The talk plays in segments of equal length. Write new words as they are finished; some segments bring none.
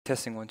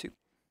Testing 1, 2.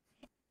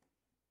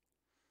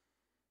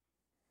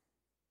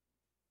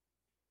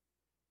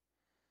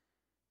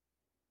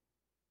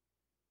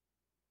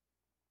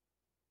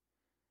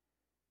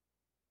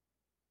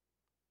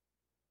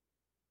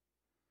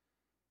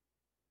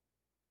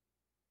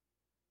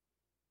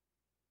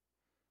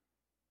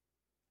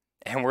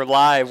 And we're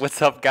live.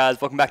 What's up,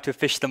 guys? Welcome back to a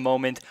Fish the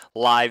Moment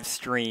live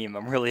stream.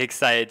 I'm really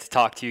excited to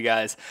talk to you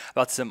guys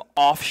about some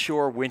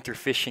offshore winter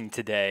fishing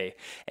today.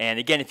 And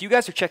again, if you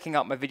guys are checking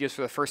out my videos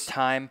for the first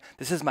time,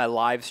 this is my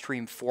live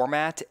stream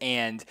format,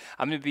 and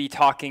I'm going to be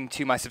talking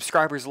to my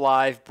subscribers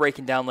live,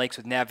 breaking down lakes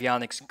with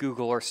Navionics,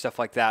 Google, or stuff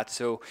like that.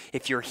 So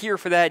if you're here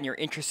for that and you're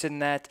interested in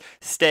that,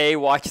 stay,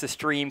 watch the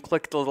stream,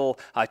 click the little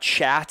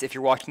chat. If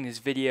you're watching this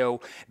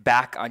video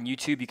back on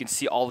YouTube, you can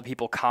see all the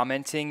people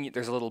commenting.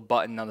 There's a little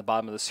button on the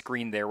bottom of the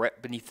screen there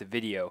right beneath the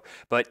video.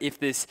 But if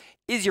this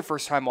is your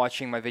first time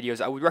watching my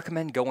videos, I would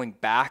recommend going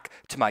back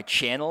to my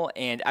channel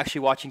and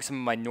actually watching some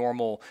of my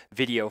normal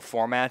video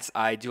formats.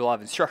 I do a lot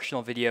of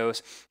instructional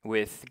videos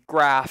with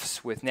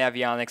graphs, with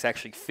Navionics. I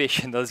actually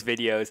fish in those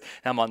videos,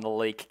 and I'm on the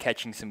lake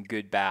catching some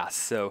good bass.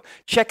 So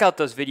check out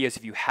those videos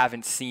if you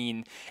haven't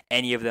seen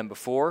any of them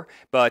before.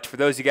 But for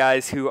those of you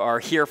guys who are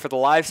here for the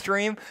live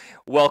stream,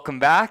 welcome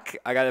back.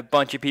 I got a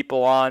bunch of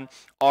people on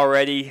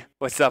already.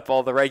 What's up,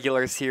 all the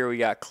regulars here? We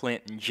got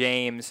Clint and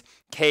James,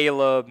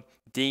 Caleb,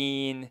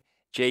 Dean,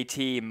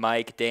 JT,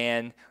 Mike,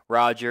 Dan,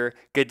 Roger.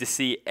 Good to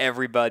see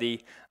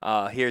everybody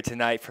here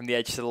tonight from the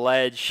edge to the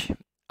ledge.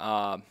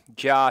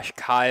 Josh,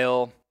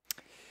 Kyle,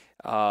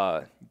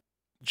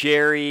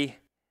 Jerry,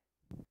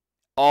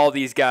 all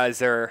these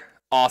guys are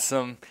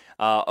awesome.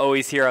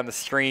 Always here on the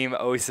stream,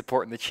 always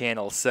supporting the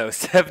channel. So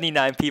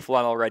 79 people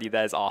on already,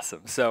 that is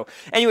awesome. So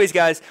anyways,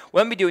 guys, what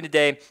I'm going to be doing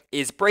today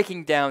is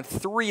breaking down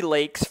 3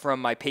 lakes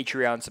from my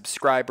Patreon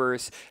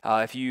subscribers.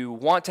 If you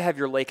want to have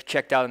your lake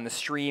checked out in the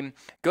stream,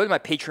 go to my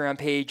Patreon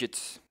page.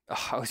 I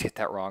always get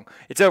that wrong.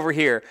 It's over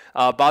here,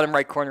 bottom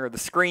right corner of the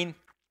screen.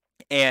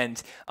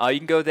 And you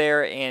can go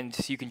there and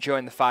you can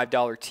join the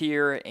 $5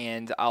 tier,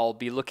 and I'll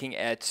be looking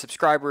at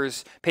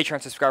subscribers,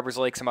 Patreon subscribers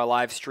lakes on my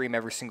live stream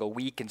every single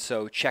week, and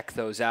so check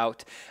those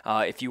out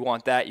if you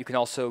want that. You can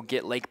also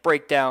get lake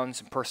breakdowns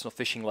and personal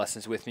fishing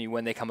lessons with me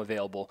when they come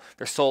available.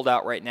 They're sold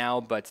out right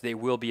now, but they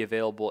will be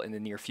available in the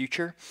near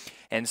future.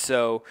 And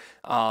so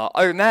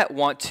other than that,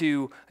 want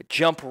to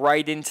jump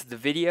right into the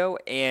video.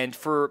 And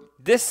for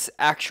this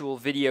actual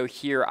video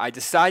here, I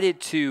decided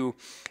to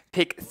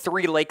pick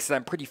 3 lakes that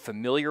I'm pretty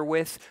familiar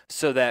with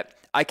so that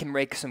I can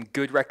make some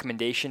good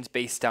recommendations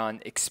based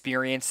on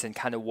experience and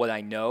kind of what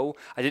I know.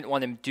 I didn't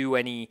want to do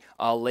any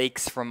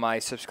lakes from my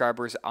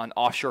subscribers on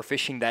offshore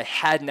fishing that I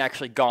hadn't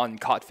actually gone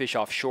and caught fish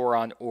offshore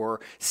on or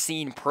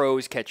seen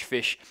pros catch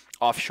fish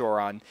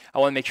offshore on. I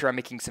want to make sure I'm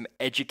making some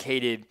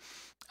educated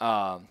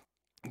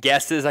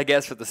guesses, I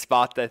guess, for the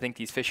spot that I think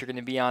these fish are going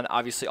to be on.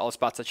 Obviously, all the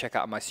spots I check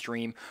out on my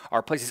stream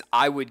are places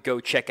I would go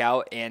check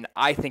out and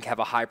I think have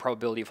a high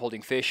probability of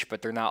holding fish,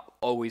 but they're not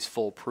always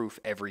foolproof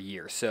every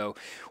year. So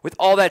with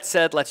all that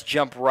said, let's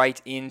jump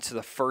right into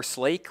the first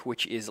lake,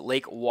 which is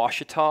Lake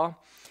Ouachita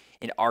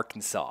in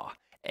Arkansas.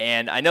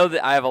 And I know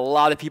that I have a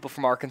lot of people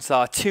from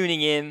Arkansas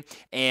tuning in,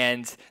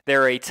 and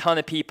there are a ton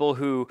of people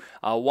who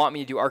want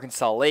me to do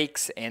Arkansas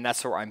lakes, and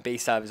that's where I'm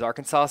based out of, is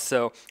Arkansas.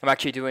 So I'm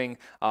actually doing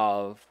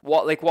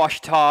Lake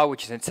Ouachita,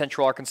 which is in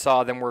central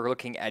Arkansas. Then we're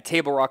looking at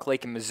Table Rock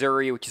Lake in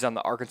Missouri, which is on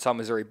the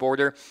Arkansas-Missouri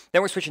border.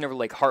 Then we're switching over to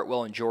Lake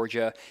Hartwell in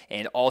Georgia,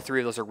 and all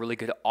 3 of those are really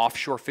good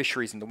offshore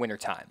fisheries in the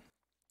wintertime.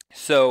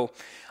 So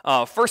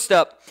first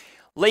up,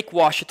 Lake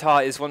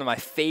Ouachita is one of my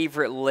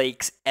favorite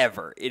lakes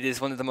ever. It is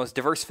one of the most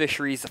diverse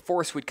fisheries. The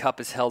Forest Wood Cup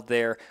is held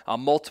there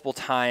multiple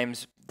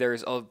times.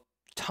 There's a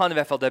ton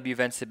of FLW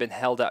events that have been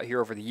held out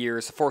here over the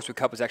years. The Forest Wood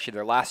Cup was actually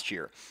there last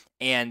year.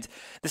 And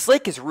this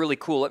lake is really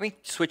cool. Let me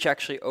switch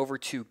actually over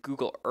to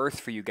Google Earth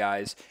for you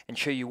guys and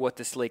show you what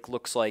this lake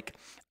looks like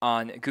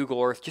on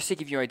Google Earth, just to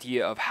give you an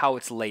idea of how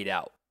it's laid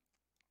out.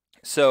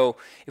 So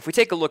if we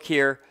take a look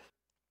here,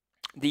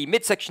 the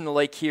midsection of the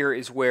lake here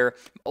is where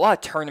a lot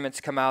of tournaments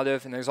come out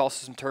of, and there's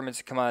also some tournaments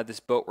that come out of this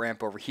boat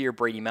ramp over here,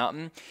 Brady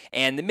Mountain.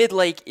 And the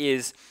mid-lake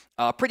is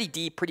pretty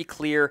deep, pretty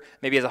clear,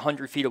 maybe has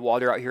 100 feet of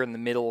water out here in the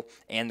middle,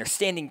 and there's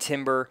standing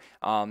timber.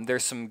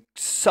 There's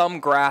some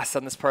grass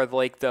on this part of the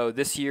lake, though.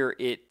 This year,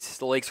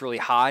 the lake's really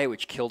high,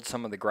 which killed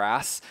some of the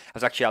grass. I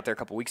was actually out there a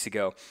couple weeks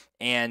ago.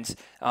 And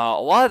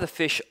a lot of the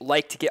fish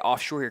like to get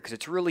offshore here because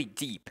it's really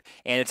deep.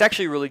 And it's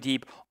actually really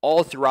deep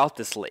all throughout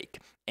this lake.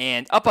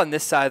 And up on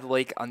this side of the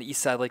lake, on the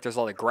east side of the lake, there's a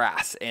lot of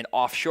grass and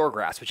offshore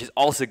grass, which is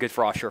also good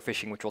for offshore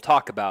fishing, which we'll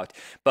talk about.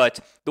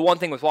 But the one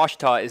thing with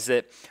Ouachita is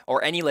that,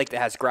 or any lake that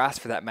has grass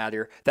for that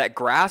matter, that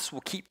grass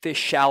will keep fish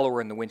shallower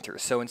in the winter.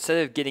 So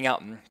instead of getting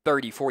out in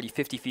 30, 40,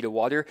 50 feet of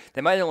water,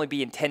 they might only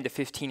be in 10 to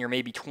 15 or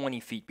maybe 20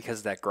 feet because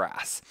of that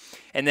grass.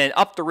 And then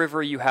up the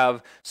river, you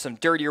have some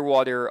dirtier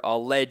water,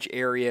 ledge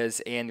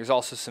areas, and there's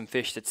also some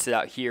fish that sit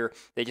out here.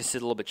 They just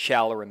sit a little bit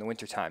shallower in the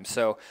wintertime.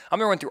 So I'm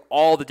going to run through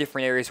all the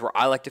different areas where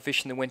I like to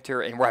fish in the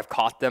winter and where I've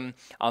caught them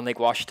on Lake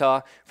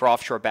Ouachita for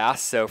offshore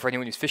bass. So for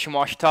anyone who's fishing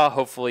Ouachita,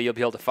 hopefully you'll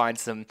be able to find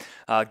some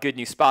good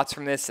new spots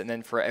from this. And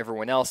then for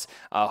everyone else,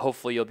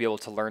 hopefully you'll be able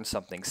to learn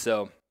something.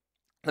 So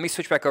let me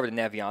switch back over to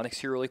Navionics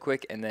here really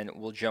quick, and then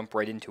we'll jump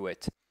right into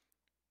it.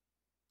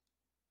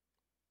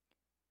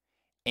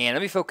 And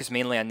let me focus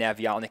mainly on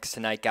Navionics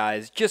tonight,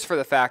 guys, just for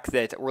the fact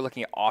that we're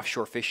looking at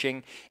offshore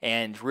fishing,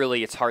 and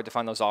really it's hard to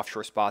find those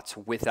offshore spots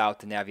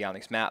without the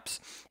Navionics maps.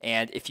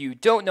 And if you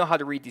don't know how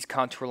to read these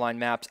contour line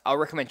maps, I'll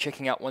recommend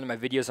checking out one of my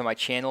videos on my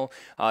channel.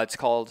 It's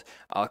called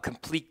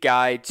Complete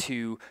Guide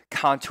to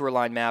Contour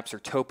Line Maps or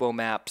Topo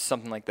Maps,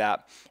 something like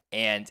that.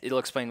 And it'll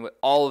explain what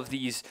all of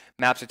these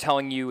maps are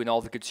telling you and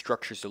all the good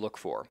structures to look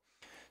for.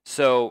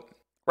 So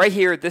right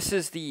here, this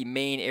is the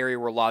main area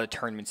where a lot of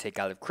tournaments take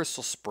out of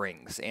Crystal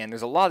Springs, and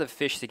there's a lot of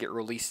fish that get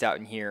released out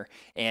in here,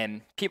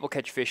 and people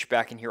catch fish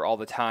back in here all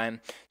the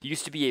time. There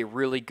used to be a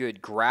really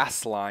good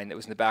grass line that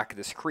was in the back of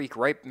this creek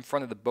right in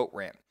front of the boat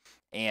ramp,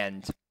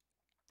 and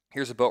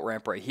here's a boat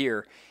ramp right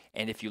here.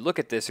 And if you look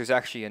at this, there's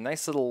actually a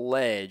nice little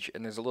ledge,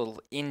 and there's a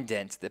little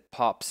indent that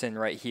pops in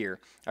right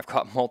here. I've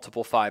caught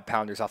multiple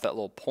 5-pounders off that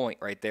little point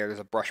right there. There's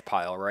a brush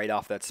pile right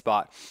off that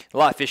spot. A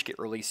lot of fish get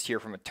released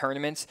here from a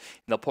tournament,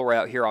 and they'll pull right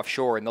out here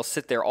offshore, and they'll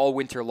sit there all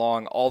winter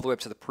long, all the way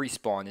up to the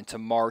pre-spawn into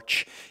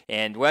March.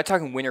 And when I'm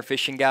talking winter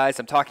fishing, guys,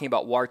 I'm talking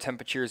about water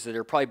temperatures that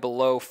are probably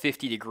below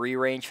 50-degree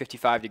range,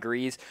 55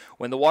 degrees.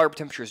 When the water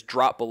temperatures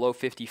drop below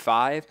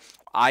 55,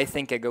 I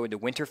think I go into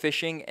winter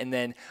fishing, and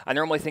then I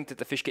normally think that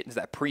the fish get into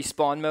that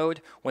pre-spawn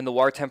mode when the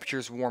water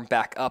temperatures warm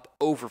back up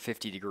over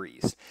 50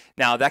 degrees.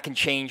 Now, that can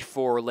change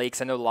for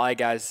lakes. I know a lot of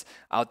guys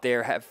out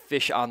there have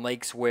fish on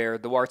lakes where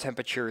the water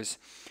temperatures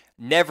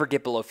never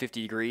get below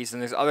 50 degrees,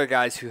 and there's other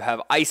guys who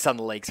have ice on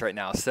the lakes right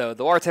now. So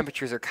the water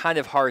temperatures are kind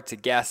of hard to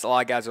guess. A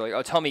lot of guys are like,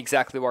 oh, tell me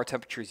exactly the water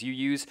temperatures you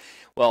use.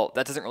 Well,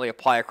 that doesn't really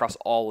apply across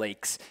all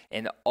lakes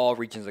in all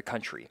regions of the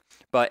country.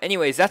 But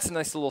anyways, that's a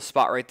nice little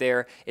spot right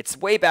there. It's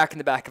way back in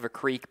the back of a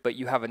creek, but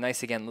you have a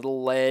nice, again,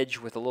 little ledge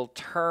with a little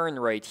turn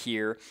right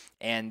here.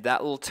 And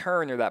that little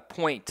turn, or that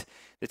point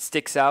that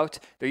sticks out,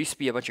 there used to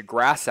be a bunch of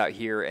grass out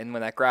here, and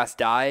when that grass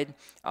died,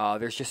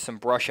 there's just some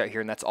brush out here,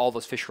 and that's all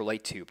those fish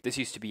relate to. This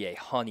used to be a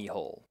honey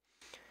hole.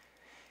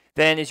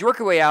 Then as you work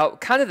your way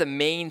out, kind of the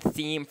main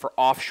theme for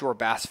offshore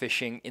bass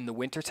fishing in the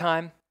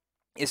wintertime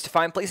is to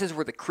find places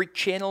where the creek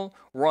channel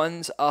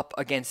runs up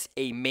against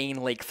a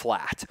main lake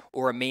flat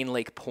or a main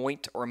lake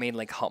point or a main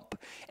lake hump.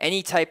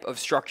 Any type of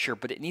structure,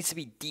 but it needs to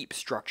be deep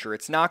structure.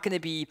 It's not going to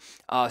be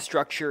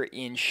structure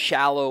in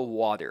shallow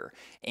water.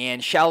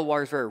 And shallow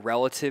water is very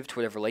relative to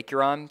whatever lake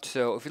you're on.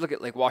 So if you look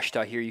at Lake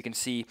Ouachita here, you can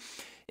see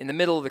in the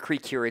middle of the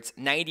creek here, it's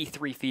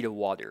 93 feet of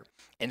water.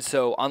 And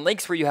so on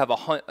lakes where you have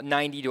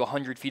 90 to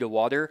 100 feet of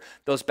water,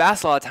 those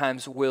bass a lot of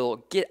times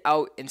will get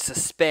out and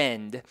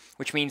suspend,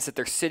 which means that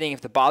they're sitting,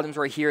 if the bottom's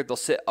right here, they'll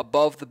sit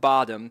above the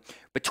bottom,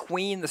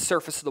 between the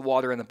surface of the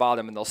water and the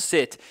bottom, and they'll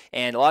sit,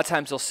 and a lot of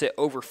times they'll sit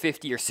over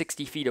 50 or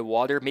 60 feet of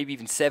water, maybe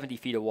even 70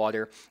 feet of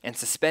water, and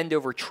suspend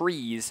over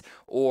trees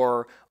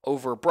or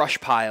over brush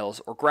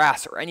piles or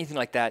grass or anything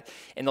like that,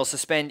 and they'll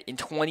suspend in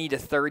 20 to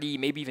 30,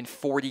 maybe even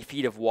 40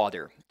 feet of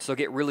water. So they'll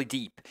get really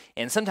deep.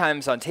 And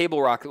sometimes on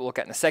Table Rock that we'll look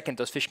at in a second,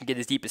 those fish can get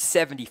as deep as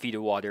 70 feet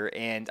of water,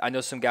 and I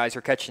know some guys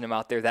are catching them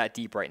out there that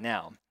deep right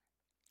now.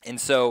 And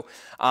so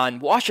on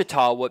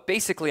Ouachita, what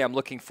basically I'm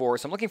looking for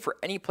is I'm looking for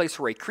any place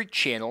where a creek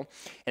channel,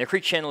 and a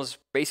creek channel is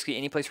basically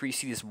any place where you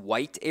see this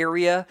white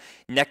area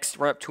next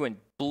run up to a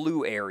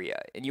blue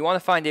area. And you want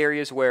to find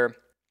areas where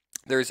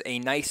there's a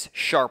nice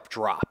sharp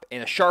drop.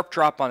 And a sharp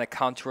drop on a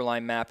contour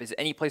line map is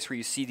any place where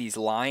you see these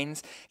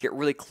lines get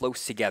really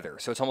close together.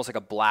 So it's almost like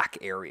a black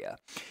area.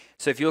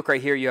 So if you look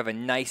right here, you have a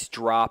nice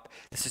drop.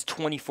 This is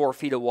 24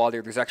 feet of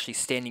water. There's actually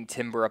standing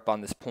timber up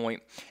on this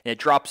point, and it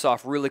drops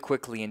off really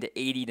quickly into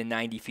 80 to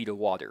 90 feet of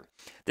water.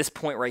 This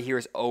point right here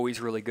is always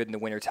really good in the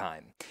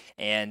wintertime.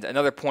 And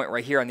another point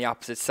right here on the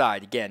opposite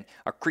side. Again,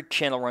 a creek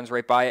channel runs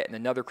right by it, and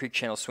another creek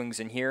channel swings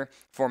in here,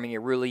 forming a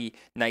really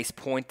nice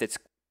point that's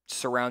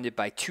surrounded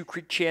by two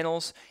creek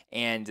channels,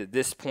 and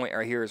this point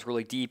right here is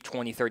really deep,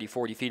 20, 30,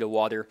 40 feet of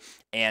water.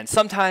 And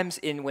sometimes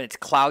when it's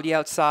cloudy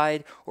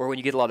outside, or when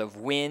you get a lot of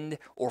wind,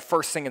 or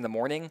first thing in the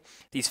morning,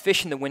 these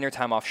fish in the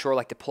wintertime offshore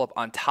like to pull up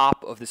on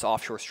top of this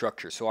offshore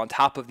structure. So on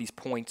top of these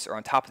points, or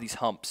on top of these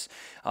humps,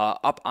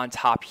 up on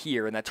top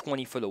here in that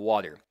 20 foot of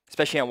water.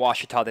 Especially on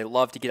Ouachita, they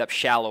love to get up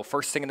shallow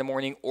first thing in the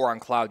morning or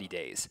on cloudy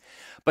days.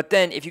 But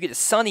then if you get a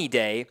sunny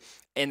day,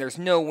 and there's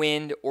no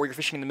wind, or you're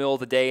fishing in the middle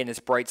of the day and it's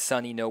bright,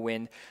 sunny, no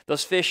wind,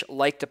 those fish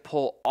like to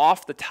pull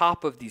off the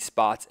top of these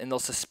spots, and they'll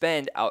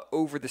suspend out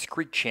over this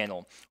creek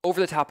channel, over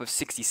the top of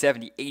 60,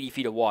 70, 80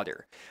 feet of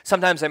water.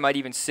 Sometimes they might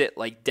even sit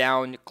like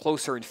down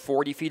closer in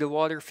 40 feet of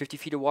water, 50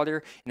 feet of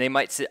water, and they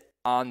might sit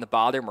on the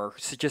bottom or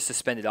just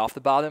suspended off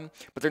the bottom,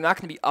 but they're not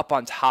going to be up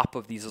on top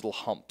of these little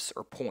humps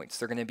or points.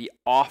 They're going to be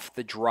off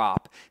the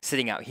drop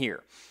sitting out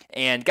here.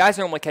 And guys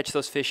normally catch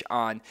those fish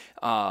on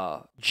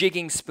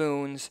jigging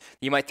spoons.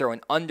 You might throw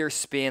an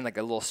underspin, like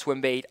a little swim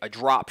bait, a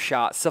drop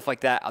shot, stuff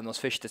like that on those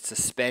fish that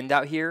suspend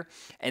out here.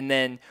 And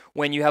then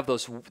when you have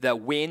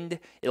that wind,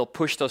 it'll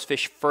push those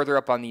fish further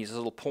up on these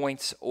little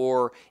points,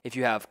 or if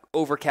you have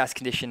overcast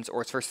conditions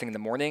or it's first thing in the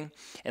morning.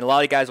 And a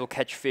lot of guys will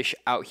catch fish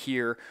out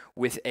here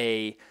with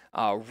a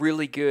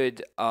really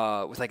good,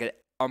 with like an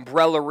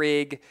umbrella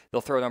rig.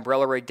 They'll throw an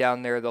umbrella rig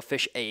down there. They'll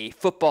fish a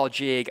football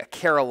jig, a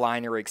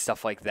Carolina rig,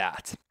 stuff like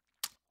that.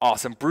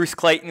 Awesome. Bruce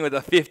Clayton with a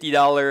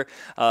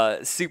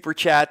 $50 super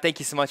chat. Thank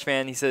you so much,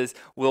 man. He says,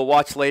 we'll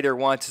watch later.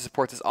 Want to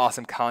support this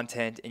awesome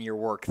content and your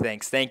work.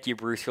 Thanks. Thank you,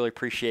 Bruce. Really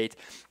appreciate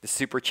the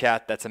super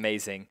chat. That's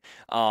amazing.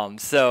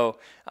 Guys,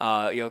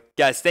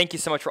 thank you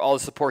so much for all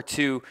the support,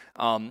 too.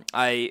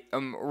 I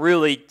am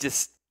really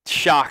just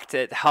shocked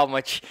at how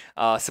much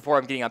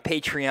support I'm getting on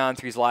Patreon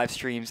through these live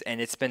streams, and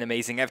it's been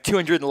amazing. I have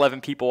 211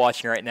 people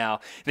watching right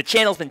now. The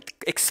channel's been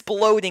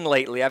exploding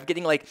lately. I'm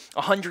getting like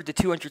 100 to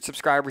 200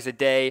 subscribers a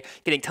day,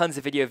 getting tons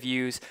of video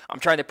views. I'm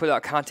trying to put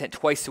out content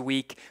twice a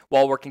week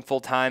while working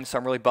full-time, so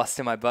I'm really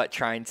busting my butt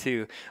trying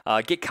to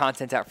get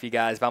content out for you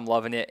guys, but I'm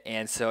loving it.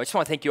 And so I just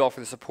want to thank you all for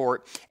the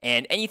support,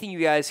 and anything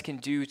you guys can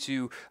do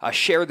to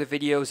share the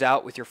videos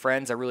out with your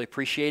friends, I really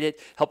appreciate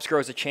it. Helps grow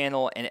as a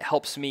channel, and it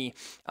helps me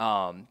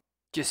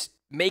just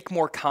make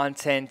more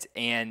content,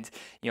 and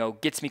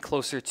gets me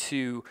closer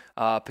to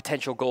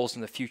potential goals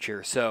in the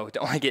future. So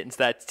don't want to get into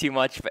that too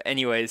much, but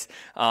anyways,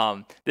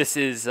 this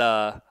is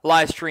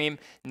live stream,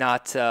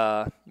 not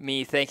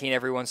me thanking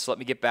everyone, so let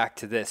me get back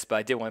to this, but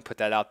I did want to put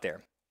that out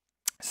there.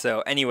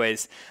 So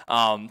anyways,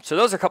 so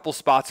those are a couple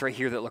spots right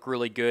here that look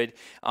really good.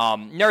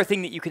 Another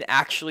thing that you can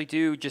actually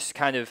do, just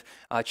kind of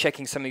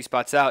checking some of these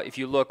spots out, if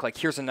you look, like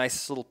here's a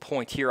nice little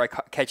point here I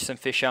catch some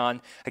fish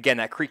on. Again,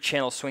 that creek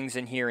channel swings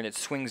in here and it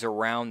swings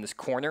around this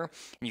corner,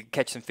 and you can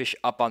catch some fish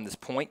up on this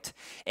point.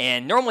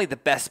 And normally the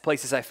best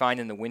places I find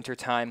in the winter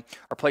time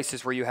are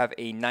places where you have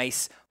a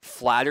nice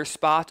flatter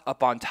spot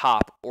up on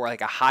top, or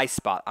like a high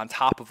spot on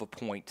top of a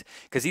point,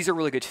 because these are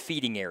really good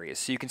feeding areas.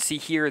 So you can see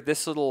here,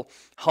 this little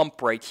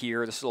hump right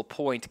here, this little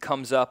point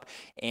comes up,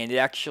 and it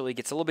actually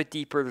gets a little bit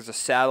deeper. There's a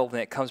saddle,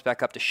 then it comes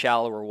back up to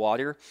shallower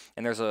water,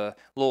 and there's a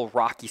little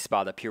rocky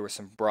spot up here with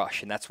some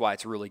brush, and that's why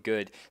it's really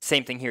good.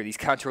 Same thing here, these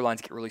contour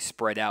lines get really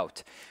spread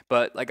out.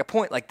 But like a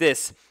point like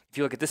this, if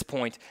you look at this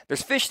point,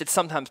 there's fish that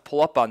sometimes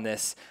pull up on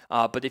this,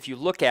 but if you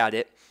look at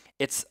it,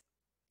 it's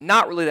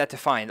not really that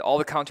defined. All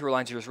the contour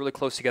lines are just really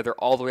close together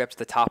all the way up to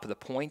the top of the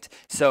point,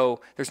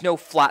 so there's no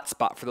flat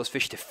spot for those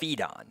fish to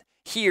feed on.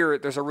 Here,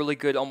 there's a really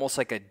good, almost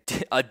like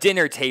a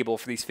dinner table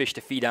for these fish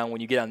to feed on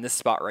when you get on this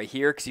spot right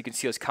here, because you can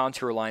see those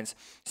contour lines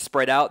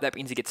spread out. That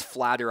means it gets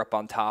flatter up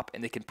on top,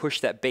 and they can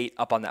push that bait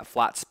up on that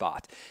flat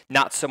spot.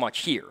 Not so much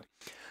here.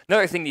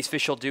 Another thing these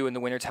fish will do in the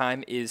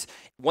wintertime is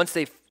once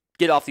they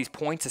get off these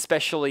points,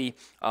 especially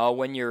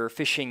when you're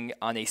fishing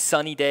on a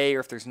sunny day or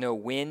if there's no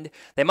wind,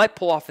 they might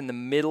pull off in the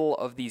middle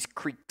of these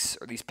creeks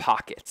or these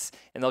pockets,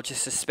 and they'll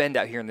just suspend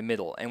out here in the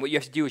middle. And what you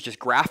have to do is just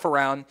graph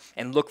around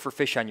and look for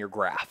fish on your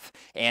graph.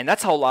 And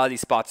that's how a lot of these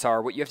spots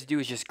are. What you have to do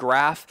is just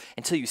graph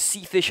until you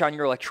see fish on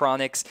your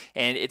electronics,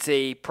 and it's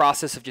a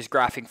process of just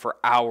graphing for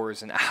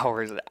hours and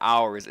hours and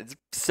hours. It's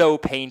so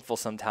painful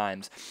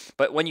sometimes.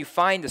 But when you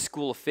find a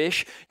school of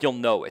fish, you'll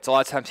know it. So a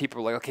lot of times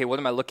people are like, okay, what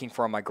am I looking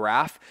for on my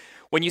graph?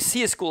 When you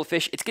see a school of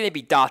fish, it's going to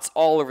be dots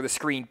all over the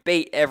screen,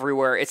 bait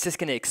everywhere. It's just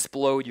going to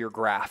explode your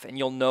graph, and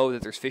you'll know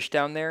that there's fish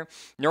down there.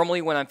 Normally,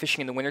 when I'm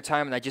fishing in the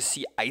wintertime and I just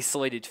see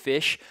isolated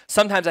fish,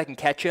 sometimes I can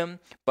catch them,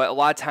 but a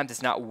lot of times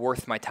it's not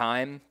worth my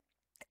time.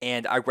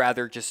 And I'd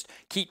rather just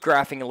keep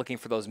graphing and looking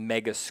for those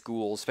mega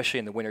schools, especially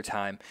in the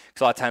wintertime,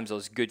 because a lot of times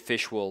those good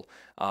fish will,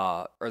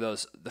 the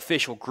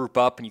fish will group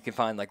up, and you can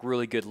find like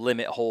really good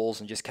limit holes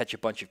and just catch a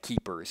bunch of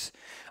keepers.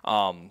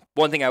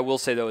 One thing I will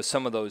say though is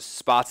some of those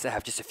spots that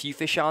have just a few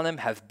fish on them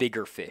have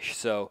bigger fish,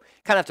 so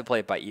kind of have to play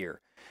it by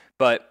ear.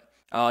 But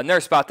another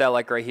spot that I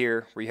like right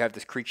here, where you have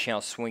this creek channel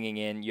swinging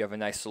in, you have a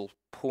nice little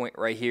point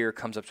right here,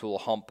 comes up to a little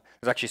hump.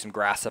 There's actually some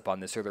grass up on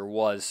this, or there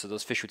was, so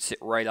those fish would sit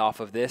right off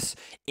of this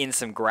in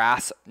some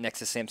grass next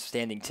to some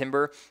standing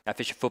timber. I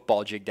fish a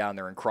football jig down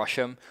there and crush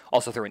them.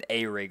 Also throw an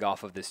A-rig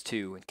off of this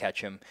too and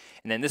catch them.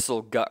 And then this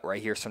little gut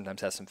right here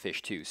sometimes has some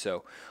fish too.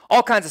 So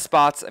all kinds of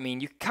spots. I mean,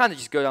 you kind of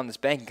just go down this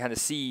bank and kind of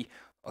see,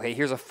 okay,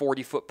 here's a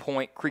 40-foot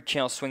point. Creek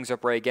channel swings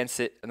up right against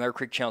it. Another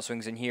creek channel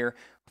swings in here.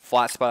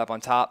 Flat spot up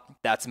on top.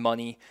 That's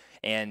money.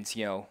 And,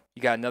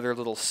 you got another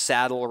little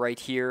saddle right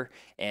here,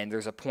 and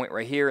there's a point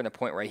right here and a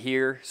point right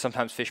here.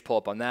 Sometimes fish pull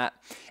up on that.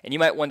 And you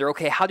might wonder,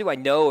 okay, how do I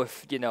know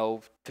if,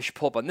 fish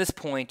pull up on this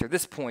point or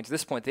this point or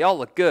this point? They all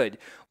look good.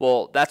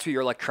 Well, that's where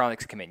your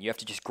electronics come in. You have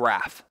to just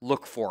graph,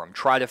 look for them,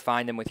 try to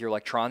find them with your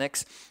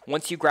electronics.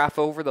 Once you graph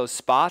over those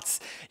spots,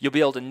 you'll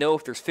be able to know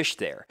if there's fish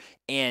there.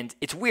 And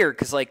it's weird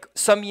because, like,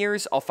 some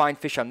years I'll find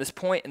fish on this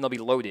point and they'll be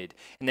loaded.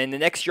 And then the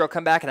next year I'll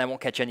come back and I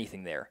won't catch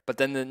anything there. But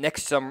then the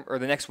next summer or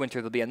the next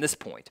winter they'll be on this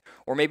point.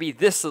 Or maybe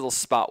this little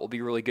spot will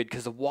be really good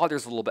because the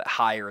water's a little bit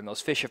higher and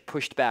those fish have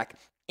pushed back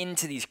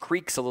into these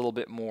creeks a little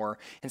bit more,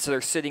 and so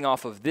they're sitting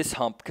off of this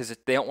hump because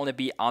they don't want to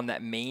be on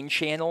that main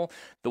channel.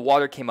 The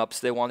water came up,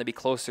 so they want to be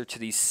closer to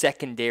these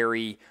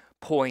secondary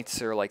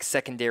points or like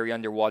secondary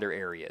underwater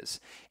areas.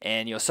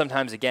 And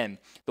sometimes again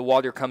the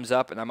water comes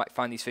up and I might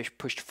find these fish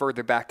pushed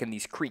further back in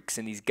these creeks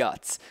and these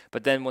guts,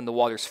 but then when the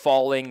water's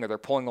falling or they're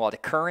pulling a lot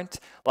of current,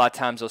 a lot of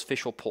times those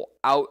fish will pull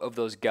out of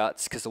those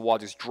guts because the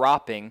water's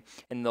dropping,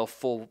 and they'll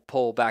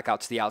pull back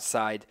out to the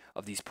outside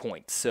of these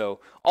points. So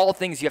all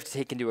things you have to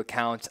take into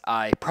account.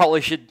 I probably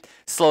should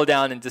slow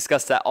down and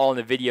discuss that all in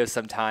a video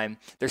sometime.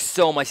 There's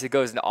so much that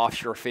goes into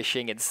offshore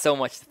fishing and so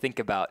much to think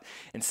about,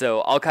 and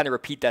so I'll kind of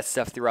repeat that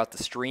stuff throughout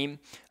the stream.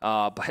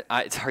 But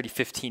it's already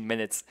 15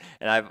 minutes,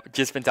 and I've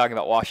just been talking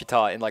about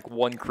Ouachita and like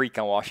one creek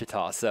on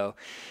Ouachita. So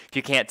if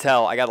you can't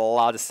tell, I got a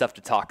lot of stuff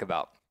to talk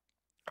about.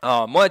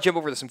 I want to jump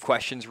over to some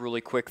questions really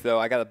quick, though.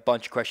 I got a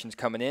bunch of questions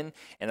coming in,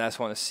 and I just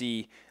want to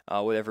see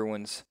what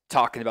everyone's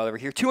talking about over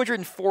here.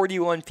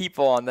 241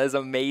 people on. That is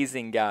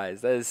amazing,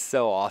 guys. That is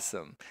so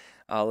awesome.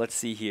 Let's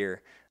see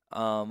here.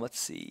 Let's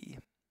see.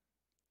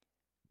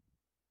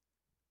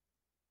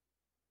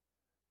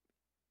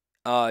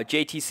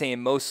 JT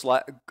saying most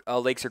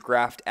lakes are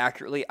graphed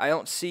accurately. I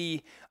don't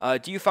see.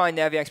 Do you find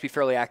Navionics to be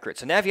fairly accurate?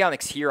 So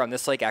Navionics here on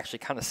this lake actually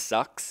kind of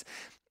sucks.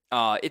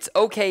 It's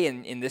okay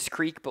in this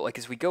creek, but like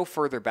as we go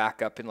further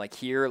back up in like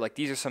here, like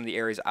these are some of the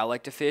areas I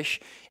like to fish.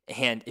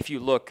 And if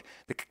you look,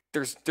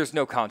 there's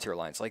no contour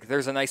lines. Like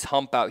there's a nice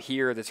hump out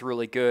here that's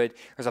really good.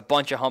 There's a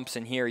bunch of humps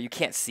in here. You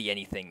can't see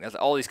anything.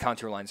 All these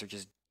contour lines are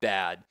just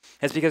bad.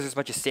 That's because there's a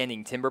bunch of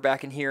standing timber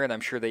back in here, and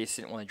I'm sure they just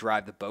didn't want to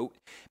drive the boat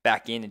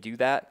back in and do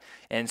that.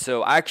 And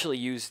so I actually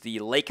use the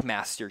Lake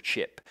Master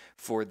chip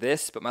for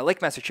this, but my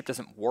Lake Master chip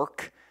doesn't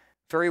work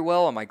very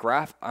well on my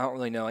graph. I don't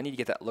really know. I need to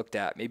get that looked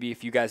at. Maybe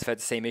if you guys have had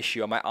the same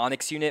issue on my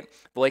Onyx unit,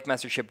 the Lake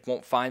Master chip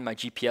won't find my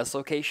GPS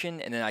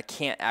location, and then I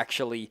can't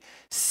actually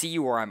see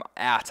where I'm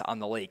at on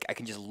the lake. I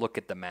can just look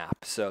at the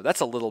map. So that's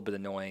a little bit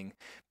annoying,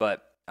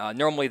 but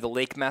normally the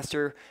Lake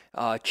Master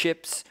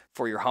chips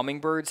for your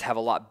hummingbirds have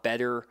a lot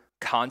better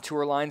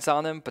contour lines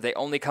on them, but they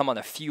only come on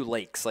a few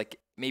lakes, like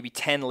maybe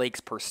 10 lakes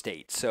per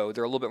state. So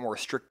they're a little bit more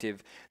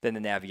restrictive than the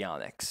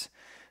Navionics.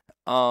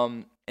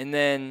 And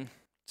then,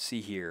 let's see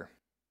here.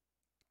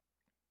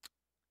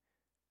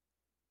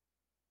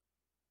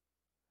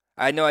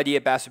 I had no idea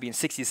bass would be in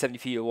 60 to 70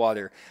 feet of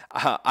water.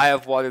 I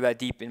have water that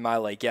deep in my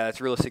lake. Yeah, that's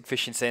Realistic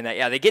Fishing saying that.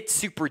 Yeah, they get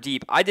super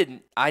deep. I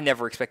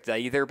never expected that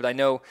either, but I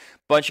know a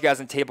bunch of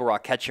guys in Table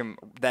Rock catch them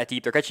that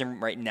deep. They're catching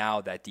them right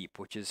now that deep,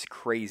 which is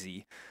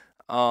crazy.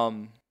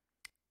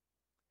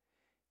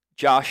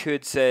 Josh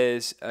Hood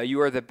says,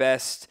 you are the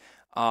best.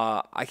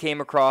 I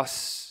came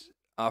across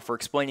for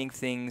explaining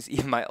things.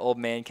 Even my old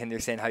man can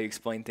understand how you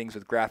explain things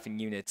with graphing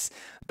units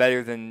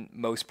better than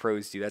most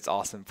pros do. That's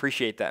awesome.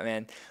 Appreciate that,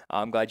 man.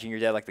 I'm glad you and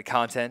your dad like the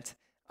content.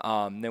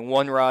 Then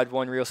One Rod,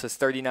 One Reel says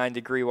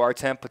 39-degree water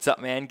temp. What's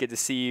up, man? Good to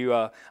see you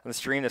on the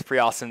stream. That's pretty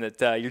awesome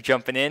that you're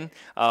jumping in.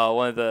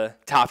 One of the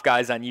top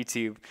guys on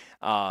YouTube.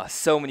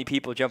 So many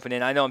people jumping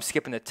in. I know I'm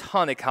skipping a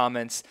ton of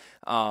comments.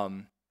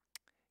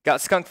 Got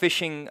skunk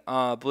fishing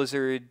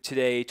blizzard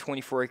today,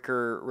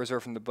 24-acre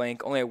reserve from the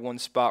bank. Only had one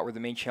spot where the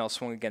main channel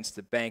swung against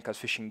the bank. I was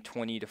fishing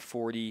 20 to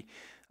 40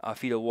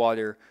 feet of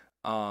water.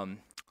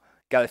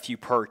 Got a few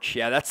perch.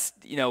 Yeah, that's,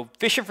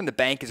 fishing from the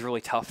bank is really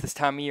tough this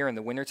time of year in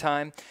the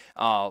wintertime.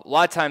 A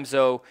lot of times,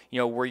 though,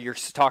 where you're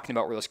talking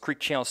about where those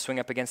creek channels swing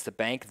up against the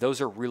bank, those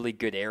are really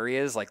good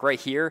areas. Like right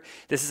here,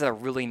 this is a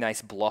really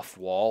nice bluff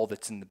wall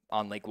that's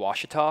on Lake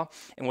Ouachita.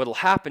 And what'll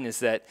happen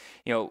is that,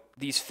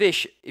 these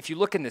fish, if you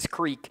look in this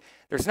creek,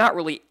 there's not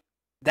really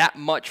that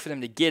much for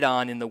them to get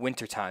on in the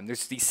wintertime.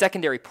 There's these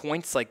secondary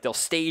points, like they'll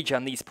stage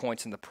on these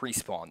points in the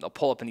pre-spawn. They'll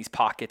pull up in these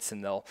pockets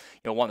and they'll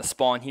want to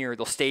spawn here.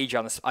 They'll stage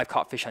on this. I've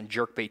caught fish on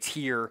jerkbaits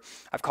here.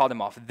 I've caught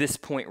them off this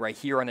point right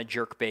here on a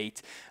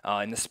jerkbait.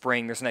 In the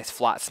spring, there's a nice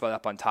flat spot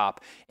up on top,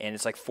 and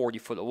it's like 40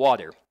 foot of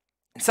water.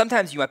 And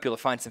sometimes you might be able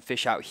to find some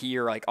fish out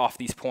here, like off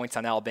these points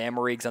on Alabama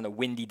rigs on a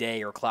windy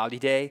day or cloudy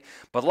day.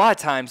 But a lot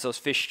of times those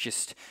fish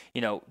just,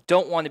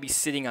 don't want to be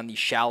sitting on these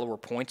shallower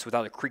points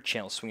without a creek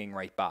channel swinging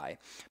right by.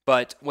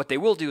 But what they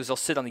will do is they'll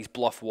sit on these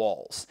bluff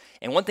walls.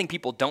 And one thing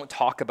people don't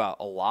talk about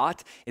a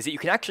lot is that you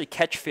can actually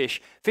catch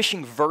fish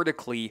fishing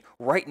vertically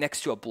right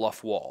next to a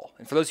bluff wall.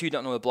 And for those of you who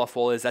don't know what a bluff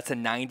wall is, that's a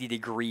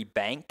 90-degree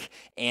bank.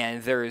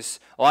 And there's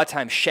a lot of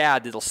times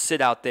shad that'll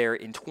sit out there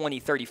in 20,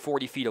 30,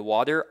 40 feet of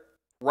water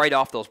right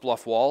off those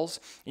bluff walls,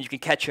 and you can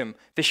catch them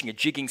fishing a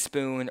jigging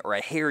spoon or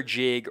a hair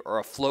jig or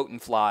a float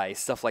and fly,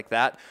 stuff like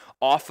that,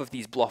 off of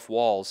these bluff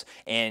walls.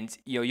 And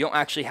you don't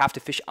actually have to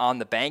fish on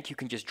the bank. You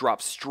can just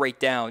drop straight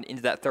down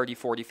into that 30,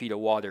 40 feet of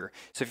water.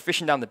 So if you're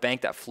fishing down the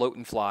bank, that float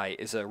and fly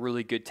is a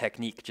really good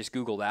technique. Just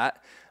Google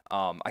that.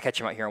 I catch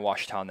them out here in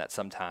Ouachita on that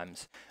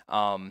sometimes.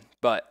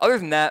 But other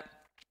than that,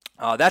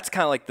 that's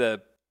kind of like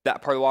the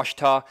that part of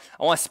Washita.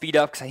 I want to speed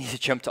up because I need to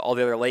jump to all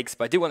the other lakes,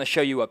 but I do want to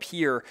show you up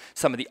here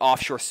some of the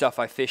offshore stuff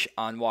I fish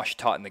on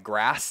Washita in the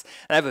grass.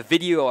 And I have a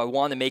video I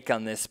want to make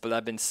on this, but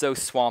I've been so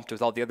swamped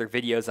with all the other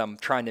videos I'm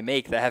trying to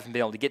make that I haven't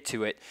been able to get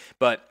to it.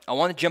 But I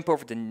want to jump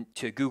over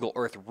to Google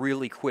Earth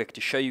really quick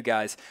to show you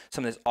guys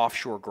some of this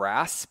offshore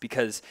grass,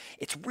 because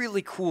it's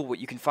really cool what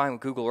you can find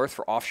with Google Earth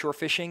for offshore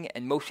fishing,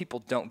 and most people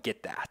don't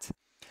get that.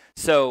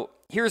 So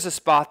here's a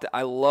spot that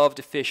I love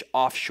to fish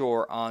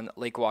offshore on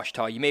Lake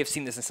Washita. You may have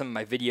seen this in some of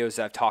my videos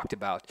that I've talked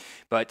about,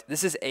 but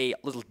this is a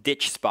little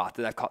ditch spot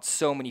that I've caught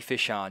so many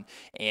fish on,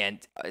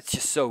 and it's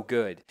just so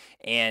good.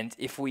 And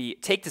if we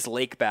take this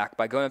lake back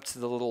by going up to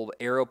the little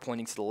arrow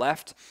pointing to the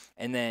left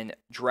and then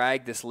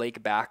drag this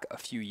lake back a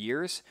few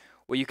years,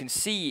 what you can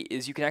see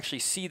is you can actually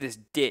see this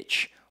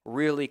ditch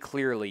really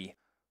clearly.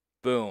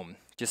 Boom,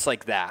 just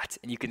like that.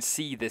 And you can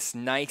see this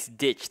nice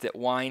ditch that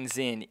winds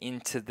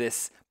into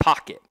this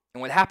pocket. And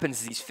what happens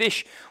is these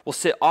fish will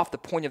sit off the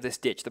point of this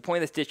ditch. The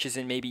point of this ditch is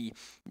in maybe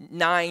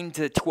 9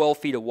 to 12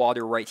 feet of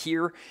water right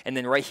here. And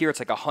then right here, it's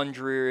like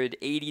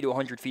 180 to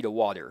 100 feet of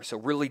water. So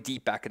really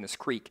deep back in this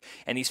creek.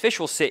 And these fish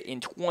will sit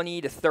in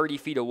 20 to 30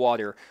 feet of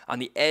water on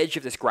the edge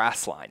of this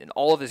grass line. And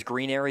all of this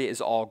green area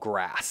is all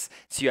grass.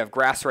 So you have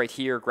grass right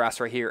here,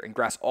 and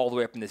grass all the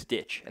way up in this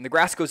ditch. And the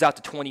grass goes out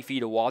to 20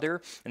 feet of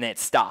water, and then it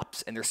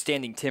stops. And there's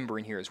standing timber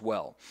in here as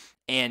well.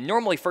 And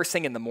normally first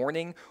thing in the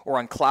morning or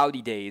on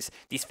cloudy days,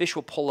 these fish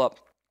will pull up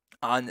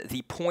on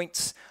the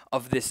points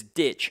of this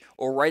ditch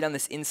or right on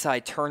this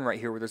inside turn right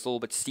here where there's a little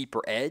bit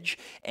steeper edge.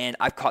 And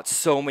I've caught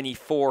so many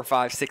 4,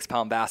 5, 6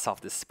 pound bass off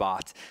this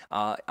spot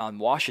on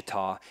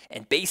Washita.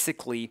 And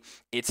basically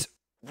it's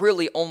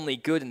really only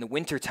good in the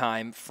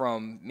wintertime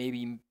from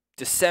maybe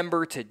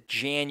December to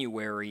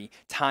January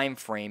time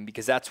frame,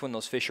 because that's when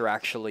those fish are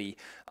actually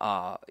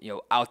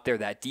out there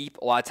that deep.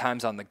 A lot of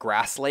times on the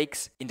grass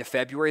lakes into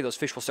February, those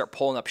fish will start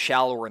pulling up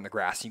shallower in the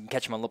grass. You can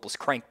catch them on lipless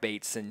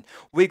crankbaits and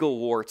wiggle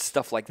warts,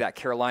 stuff like that,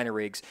 Carolina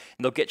rigs,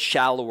 and they'll get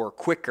shallower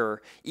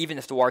quicker even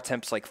if the water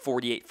temp's like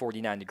 48,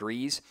 49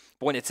 degrees.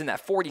 But when it's in that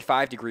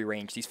 45 degree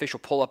range, these fish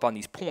will pull up on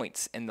these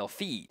points and they'll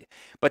feed.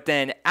 But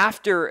then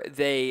after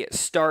they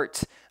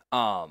start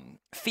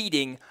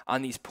feeding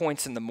on these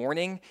points in the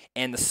morning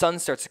and the sun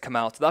starts to come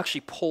out, they'll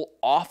actually pull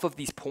off of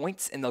these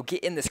points and they'll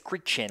get in this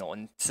creek channel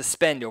and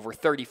suspend over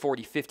 30,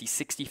 40, 50,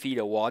 60 feet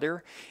of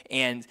water,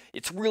 and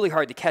it's really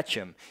hard to catch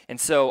them.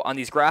 And so on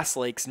these grass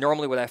lakes,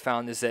 normally what I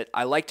found is that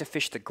I like to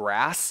fish the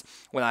grass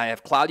when I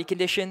have cloudy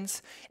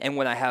conditions and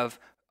when I have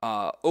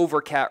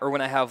overcast, or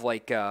when I have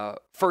like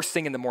first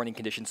thing in the morning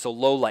conditions, so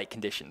low light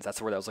conditions. That's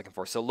the word I was looking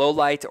for. So low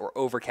light or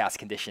overcast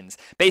conditions.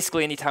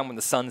 Basically anytime when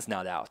the sun's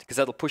not out, because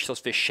that'll push those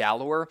fish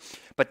shallower.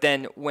 But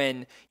then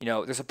when,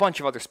 there's a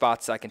bunch of other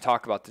spots I can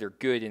talk about that are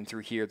good in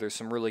through here. There's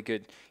some really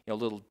good,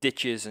 little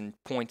ditches and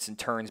points and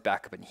turns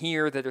back up in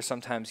here that are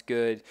sometimes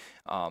good.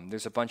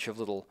 There's a bunch of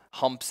little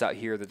humps out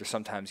here that are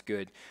sometimes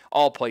good.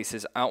 All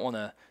places. I don't want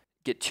to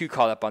get too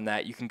caught up on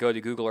that. You can go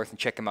to Google Earth and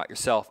check them out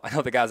yourself. I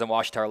know the guys on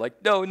Washita are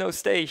like, no,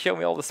 stay, show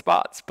me all the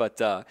spots,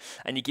 but I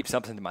need to keep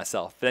something to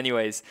myself. But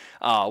anyways,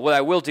 what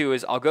I will do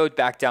is I'll go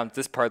back down to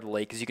this part of the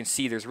lake, because you can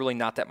see there's really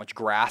not that much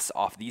grass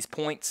off these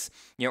points.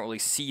 You don't really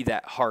see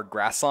that hard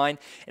grass line,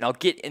 and I'll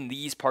get in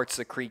these parts of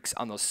the creeks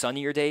on those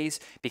sunnier days,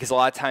 because a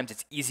lot of times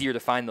it's easier to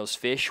find those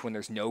fish when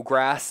there's no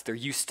grass. They're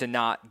used to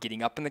not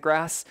getting up in the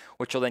grass,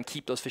 which will then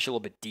keep those fish a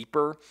little bit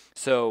deeper.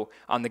 So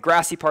on the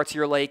grassy parts of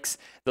your lakes,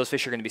 those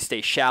fish are going to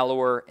stay shallow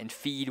and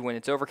feed when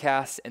it's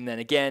overcast. And then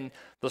again,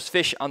 those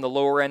fish on the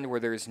lower end where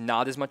there's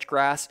not as much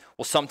grass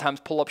will sometimes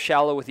pull up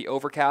shallow with the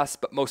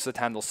overcast, but most of the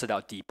time they'll sit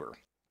out deeper.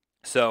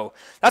 So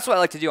that's what I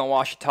like to do on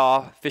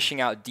Washita, fishing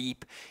out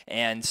deep.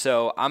 And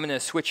so I'm going to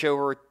switch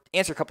over,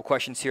 answer a couple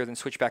questions here, then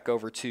switch back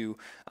over to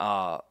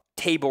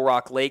Table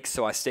Rock Lake,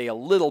 so I stay a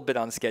little bit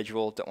on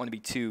schedule. Don't want to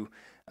be too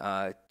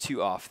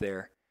off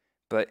there.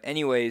 But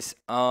anyways,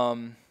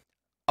 oh,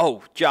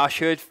 Josh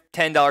Hood,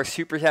 $10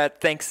 super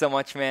chat. Thanks so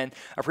much, man.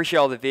 I appreciate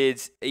all the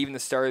vids. Even the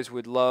stars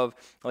would love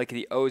Lake of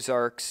the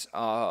Ozarks.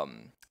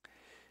 Lake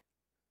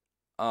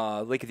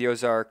of the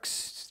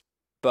Ozarks,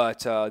 but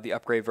the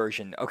upgrade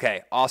version.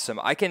 Okay, awesome.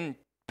 I can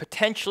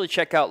potentially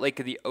check out Lake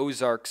of the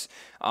Ozarks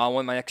one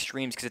of my next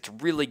streams, because it's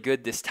really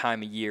good this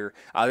time of year.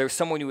 There was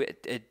someone who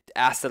had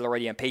asked that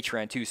already on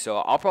Patreon too, so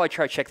I'll probably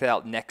try to check that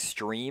out next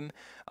stream,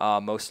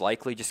 most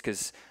likely, just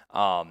because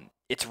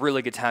it's a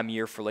really good time of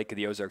year for Lake of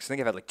the Ozarks. I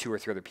think I've had like 2 or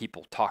 3 other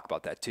people talk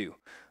about that too.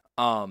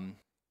 Let's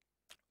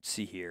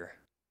see here.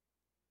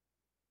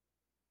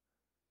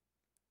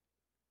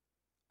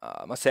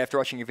 I must say, after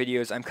watching your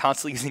videos, I'm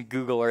constantly using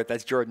Google Earth.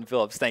 That's Jordan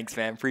Phillips. Thanks,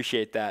 man.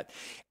 Appreciate that.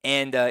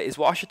 And is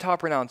Washita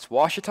pronounced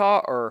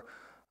Washita or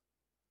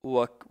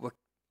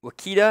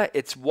Wakita?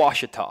 It's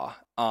Washita.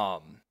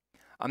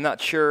 I'm not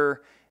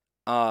sure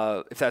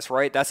if that's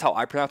right. That's how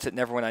I pronounce it, and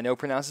everyone I know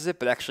pronounces it,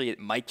 but actually it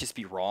might just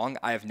be wrong.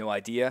 I have no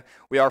idea.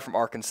 We are from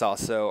Arkansas,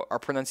 so our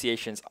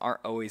pronunciations aren't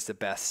always the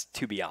best,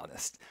 to be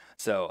honest.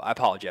 So I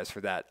apologize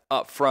for that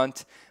up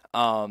front.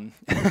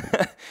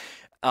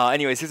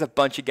 Anyways, there's a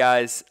bunch of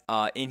guys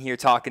in here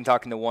talking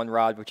to One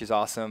Rod, which is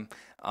awesome.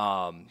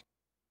 I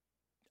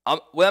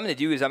what I'm going to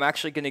do is I'm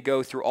actually going to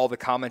go through all the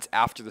comments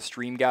after the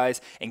stream, guys,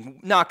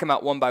 and knock them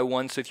out one by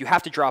one. So if you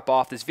have to drop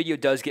off, this video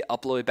does get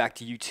uploaded back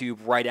to YouTube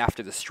right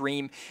after the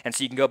stream. And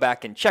so you can go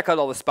back and check out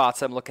all the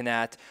spots I'm looking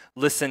at,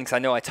 listen, because I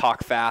know I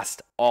talk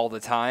fast all the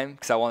time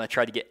because I want to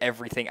try to get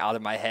everything out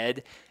of my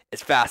head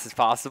as fast as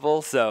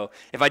possible. So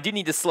if I do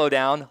need to slow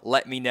down,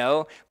 let me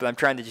know. But I'm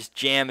trying to just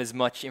jam as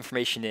much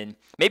information in.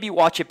 Maybe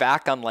watch it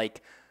back on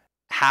like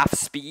half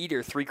speed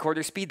or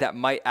 3/4 speed. That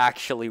might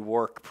actually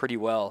work pretty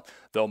well,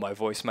 though my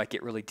voice might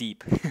get really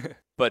deep.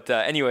 But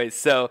anyways,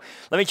 so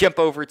let me jump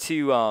over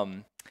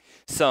to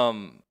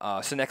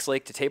next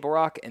lake to Table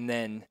Rock, and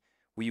then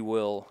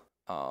we'll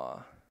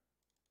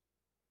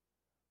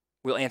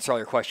answer all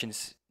your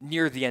questions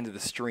near the end of the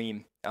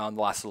stream on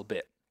the last little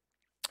bit.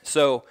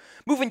 So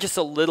moving just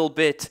a little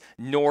bit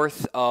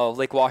north of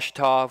Lake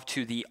Ouachita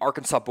to the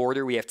Arkansas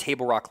border, we have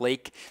Table Rock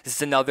Lake. This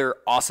is another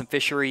awesome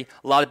fishery.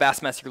 A lot of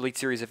Bassmaster Elite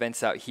Series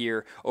events out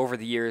here over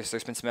the years.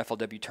 There's been some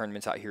FLW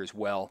tournaments out here as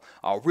well.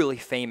 A really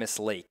famous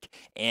lake.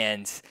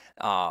 And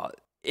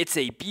it's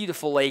a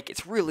beautiful lake.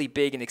 It's really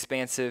big and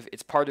expansive.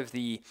 It's part of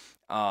the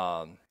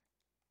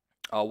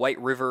White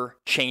River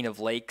chain of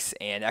lakes,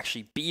 and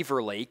actually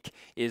Beaver Lake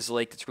is a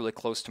lake that's really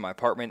close to my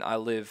apartment. I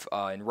live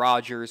in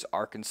Rogers,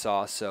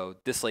 Arkansas, so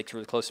this lake's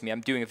really close to me. I'm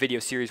doing a video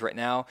series right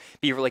now.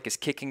 Beaver Lake is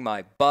kicking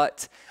my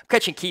butt. I'm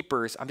catching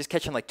keepers. I'm just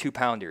catching like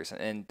 2-pounders,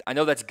 and I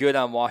know that's good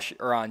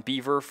on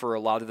Beaver for a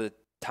lot of the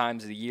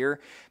times of the year,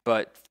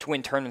 but to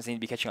win tournaments, I need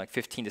to be catching like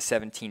 15 to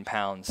 17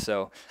 pounds.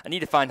 So I need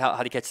to find out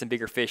how to catch some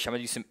bigger fish. I'm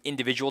going to do some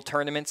individual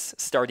tournaments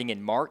starting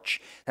in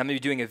March. And I'm going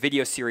to be doing a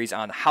video series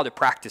on how to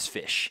practice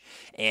fish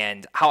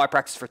and how I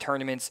practice for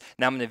tournaments.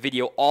 Now I'm going to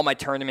video all my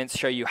tournaments,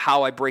 show you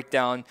how I break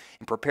down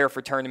and prepare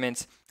for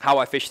tournaments, how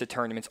I fish the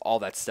tournaments, all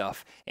that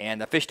stuff.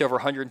 And I fished over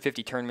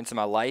 150 tournaments in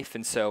my life,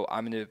 and so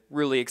I'm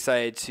really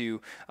excited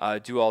to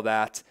do all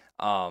that.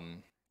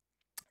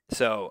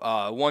 So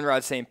One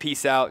Rod saying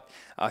peace out,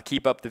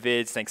 keep up the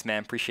vids. Thanks,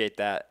 man, appreciate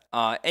that.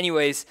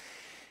 Anyways,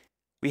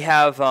 we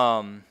have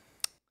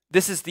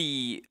this is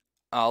the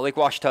Lake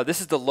Ouachita. This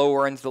is the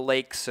lower end of the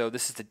lake, so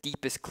this is the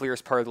deepest,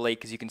 clearest part of the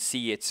lake. As you can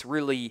see, it's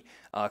really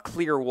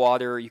clear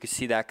water. You can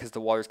see that because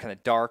the water is kind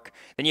of dark.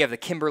 Then you have the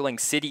Kimberling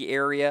City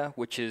area,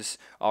 which is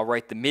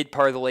right the mid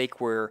part of the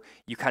lake, where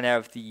you kind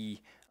of have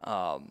the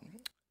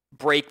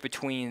break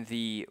between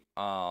the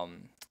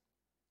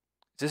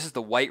this is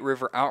the White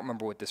River. I don't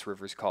remember what this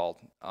river is called.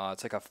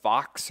 It's like a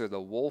Fox or the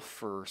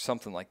Wolf or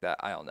something like that.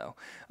 I don't know.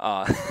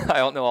 I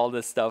don't know all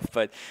this stuff,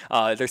 but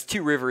there's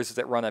 2 rivers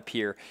that run up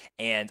here,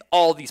 and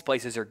all these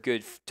places are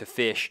good to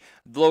fish.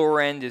 The lower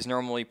end is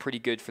normally pretty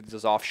good for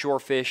those offshore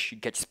fish. You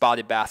catch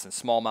spotted bass and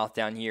smallmouth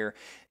down here.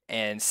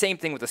 And same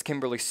thing with this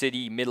Kimberly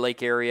City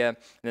mid-lake area. And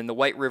then the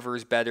White River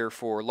is better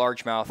for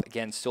largemouth,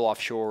 again, still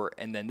offshore.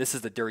 And then this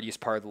is the dirtiest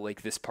part of the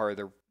lake, this part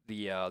of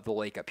the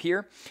lake up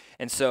here.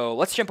 And so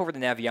let's jump over to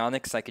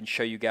Navionics. I can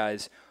show you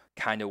guys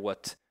kind of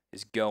what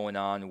is going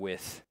on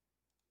with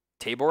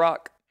Table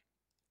Rock.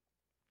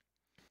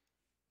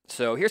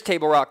 So here's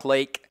Table Rock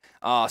Lake.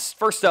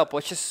 First up,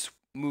 let's just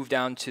move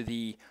down to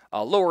the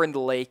lower end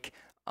of the lake,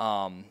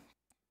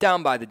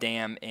 down by the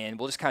dam, and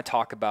we'll just kind of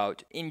talk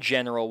about, in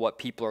general, what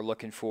people are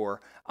looking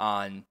for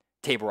on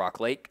Table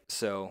Rock Lake.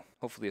 So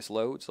hopefully this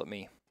loads. Let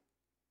me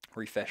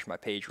refresh my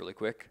page really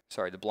quick.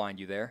 Sorry to blind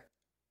you there.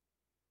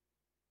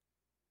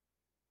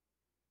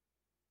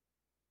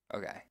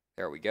 Okay,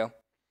 there we go.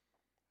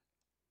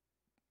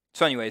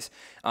 So anyways,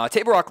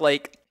 Table Rock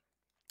Lake,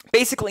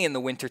 basically in the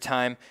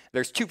wintertime,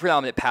 there's 2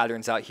 predominant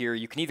patterns out here.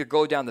 You can either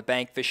go down the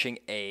bank fishing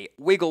a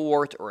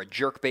wigglewort or a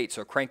jerkbait,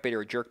 so a crankbait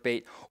or a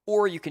jerkbait,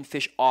 or you can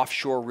fish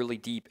offshore really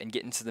deep and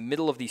get into the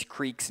middle of these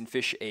creeks and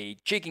fish a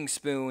jigging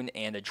spoon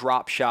and a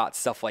drop shot,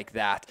 stuff like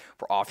that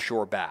for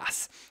offshore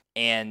bass.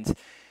 And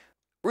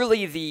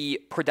really the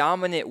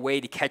predominant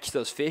way to catch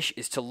those fish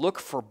is to look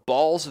for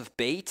balls of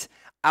bait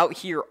out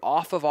here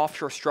off of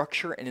offshore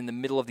structure and in the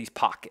middle of these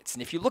pockets.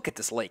 And if you look at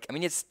this lake, I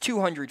mean, it's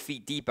 200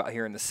 feet deep out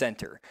here in the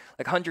center,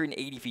 like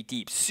 180 feet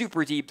deep,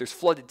 super deep. There's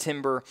flooded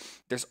timber.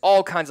 There's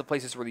all kinds of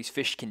places where these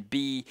fish can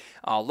be,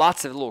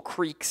 lots of little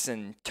creeks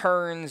and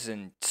turns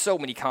and so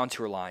many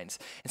contour lines.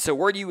 And so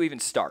where do you even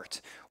start?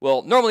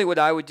 Well, normally what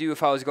I would do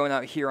if I was going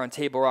out here on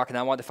Table Rock and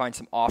I wanted to find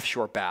some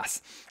offshore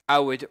bass, I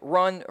would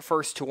run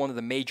first to one of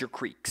the major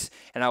creeks,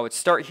 and I would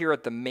start here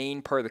at the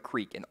main part of the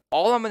creek. And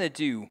all I'm going to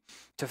do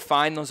to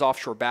find those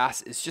offshore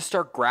bass is just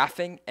start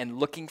graphing and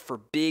looking for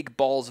big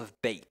balls of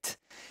bait.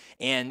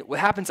 And what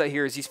happens out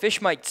here is these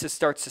fish might just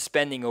start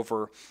suspending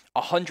over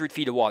 100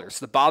 feet of water.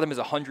 So the bottom is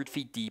 100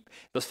 feet deep.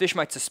 Those fish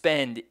might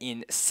suspend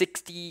in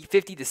 50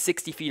 to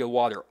 60 feet of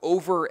water,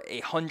 over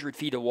 100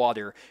 feet of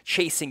water,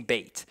 chasing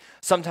bait.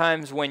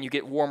 Sometimes when you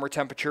get warmer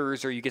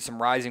temperatures or you get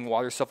some rising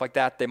water, stuff like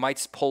that, they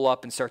might pull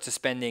up and start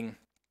suspending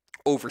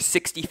over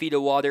 60 feet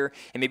of water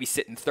and maybe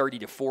sit in 30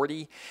 to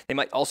 40. They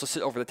might also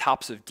sit over the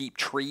tops of deep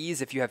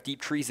trees. If you have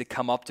deep trees that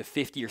come up to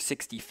 50 or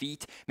 60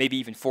 feet, maybe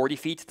even 40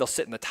 feet, they'll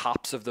sit in the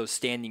tops of those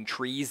standing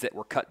trees that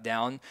were cut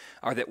down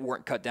or that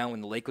weren't cut down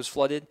when the lake was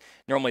flooded.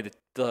 Normally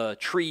the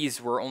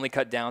trees were only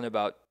cut down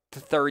about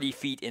 30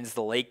 feet into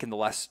the lake, and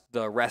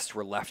the rest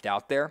were left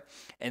out there.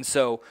 And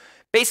so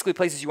basically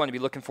places you want to be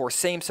looking for,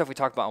 same stuff we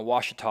talked about in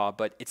Ouachita,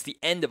 but it's the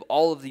end of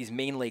all of these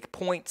main lake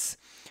points,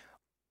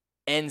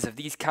 ends of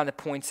these kind of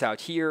points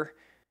out here.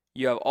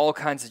 You have all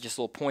kinds of just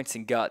little points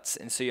and guts.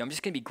 And so I'm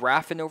just going to be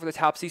graphing over the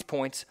tops of these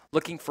points,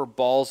 looking for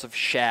balls of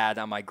shad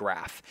on my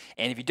graph.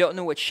 And if you don't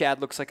know what shad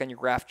looks like on your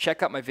graph,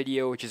 check out my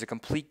video, which is a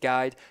complete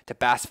guide to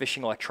bass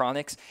fishing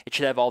electronics. It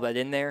should have all that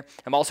in there.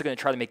 I'm also going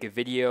to try to make a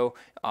video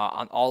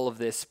on all of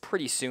this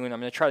pretty soon.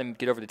 I'm going to try to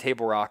get over to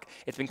Table Rock.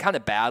 It's been kind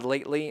of bad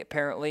lately,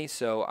 apparently,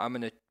 so I'm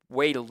going to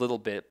wait a little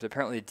bit. But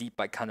apparently the deep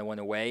bite kind of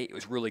went away. It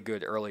was really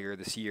good earlier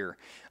this year.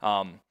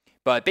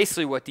 But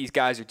basically what these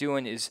guys are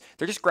doing is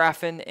they're just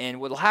graphing, and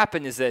what will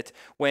happen is that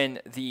when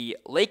the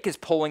lake is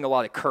pulling a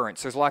lot of current,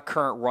 so there's a lot of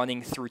current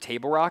running through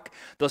Table Rock,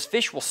 those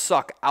fish will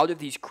suck out of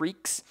these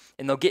creeks,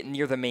 and they'll get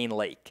near the main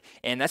lake.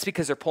 And that's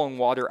because they're pulling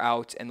water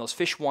out, and those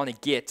fish want to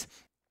get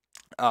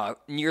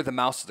near the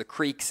mouths of the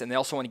creeks, and they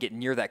also want to get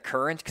near that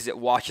current because it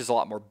washes a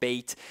lot more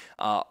bait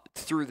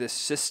through this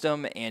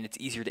system, and it's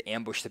easier to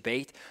ambush the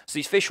bait. So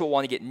these fish will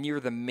want to get near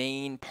the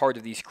main part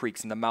of these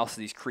creeks and the mouths of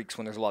these creeks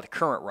when there's a lot of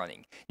current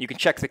running. You can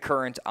check the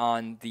current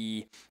on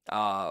the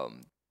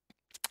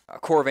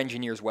Corps of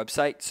Engineers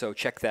website, so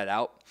check that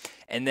out.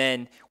 And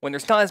then when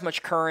there's not as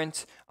much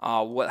current,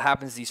 what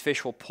happens is these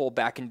fish will pull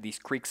back into these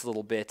creeks a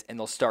little bit, and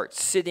they'll start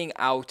sitting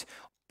out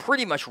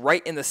pretty much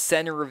right in the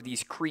center of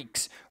these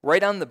creeks,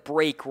 right on the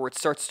break where it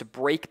starts to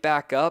break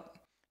back up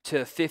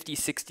to 50,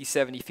 60,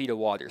 70 feet of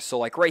water. So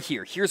like right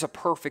here, here's a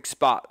perfect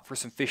spot for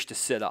some fish to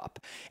sit up.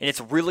 And it's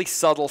a really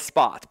subtle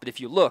spot, but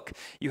if you look,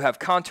 you have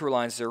contour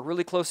lines that are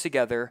really close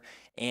together,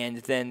 and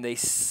then they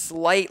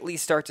slightly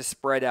start to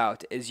spread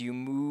out as you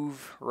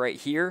move right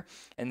here,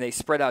 and they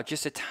spread out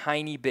just a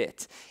tiny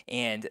bit.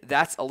 And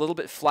that's a little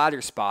bit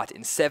flatter spot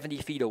in 70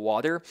 feet of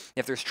water.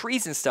 If there's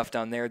trees and stuff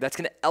down there, that's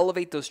going to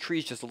elevate those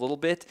trees just a little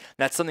bit.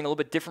 That's something a little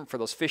bit different for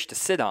those fish to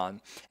sit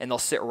on, and they'll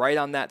sit right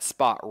on that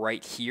spot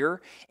right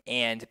here.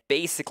 And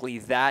basically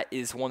that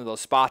is one of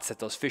those spots that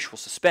those fish will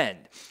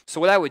suspend. So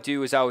what I would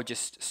do is I would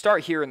just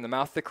start here in the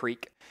mouth of the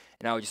creek,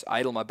 and I would just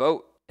idle my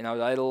boat, and I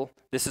would idle.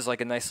 This is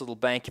like a nice little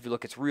bank. If you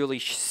look, it's really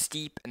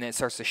steep, and then it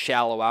starts to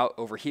shallow out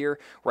over here.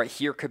 Right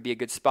here could be a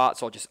good spot,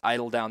 so I'll just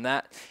idle down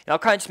that. And I'll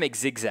kind of just make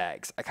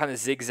zigzags. I kind of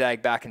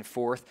zigzag back and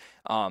forth,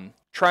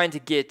 trying to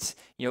get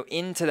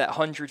into that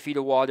 100 feet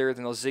of water,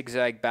 then I'll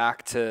zigzag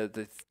back to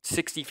the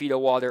 60 feet of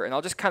water, and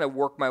I'll just kind of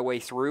work my way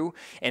through.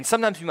 And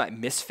sometimes you might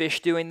miss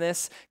fish doing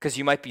this because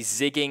you might be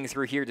zigging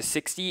through here to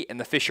 60 and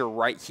the fish are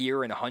right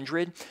here in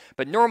 100.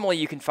 But normally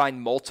you can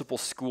find multiple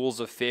schools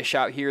of fish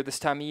out here this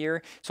time of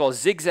year. So I'll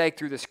zigzag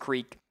through this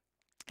creek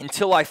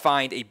until I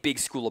find a big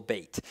school of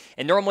bait.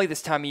 And normally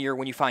this time of year,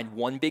 when you find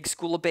one big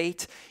school of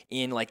bait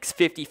in like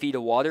 50 feet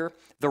of water,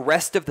 the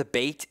rest of the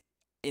bait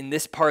in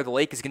this part of the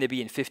lake is going to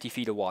be in 50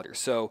 feet of water.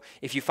 So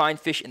if you find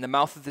fish in the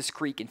mouth of this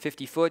creek in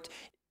 50 foot,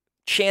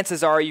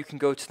 chances are you can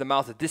go to the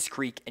mouth of this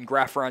creek and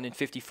graph around in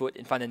 50 foot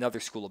and find another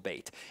school of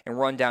bait. And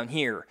run down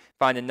here,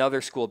 find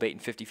another school of bait in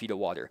 50 feet of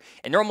water.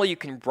 And normally you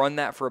can run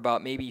that for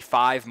about maybe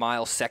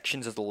 5-mile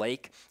sections of the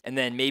lake. And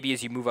then maybe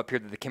as you move up here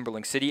to the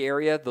Kimberling City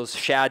area, those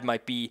shad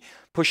might be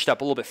pushed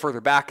up a little bit further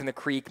back in the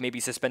creek, maybe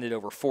suspended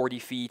over 40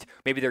 feet.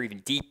 Maybe they're even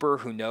deeper,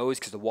 who knows,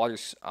 because the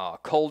water's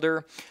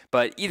colder.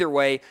 But either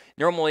way,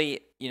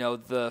 normally,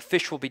 the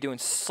fish will be doing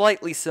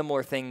slightly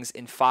similar things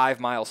in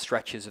 5-mile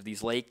stretches of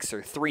these lakes,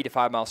 or 3 to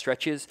 5 mile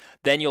stretches.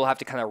 Then you'll have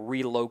to kind of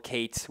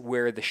relocate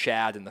where the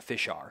shad and the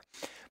fish are.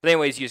 But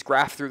anyways, you just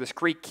graph through this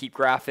creek, keep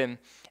graphing,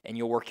 and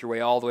you'll work your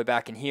way all the way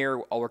back in here.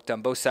 I'll work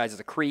down both sides of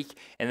the creek,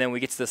 and then we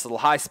get to this little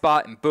high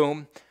spot, and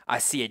boom, I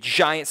see a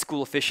giant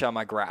school of fish on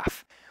my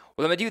graph.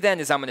 What I'm going to do then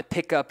is I'm going to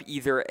pick up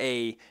either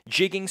a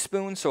jigging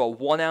spoon, so a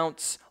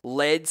 1-ounce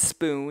lead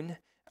spoon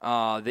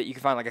that you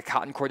can find like a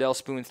cotton cordell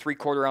spoon,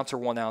 3/4 ounce or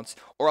 1 ounce,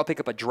 or I'll pick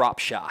up a drop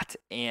shot.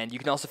 And you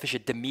can also fish a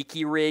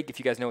Damiki rig, if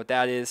you guys know what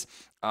that is,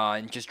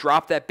 and just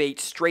drop that bait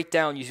straight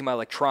down using my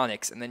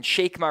electronics, and then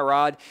shake my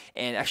rod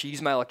and actually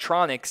use my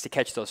electronics to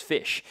catch those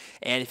fish.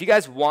 And if you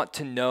guys want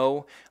to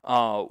know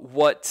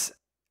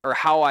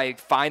how I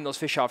find those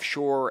fish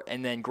offshore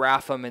and then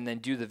graph them and then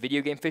do the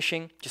video game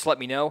fishing, just let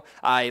me know.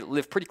 I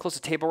live pretty close to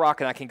Table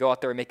Rock, and I can go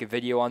out there and make a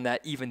video on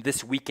that even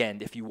this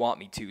weekend if you want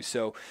me to.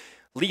 So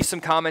leave some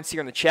comments here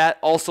in the chat.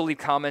 Also leave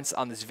comments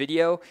on this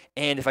video.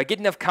 And if I get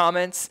enough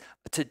comments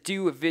to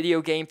do a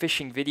video game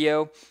fishing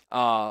video,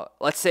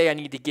 let's say I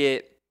need to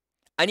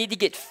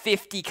get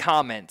 50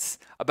 comments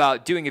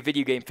about doing a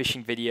video game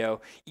fishing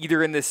video,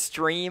 either in this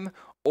stream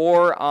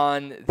or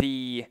on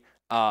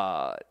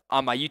my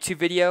YouTube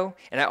video.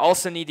 And I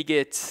also need to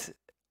get,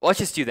 let's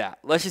just do that.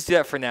 Let's just do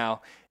that for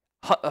now.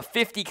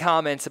 50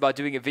 comments about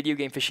doing a video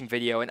game fishing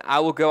video, and I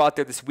will go out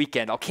there this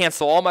weekend. I'll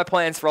cancel all my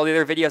plans for all the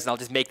other videos, and I'll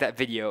just make that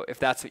video if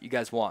that's what you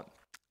guys want.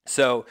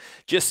 So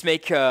just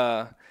make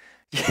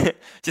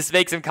just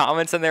make some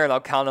comments in there, and I'll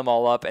count them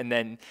all up. And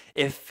then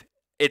if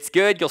it's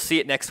good, you'll see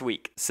it next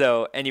week.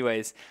 So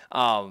anyways,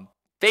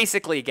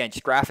 basically, again,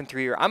 just graphing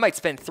through here. I might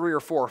spend 3 or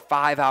 4 or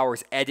 5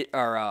 hours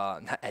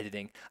not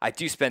editing. I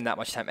do spend that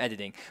much time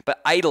editing,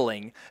 but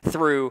idling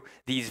through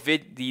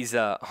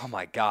oh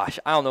my gosh,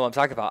 I don't know what I'm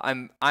talking about.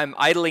 I'm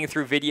idling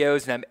through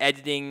videos and I'm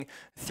editing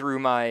through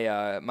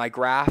my my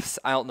graphs.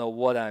 I don't know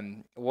what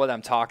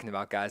I'm talking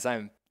about, guys.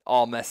 I'm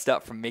all messed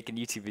up from making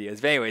YouTube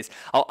videos. But anyways,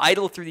 I'll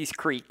idle through these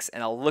creeks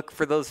and I'll look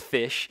for those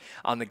fish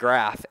on the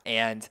graph.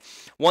 And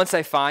once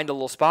I find a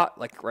little spot,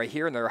 like right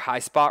here, another high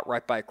spot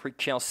right by a creek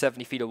channel,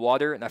 70 feet of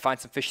water, and I find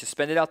some fish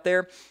suspended out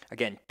there,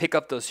 again, pick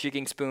up those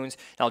jigging spoons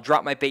and I'll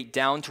drop my bait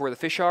down to where the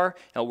fish are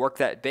and I'll work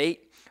that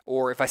bait.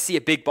 Or if I see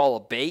a big ball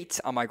of bait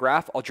on my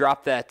graph, I'll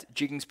drop that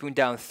jigging spoon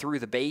down through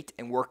the bait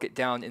and work it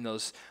down in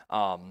those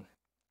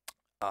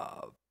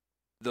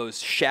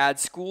shad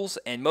schools,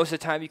 and most of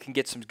the time you can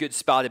get some good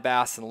spotted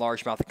bass and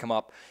largemouth to come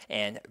up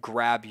and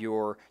grab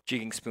your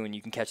jigging spoon.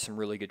 You can catch some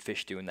really good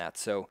fish doing that.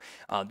 So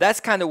that's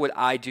kind of what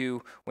I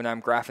do when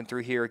I'm graphing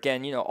through here.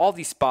 Again, all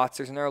these spots,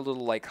 there's another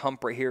little like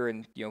hump right here,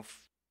 and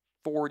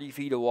 40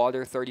 feet of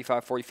water,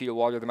 35, 40 feet of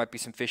water. There might be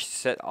some fish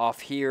set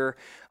off here.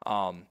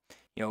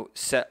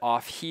 Set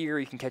off here,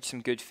 you can catch some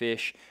good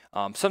fish.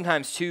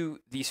 Sometimes, too,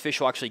 these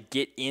fish will actually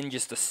get in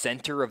just the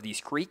center of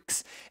these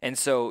creeks. And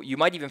so you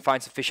might even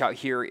find some fish out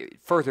here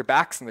further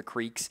back from the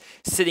creeks,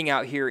 sitting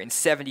out here in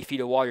 70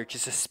 feet of water,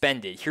 just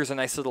suspended. Here's a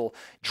nice little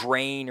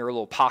drain or a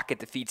little pocket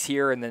that feeds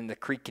here, and then the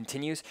creek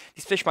continues.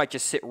 These fish might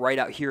just sit right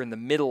out here in the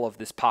middle of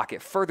this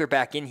pocket, further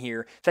back in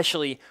here,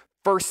 especially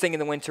first thing in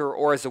the winter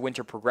or as the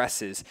winter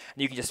progresses,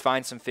 and you can just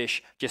find some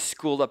fish just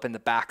schooled up in the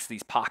backs of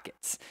these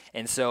pockets.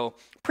 And so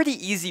pretty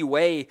easy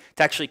way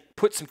to actually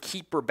put some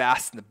keeper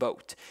bass in the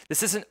boat.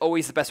 This isn't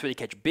always the best way to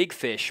catch big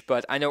fish,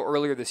 but I know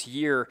earlier this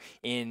year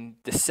in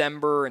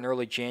December and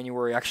early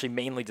January, actually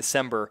mainly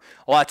December,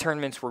 a lot of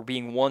tournaments were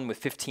being won with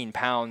 15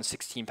 pounds,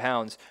 16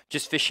 pounds,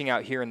 just fishing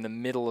out here in the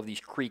middle of these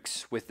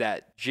creeks with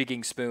that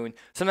jigging spoon.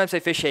 Sometimes they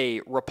fish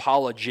a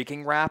Rapala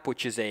jigging wrap,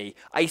 which is a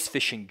ice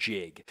fishing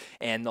jig,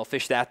 and they'll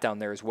fish that down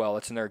there as well.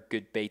 It's another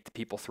good bait that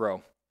people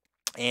throw.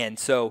 And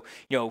so,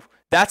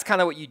 that's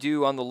kind of what you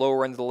do on the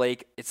lower end of the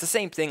lake. It's the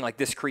same thing like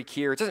this creek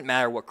here. It doesn't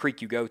matter what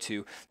creek you go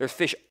to.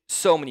 There's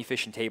so many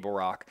fish in Table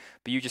Rock.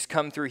 But you just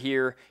come through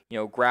here,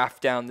 graph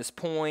down this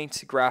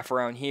point, graph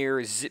around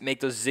here,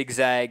 make those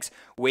zigzags,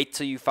 wait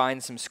till you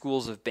find some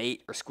schools of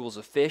bait or schools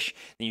of fish,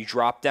 then you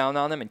drop down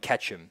on them and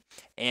catch them.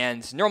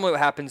 And normally what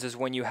happens is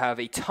when you have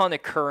a ton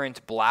of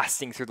current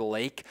blasting through the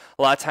lake,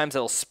 a lot of times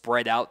it'll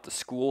spread out the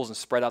schools and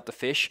spread out the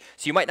fish.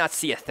 So you might not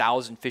see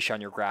 1,000 fish on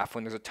your graph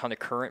when there's a ton of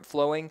current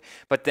flowing.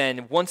 But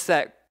then once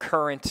that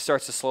current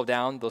starts to slow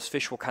down, those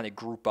fish will kind of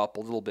group up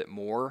a little bit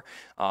more.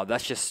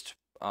 That's just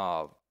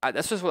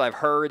what I've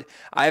heard.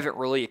 I haven't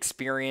really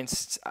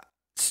experienced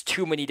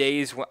too many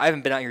days. I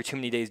haven't been out here too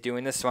many days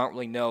doing this, so I don't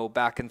really know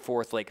back and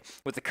forth like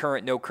with the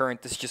current, no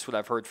current. This is just what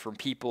I've heard from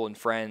people and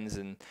friends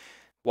and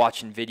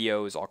watching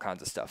videos, all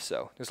kinds of stuff.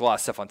 So there's a lot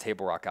of stuff on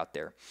Table Rock out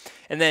there.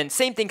 And then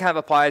same thing kind of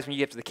applies when you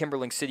get to the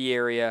Kimberling City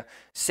area.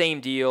 Same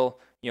deal.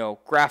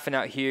 Graphing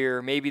out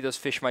here. Maybe those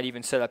fish might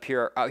even set up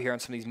out here on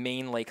some of these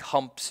main lake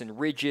humps and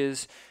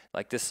ridges,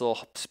 like this little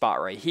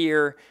spot right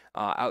here,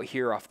 out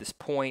here off this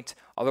point.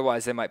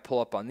 Otherwise, they might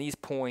pull up on these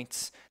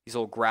points, these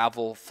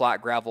little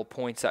flat gravel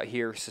points out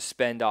here,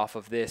 suspend off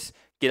of this,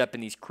 get up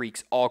in these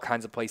creeks, all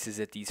kinds of places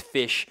that these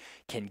fish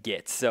can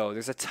get. So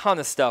there's a ton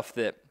of stuff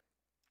that,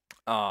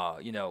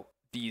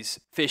 these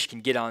fish can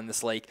get on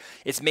this lake.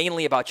 It's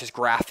mainly about just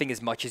graphing as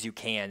much as you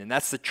can, and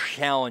that's the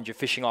challenge of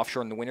fishing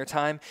offshore in the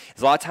wintertime.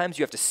 Is a lot of times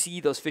you have to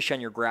see those fish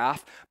on your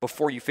graph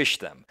before you fish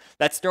them.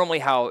 That's normally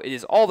how it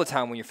is all the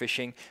time when you're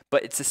fishing,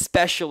 but it's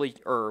especially,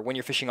 or when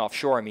you're fishing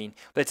offshore,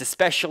 but it's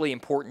especially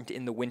important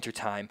in the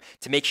wintertime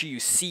to make sure you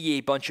see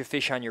a bunch of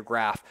fish on your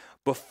graph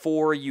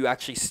before you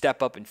actually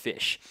step up and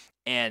fish.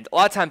 And a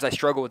lot of times I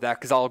struggle with that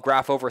because I'll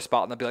graph over a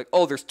spot and I'll be like,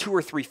 oh, there's 2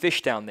 or 3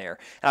 fish down there.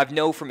 And I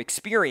know from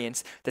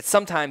experience that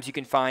sometimes you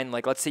can find,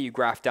 like, let's say you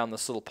graph down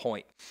this little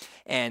point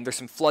and there's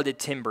some flooded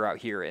timber out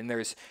here and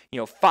there's,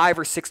 5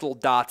 or 6 little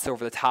dots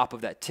over the top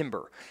of that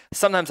timber.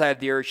 Sometimes I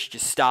have the urge to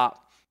just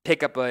stop,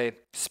 pick up a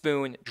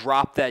spoon,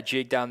 drop that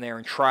jig down there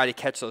and try to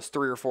catch those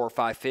 3 or 4 or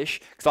 5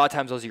 fish because a lot of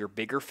times those are your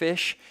bigger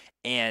fish.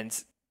 And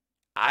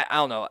I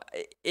don't know,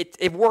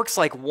 it works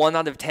like 1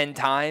 out of 10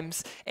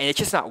 times and it's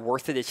just not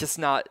worth it. It's just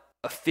not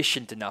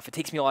efficient enough. It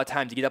takes me a lot of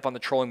time to get up on the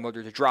trolling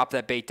motor, to drop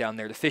that bait down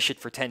there, to fish it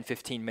for 10,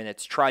 15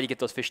 minutes, try to get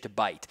those fish to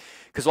bite.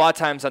 Because a lot of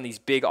times on these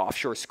big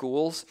offshore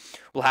schools,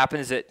 what will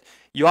happen is that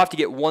you'll have to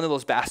get one of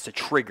those bass to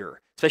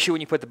trigger, especially when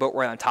you put the boat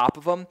right on top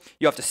of them.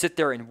 You have to sit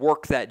there and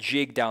work that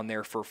jig down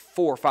there for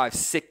 4, 5,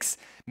 6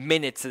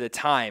 minutes at a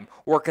time,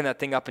 working that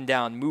thing up and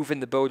down, moving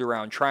the boat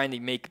around, trying to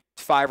make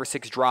 5 or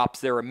 6 drops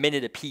there a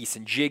minute a piece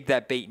and jig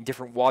that bait in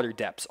different water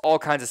depths, all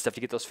kinds of stuff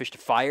to get those fish to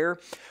fire.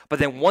 But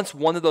then once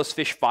one of those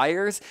fish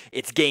fires,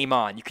 it's game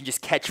on. You can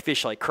just catch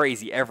fish like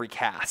crazy every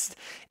cast.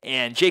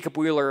 And Jacob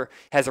Wheeler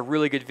has a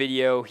really good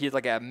video. He has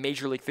like a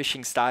Major League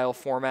Fishing style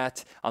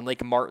format on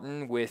Lake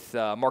Martin with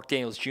Mark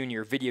Daniels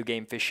Jr., video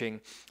game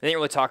fishing. They didn't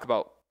really talk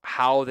about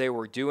how they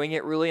were doing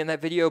it really in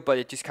that video, but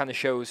it just kind of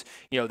shows,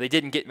 they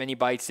didn't get many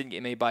bites.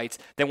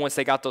 Then once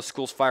they got those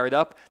schools fired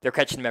up, they're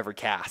catching them every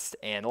cast.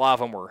 And a lot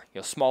of them were,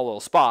 small little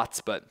spots,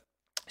 but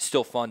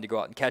still fun to go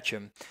out and catch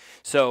them.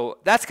 So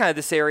that's kind of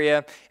this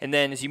area. And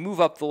then as you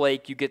move up the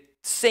lake, you get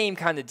same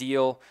kind of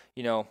deal,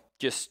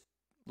 just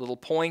little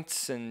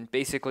points. And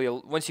basically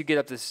once you get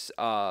up this,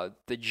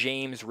 the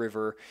James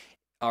River,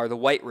 or the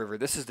White River,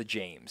 this is the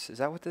James. Is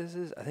that what this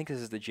is? I think this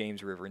is the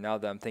James River now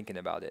that I'm thinking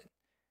about it.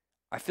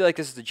 I feel like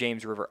this is the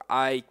James River.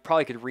 I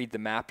probably could read the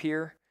map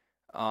here,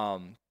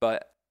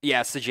 but yeah,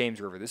 it's the James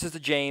River. This is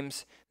the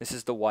James. This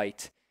is the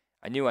White.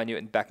 I knew it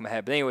in the back of my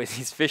head. But anyways,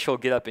 these fish will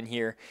get up in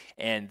here,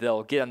 and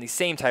they'll get on these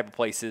same type of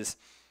places,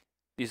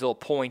 these little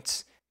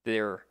points.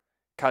 They're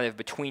kind of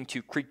between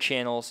two creek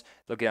channels.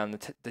 They'll get on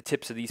the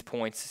tips of these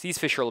points. These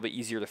fish are a little bit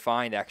easier to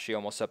find, actually,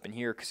 almost up in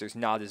here, because there's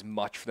not as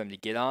much for them to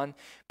get on.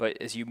 But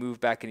as you move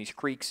back in these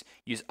creeks,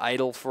 use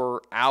idle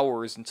for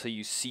hours until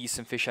you see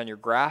some fish on your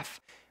graph.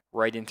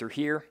 Right in through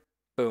here,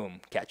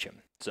 boom, catch him.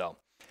 So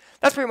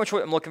that's pretty much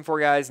what I'm looking for,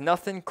 guys.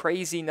 Nothing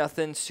crazy,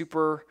 nothing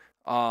super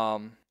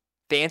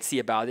fancy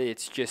about it.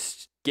 It's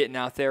just getting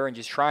out there and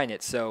just trying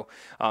it. So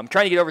I'm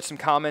trying to get over some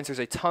comments. There's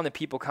a ton of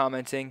people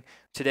commenting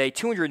today,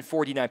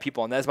 249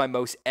 people, and that is my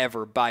most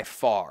ever by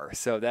far.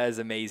 So that is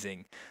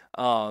amazing.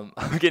 I'm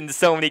getting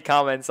so many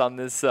comments on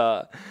this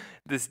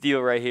this deal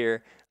right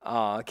here.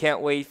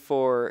 Can't wait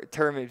for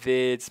tournament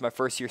vids. My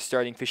first year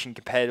starting fishing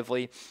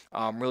competitively.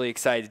 I'm really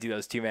excited to do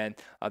those too, man.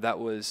 That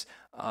was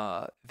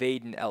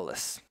Vaden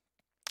Ellis.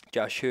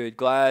 Josh Hood,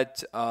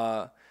 glad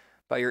about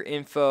your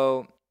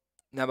info.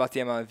 Not about the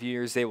amount of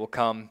viewers they will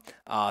come.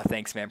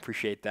 Thanks, man.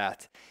 Appreciate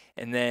that.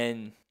 And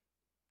then,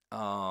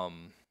 let's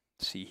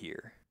see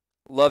here.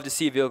 Love to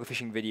see a video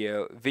fishing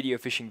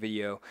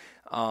video.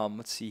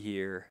 Let's see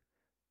here.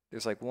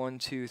 There's like 1,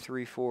 2,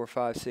 3, 4,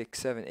 5, 6,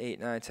 7, 8,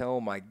 9, 10.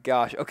 Oh my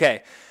gosh.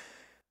 Okay.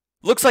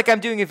 Looks like I'm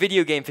doing a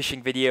video game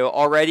fishing video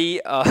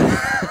already.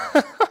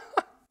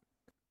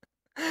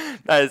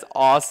 That is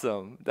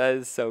awesome. That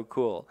is so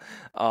cool.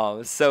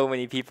 So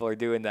many people are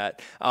doing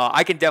that.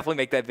 I can definitely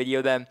make that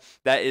video then.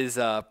 That is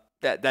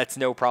that's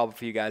no problem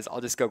for you guys.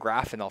 I'll just go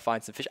graph and I'll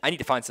find some fish. I need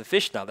to find some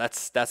fish now.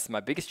 That's my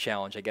biggest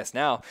challenge, I guess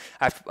now.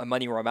 I have my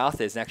money where my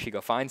mouth is and actually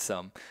go find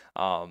some.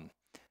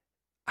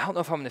 I don't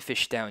know if I'm going to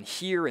fish down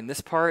here in this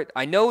part.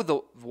 I know the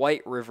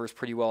White River is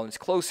pretty well, and it's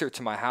closer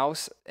to my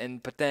house.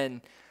 But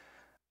then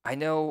I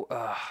know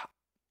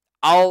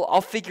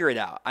I'll figure it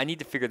out. I need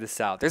to figure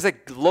this out. There's a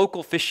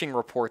local fishing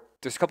report.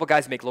 There's a couple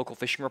guys who make local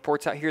fishing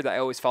reports out here that I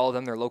always follow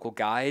them. They're local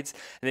guides,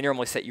 and they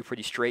normally set you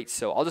pretty straight.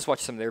 So I'll just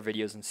watch some of their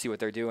videos and see what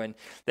they're doing.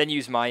 Then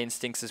use my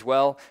instincts as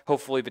well.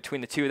 Hopefully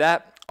between the two of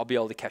that, I'll be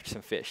able to catch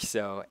some fish.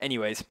 So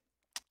anyways.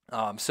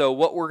 So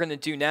what we're going to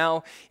do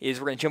now is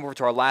we're going to jump over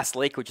to our last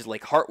lake, which is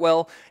Lake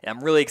Hartwell. And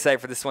I'm really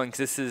excited for this one because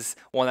this is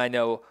one I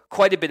know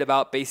quite a bit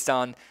about based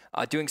on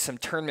doing some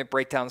tournament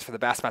breakdowns for the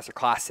Bassmaster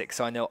Classic.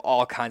 So I know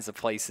all kinds of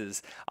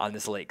places on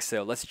this lake.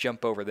 So let's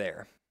jump over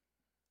there.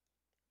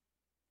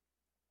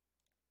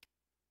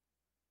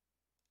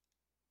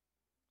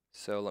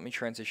 So let me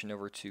transition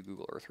over to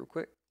Google Earth real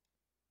quick.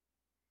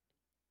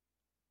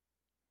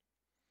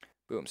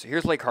 Boom. So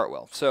here's Lake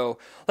Hartwell. So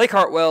Lake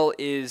Hartwell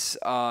is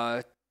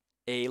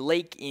a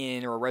lake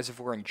or a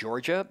reservoir in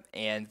Georgia,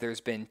 and there's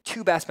been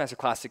 2 Bassmaster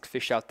Classics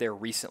fished out there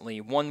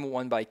recently. One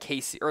won by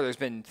Casey, or there's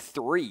been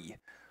 3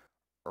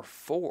 or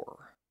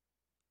 4.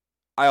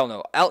 I don't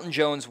know. Alton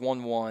Jones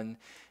won one,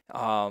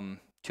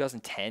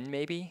 2010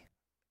 maybe,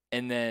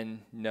 and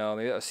then no,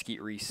 maybe that was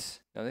Skeet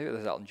Reese. No, maybe that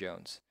was Alton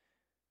Jones.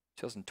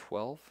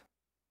 2012.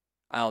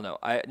 I don't know.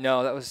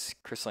 No, that was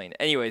Chris Lane.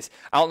 Anyways,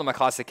 I don't know my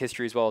classic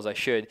history as well as I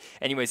should.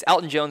 Anyways,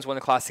 Alton Jones won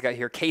the classic out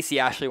here. Casey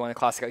Ashley won the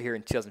classic out here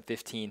in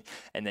 2015.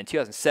 And then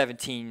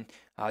 2017,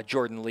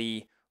 Jordan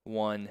Lee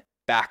won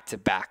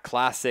back-to-back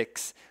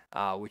classics,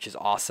 which is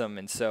awesome.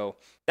 And so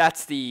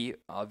that's the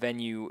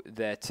venue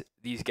that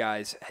these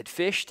guys had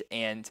fished.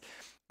 And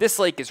this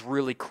lake is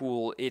really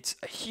cool. It's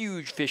a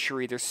huge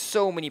fishery. There's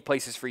so many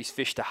places for these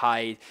fish to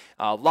hide,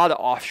 a lot of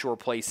offshore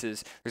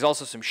places. There's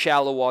also some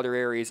shallow water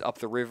areas up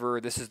the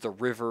river. This is the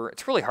river.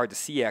 It's really hard to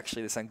see,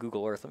 actually, this on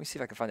Google Earth. Let me see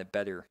if I can find a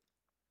better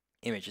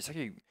image. It's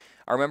actually,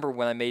 I remember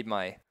when I made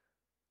my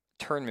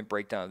tournament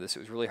breakdown of this, it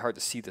was really hard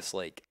to see this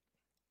lake.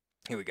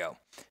 Here we go.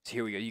 So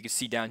here we go. You can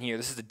see down here.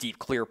 This is the deep,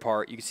 clear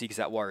part. You can see because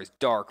that water is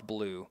dark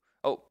blue.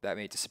 Oh, that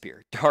made it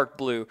disappear. Dark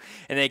blue.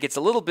 And then it gets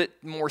a little bit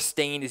more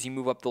stained as you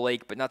move up the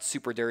lake, but not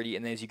super dirty.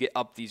 And then as you get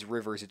up these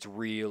rivers, it's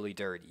really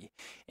dirty.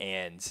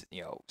 And,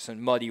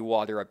 some muddy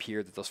water up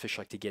here that those fish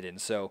like to get in.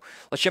 So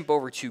let's jump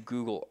over to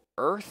Google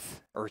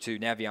Earth, or to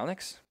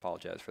Navionics.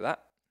 Apologize for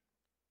that.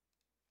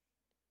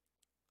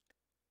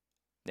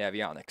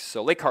 Navionics.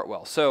 So Lake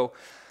Hartwell. So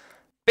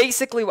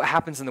basically what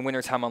happens in the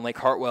wintertime on Lake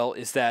Hartwell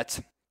is that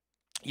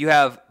you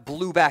have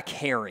blueback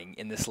herring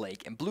in this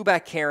lake. And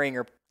blueback herring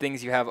are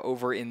things you have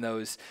over in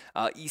those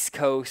East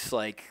Coast,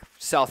 like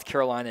South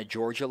Carolina,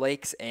 Georgia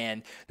lakes.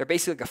 And they're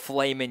basically like a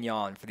filet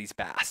mignon for these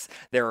bass.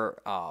 They're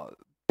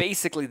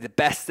basically the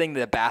best thing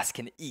that a bass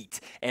can eat.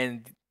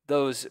 And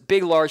those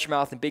big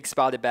largemouth and big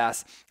spotted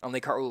bass on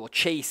Lake Hartwell will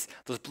chase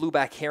those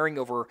blueback herring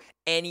over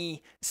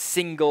any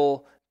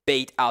single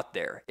bait out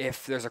there.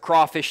 If there's a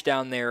crawfish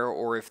down there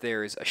or if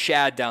there's a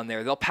shad down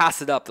there, they'll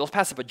pass it up. They'll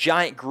pass up a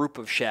giant group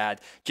of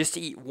shad just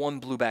to eat one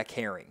blueback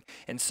herring.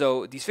 And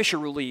so these fish are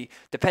really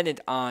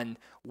dependent on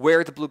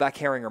where the blueback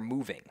herring are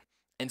moving.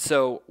 And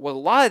so what a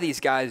lot of these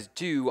guys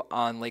do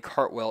on Lake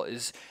Hartwell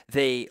is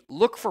they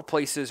look for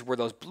places where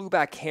those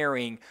blueback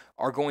herring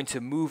are going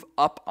to move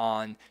up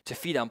on to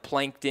feed on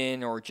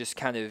plankton or just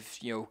kind of,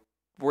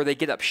 where they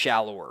get up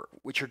shallower,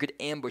 which are good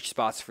ambush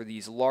spots for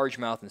these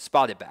largemouth and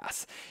spotted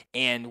bass.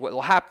 And what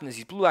will happen is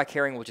these blueback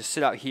herring will just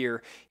sit out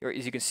here.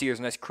 As you can see, there's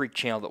a nice creek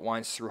channel that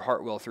winds through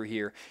Hartwell through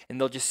here.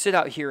 And they'll just sit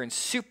out here in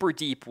super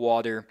deep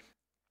water,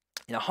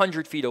 in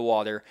 100 feet of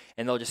water,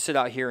 and they'll just sit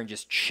out here and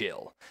just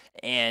chill.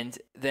 And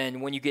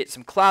then when you get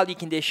some cloudy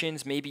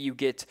conditions, maybe you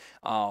get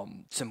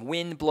some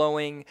wind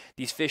blowing,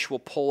 these fish will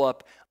pull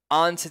up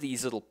onto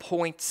these little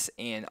points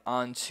and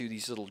onto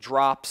these little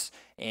drops.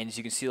 And as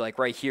you can see, like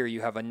right here,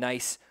 you have a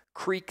nice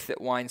creek that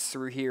winds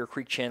through here,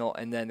 creek channel,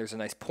 and then there's a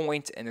nice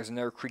point, and there's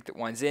another creek that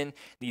winds in.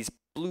 These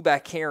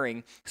blueback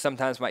herring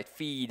sometimes might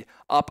feed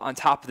up on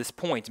top of this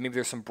point. Maybe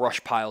there's some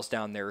brush piles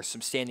down there, or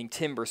some standing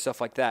timber,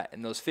 stuff like that,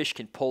 and those fish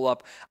can pull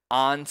up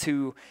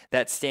onto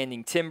that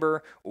standing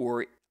timber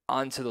or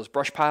onto those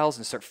brush piles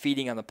and start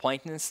feeding on the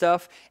plankton and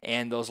stuff,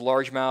 and those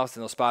largemouth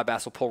and those spotted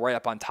bass will pull right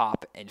up on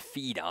top and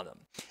feed on them.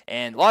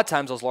 And a lot of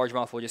times those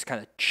largemouth will just kind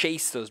of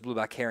chase those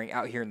blueback herring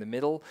out here in the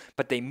middle,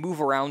 but they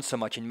move around so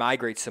much and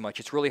migrate so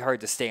much, it's really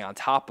hard to stay on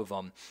top of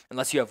them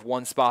unless you have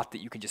one spot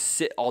that you can just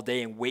sit all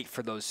day and wait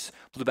for those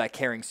blueback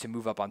herrings to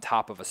move up on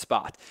top of a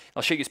spot.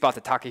 I'll show you a spot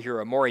that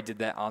Takahiro Omori did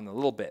that on a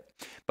little bit,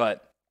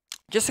 but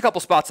just a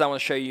couple spots I want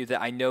to show you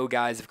that I know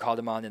guys have caught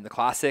him on in the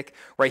Classic.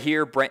 Right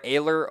here, Brent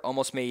Ayler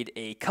almost made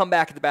a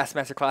comeback at the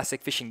Bassmaster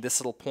Classic fishing this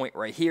little point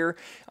right here.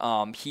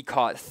 He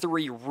caught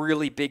 3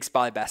 really big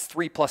spotted bass,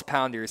 3+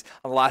 pounders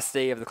on the last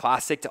day of the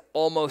Classic to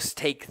almost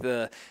take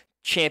the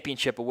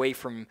championship away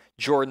from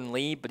Jordan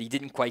Lee, but he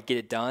didn't quite get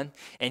it done.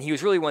 And he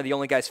was really one of the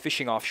only guys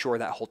fishing offshore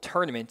that whole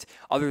tournament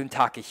other than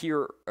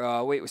Takahiro.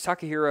 Was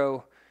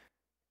Takahiro?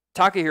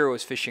 Takahiro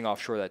was fishing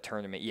offshore that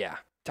tournament, yeah.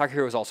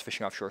 Takahiro was also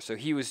fishing offshore, so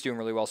he was doing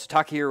really well. So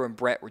Takahiro and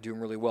Brett were doing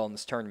really well in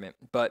this tournament.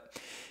 But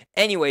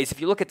anyways, if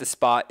you look at the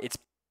spot, it's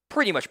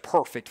pretty much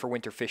perfect for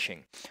winter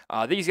fishing.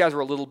 These guys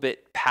were a little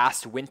bit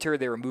past winter.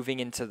 They were moving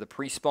into the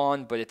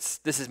pre-spawn, but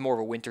this is more of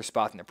a winter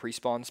spot than a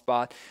pre-spawn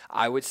spot,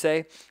 I would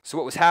say. So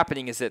what was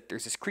happening is that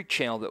there's this creek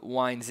channel that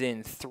winds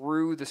in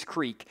through this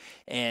creek,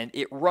 and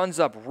it runs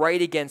up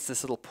right against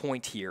this little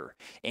point here.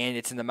 And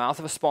it's in the mouth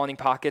of a spawning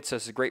pocket, so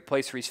it's a great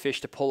place for these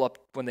fish to pull up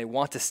when they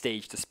want to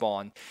stage to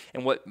spawn.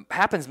 And what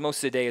happens most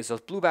of the day is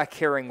those blueback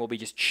herring will be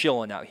just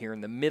chilling out here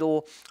in the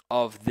middle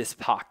of this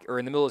pocket, or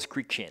in the middle of this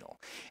creek channel.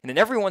 And then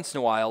every once in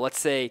a while, let's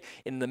say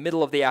in the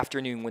middle of the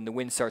afternoon when the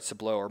wind starts to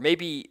blow, or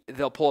maybe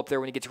they'll pull up there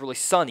when it gets really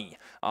sunny.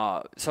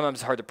 Sometimes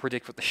it's hard to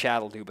predict what the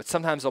shad will do, but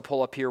sometimes they'll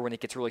pull up here when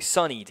it gets really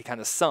sunny to kind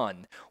of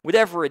sun.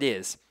 Whatever it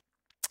is,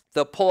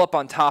 they'll pull up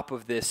on top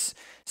of this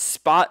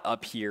spot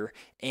up here,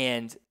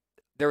 and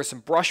there were some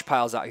brush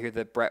piles out here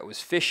that Brett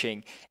was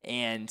fishing,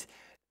 and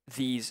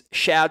these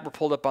shad were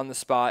pulled up on the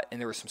spot, and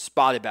there were some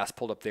spotted bass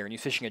pulled up there, and he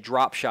was fishing a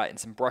drop shot in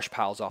some brush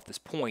piles off this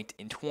point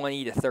in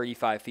 20 to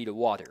 35 feet of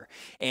water.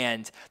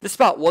 And this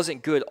spot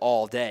wasn't good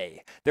all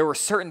day. There were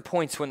certain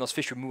points when those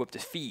fish would move up to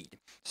feed.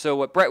 So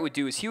what Brett would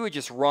do is he would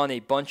just run a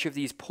bunch of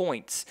these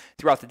points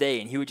throughout the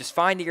day, and he would just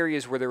find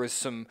areas where there was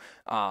some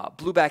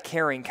blueback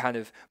herring kind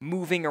of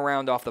moving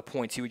around off the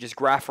points. He would just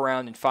graph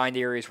around and find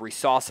areas where he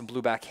saw some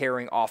blueback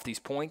herring off these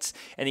points,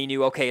 and he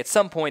knew, okay, at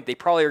some point they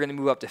probably are going to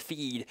move up to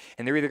feed,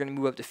 and they're either going to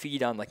move up to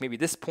feed on like maybe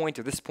this point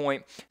or this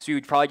point. So he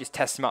would probably just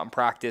test them out in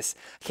practice.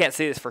 I can't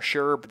say this for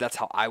sure, but that's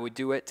how I would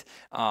do it.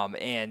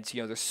 And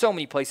there's so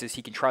many places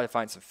he can try to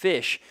find some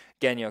fish.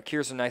 Again,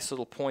 here's a nice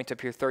little point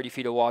up here, 30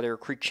 feet of water,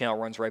 creek channel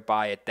runs right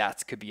by it.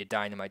 That could be a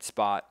dynamite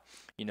spot.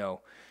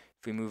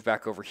 If we move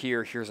back over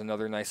here, here's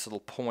another nice little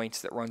point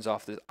that runs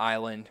off the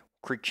island.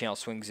 Creek channel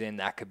swings in.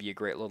 That could be a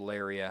great little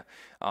area.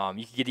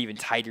 You could get even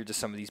tighter to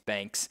some of these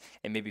banks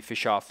and maybe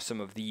fish off some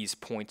of these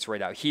points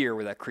right out here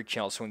where that creek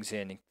channel swings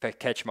in and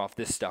catch them off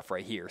this stuff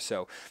right here.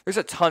 So there's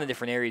a ton of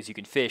different areas you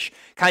can fish.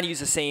 Kind of use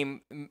the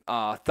same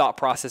thought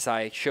process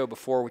I showed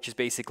before, which is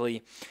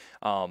basically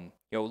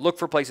look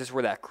for places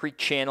where that creek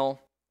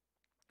channel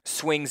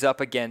swings up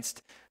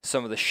against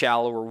some of the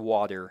shallower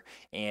water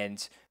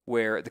and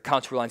where the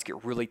contour lines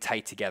get really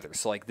tight together.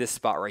 So like this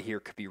spot right here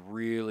could be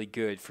really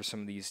good for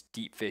some of these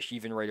deep fish,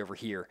 even right over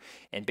here.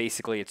 And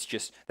basically it's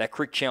just that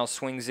creek channel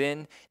swings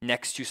in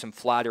next to some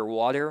flatter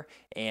water,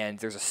 and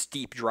there's a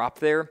steep drop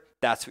there.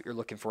 That's what you're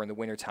looking for in the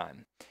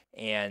wintertime.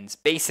 And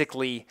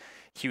basically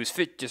he was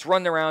just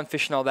running around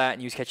fishing all that,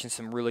 and he was catching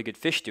some really good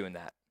fish doing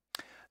that.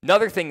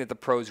 Another thing that the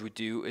pros would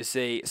do is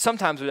they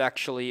sometimes would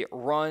actually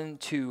run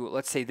to,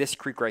 let's say, this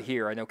creek right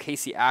here. I know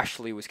Casey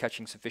Ashley was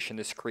catching some fish in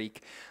this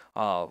creek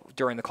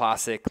during the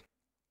Classic.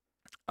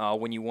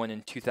 when you won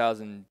in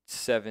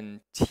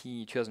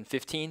 2017,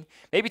 2015.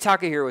 Maybe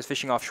Takahiro was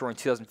fishing offshore in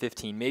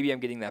 2015. Maybe I'm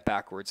getting that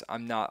backwards.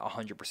 I'm not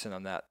 100%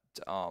 on that.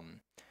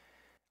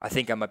 I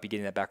think I might be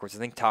getting that backwards. I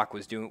think Tak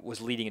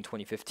was leading in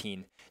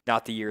 2015,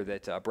 not the year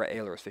that Brett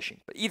Ehrler was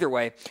fishing. But either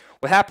way,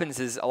 what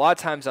happens is a lot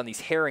of times on these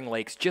herring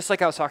lakes, just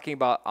like I was talking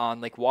about on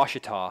Lake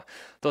Washita,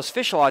 those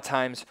fish a lot of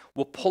times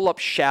will pull up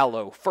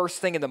shallow first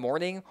thing in the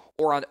morning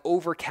or on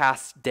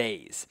overcast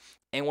days.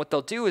 And what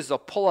they'll do is they'll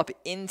pull up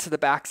into the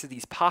backs of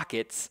these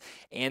pockets,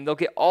 and they'll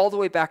get all the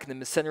way back in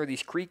the center of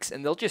these creeks,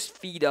 and they'll just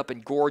feed up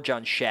and gorge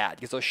on shad,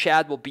 because those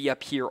shad will be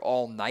up here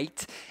all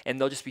night,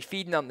 and they'll just be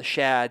feeding on the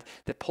shad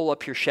that pull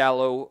up here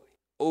shallow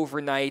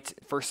overnight,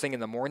 first thing in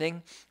the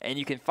morning. And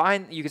you can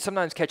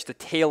sometimes catch the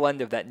tail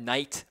end of that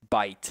night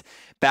bite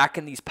back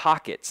in these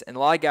pockets. And a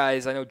lot of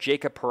guys, I know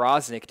Jacob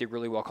Poroznik did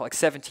really well, caught like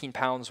 17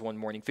 pounds one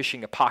morning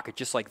fishing a pocket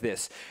just like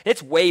this. And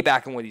it's way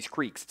back in one of these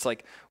creeks. It's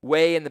like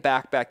way in the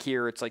back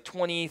here. It's like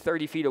 20,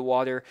 30 feet of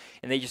water,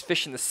 and they just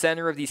fish in the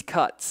center of these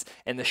cuts,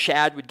 and the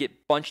shad would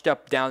get bunched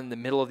up down in the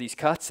middle of these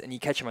cuts, and you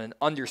catch them on an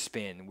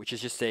underspin, which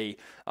is just a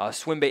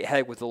swim bait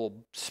head with a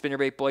little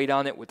spinnerbait blade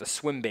on it with a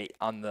swim bait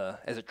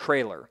as a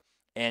trailer.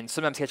 And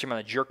sometimes catch them on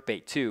a jerk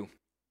bait too.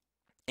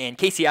 And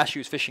Casey Ashley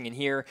was fishing in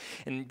here,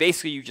 and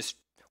basically you just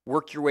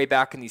work your way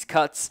back in these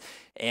cuts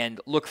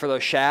and look for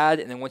those shad,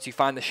 and then once you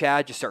find the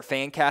shad, just start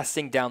fan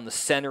casting down the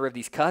center of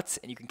these cuts,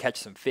 and you can catch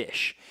some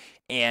fish.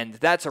 And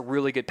that's a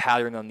really good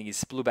pattern on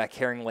these blueback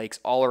herring lakes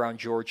all around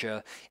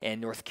Georgia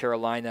and North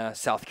Carolina,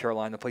 South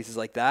Carolina, places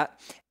like that.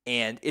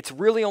 And it's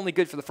really only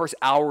good for the first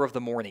hour of the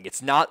morning.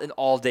 It's not an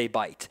all-day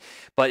bite,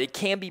 but it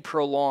can be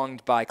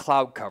prolonged by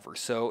cloud cover.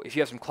 So if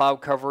you have some cloud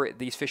cover,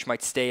 these fish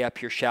might stay up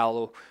here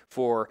shallow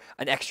for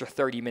an extra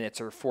 30 minutes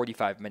or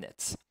 45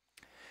 minutes.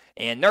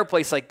 And another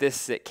place like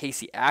this that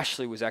Casey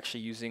Ashley was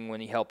actually using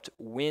when he helped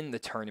win the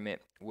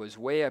tournament was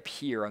way up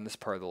here on this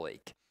part of the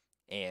lake.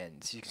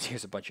 And you can see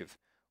there's a bunch of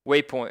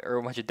waypoint or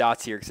a bunch of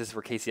dots here because this is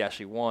where Casey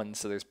Ashley won,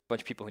 so there's a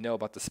bunch of people who know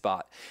about the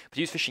spot. But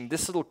he was fishing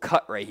this little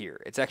cut right here.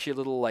 It's actually a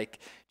little like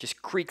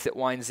just creek that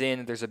winds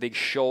in. There's a big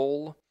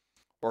shoal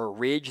or a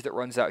ridge that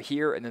runs out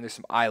here, and then there's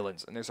some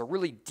islands, and there's a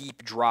really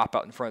deep drop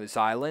out in front of this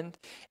island.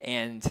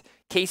 And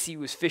Casey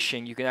was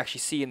fishing. You can actually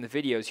see in the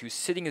videos he was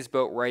sitting his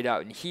boat right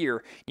out in here,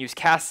 and he was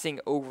casting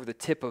over the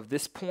tip of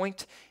this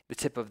point,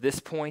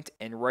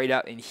 and right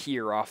out in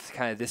here off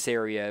kind of this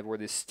area where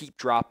this steep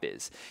drop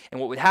is. And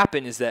what would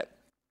happen is that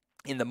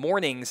in the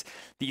mornings,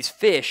 these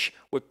fish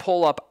would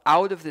pull up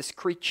out of this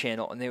creek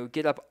channel, and they would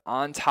get up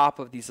on top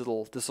of this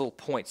little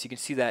point. So you can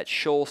see that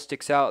shoal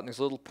sticks out, and there's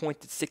a little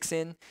point that sticks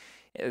in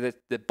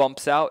that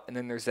bumps out, and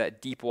then there's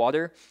that deep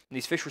water. And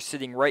these fish were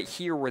sitting right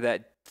here where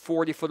that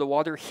 40 foot of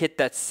water hit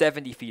that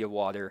 70 feet of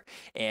water,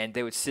 and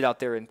they would sit out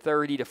there in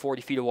 30 to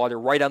 40 feet of water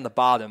right on the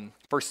bottom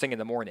first thing in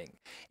the morning.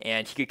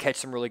 And he could catch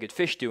some really good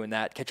fish doing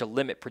that, catch a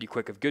limit pretty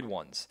quick of good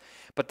ones.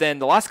 But then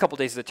the last couple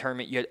days of the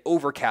tournament, you had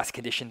overcast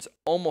conditions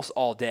almost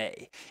all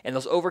day, and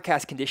those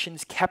overcast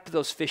conditions kept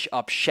those fish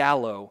up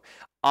shallow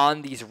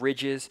on these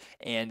ridges.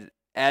 And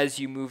as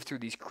you move through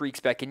these creeks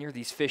back in here,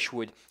 these fish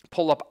would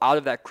pull up out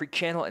of that creek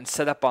channel and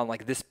set up on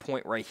like this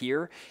point right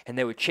here, and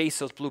they would chase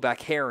those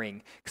blueback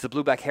herring, because the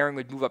blueback herring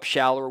would move up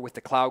shallower with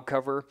the cloud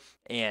cover,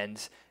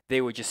 and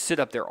they would just sit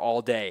up there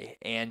all day.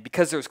 And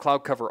because there was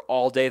cloud cover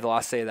all day the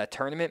last day of that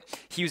tournament,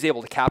 he was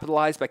able to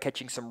capitalize by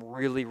catching some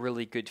really,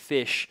 really good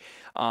fish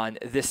on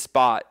this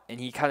spot. And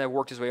he kind of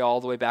worked his way all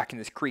the way back in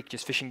this creek,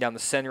 just fishing down the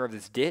center of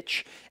this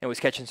ditch, and was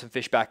catching some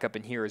fish back up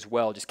in here as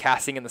well, just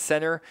casting in the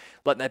center,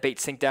 letting that bait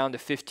sink down to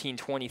 15,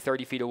 20,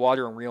 30 feet of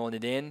water and reeling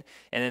it in.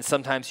 And then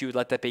sometimes he would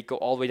let that bait go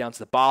all the way down to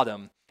the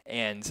bottom,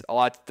 and a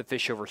lot of the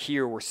fish over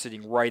here were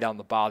sitting right on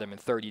the bottom in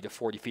 30 to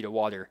 40 feet of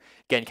water,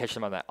 again catching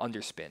them on that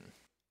underspin.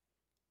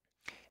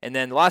 And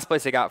then the last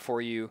place I got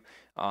for you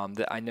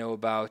that I know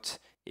about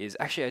is,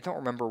 actually I don't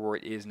remember where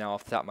it is now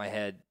off the top of my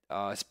head.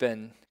 It's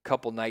been a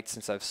couple nights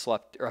since I've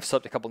slept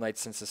a couple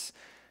nights since this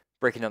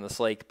breaking down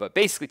this lake. But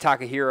basically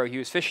Takahiro, he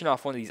was fishing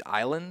off one of these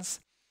islands.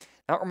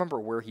 I don't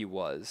remember where he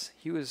was.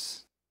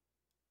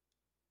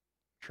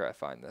 Try to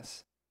find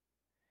this.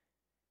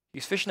 He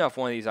was fishing off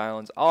one of these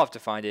islands. I'll have to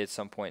find it at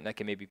some point, and I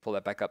can maybe pull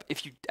that back up.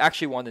 If you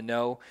actually want to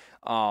know,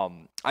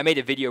 I made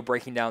a video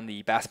breaking down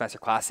the Bassmaster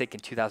Classic in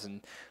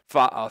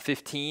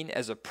 2015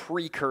 as a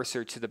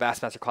precursor to the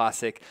Bassmaster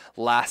Classic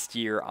last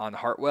year on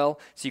Hartwell.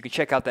 So you can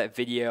check out that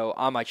video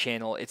on my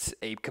channel. It's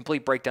a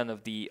complete breakdown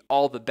of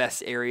all the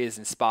best areas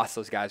and spots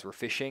those guys were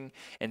fishing.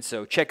 And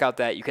so check out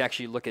that. You can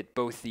actually look at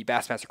both the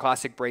Bassmaster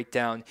Classic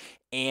breakdown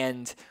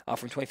and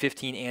from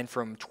 2015 and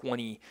from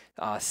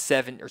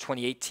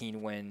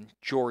 2018 when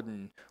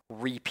Jordan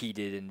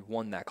repeated and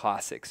won that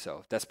classic.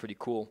 So that's pretty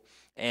cool.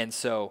 And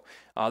so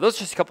those are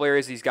just a couple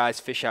areas these guys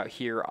fish out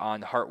here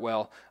on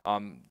Hartwell.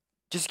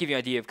 Just to give you an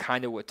idea of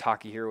kind of what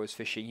Takahiro was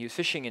fishing. He was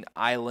fishing an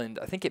island.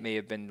 I think it may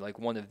have been like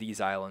one of these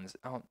islands.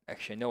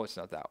 Actually, no, it's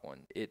not that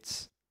one.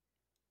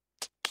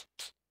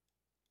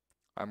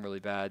 I'm really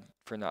bad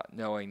for not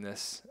knowing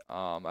this.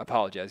 I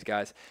apologize,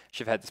 guys.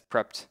 Should have had this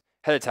prepped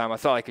ahead of time. I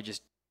thought I could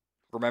just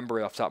remember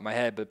it off the top of my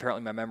head, but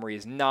apparently my memory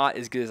is not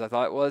as good as I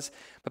thought it was.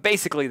 But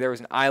basically, there was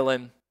an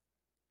island.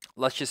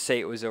 Let's just say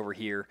it was over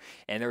here,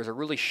 and there was a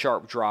really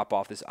sharp drop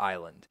off this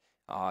island.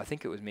 I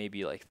think it was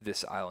maybe like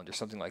this island or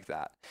something like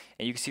that.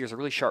 And you can see there's a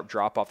really sharp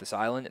drop off this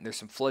island, and there's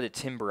some flooded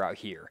timber out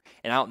here.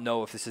 And I don't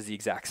know if this is the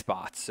exact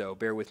spot, so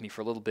bear with me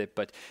for a little bit.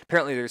 But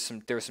apparently there was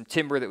some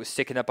timber that was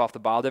sticking up off the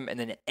bottom, and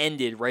then it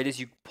ended right as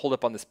you pulled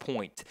up on this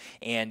point.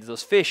 And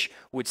those fish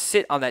would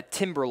sit on that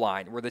timber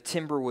line where the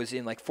timber was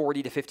in like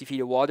 40 to 50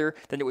 feet of water.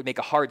 Then it would make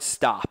a hard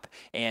stop,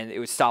 and it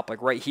would stop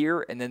like right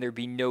here, and then there'd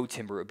be no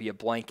timber. It would be a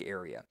blank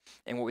area.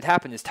 And what would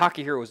happen is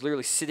Takahiro was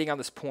literally sitting on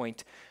this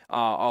point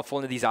off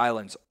one of these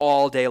islands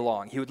all day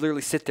long. He would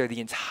literally sit there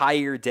the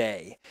entire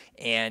day,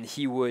 and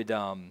he would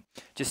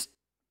just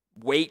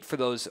wait for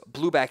those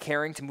blueback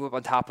herring to move up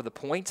on top of the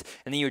point,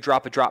 and then you would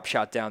drop a drop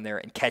shot down there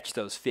and catch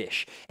those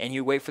fish. And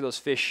you would wait for those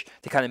fish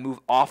to kind of move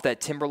off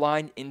that timber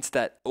line into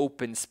that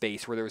open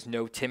space where there was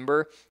no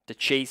timber to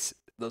chase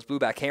those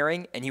blueback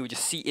herring, and he would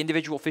just see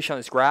individual fish on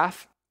his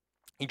graph.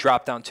 He'd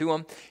drop down to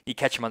them, he'd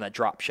catch them on that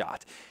drop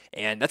shot.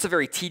 And that's a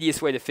very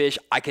tedious way to fish.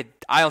 I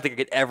don't think I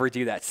could ever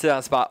do that. Sit on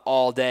a spot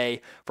all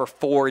day for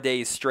 4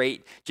 days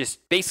straight,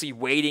 just basically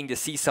waiting to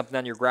see something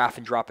on your graph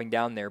and dropping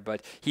down there.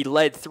 But he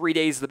led 3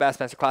 days of the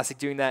Bassmaster Classic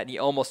doing that, and he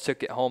almost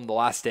took it home the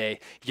last day.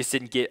 He just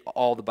didn't get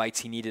all the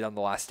bites he needed on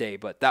the last day.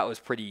 But that was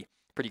pretty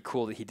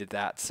cool that he did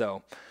that.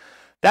 So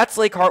that's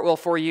Lake Hartwell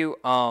for you.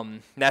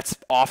 That's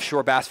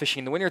offshore bass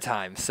fishing in the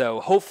wintertime.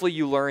 So hopefully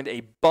you learned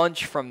a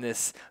bunch from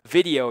this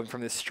video and from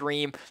this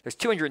stream. There's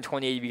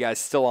 228 of you guys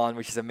still on,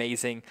 which is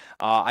amazing.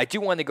 I do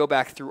want to go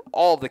back through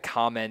all the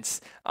comments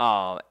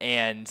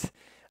and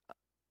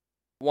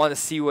want to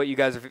see what you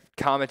guys are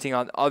commenting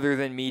on other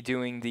than me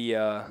doing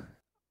the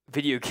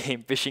video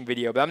game fishing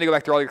video. But I'm going to go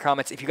back through all your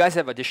comments. If you guys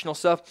have additional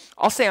stuff,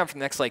 I'll stay on for the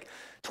next like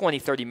 20,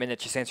 30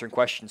 minutes just answering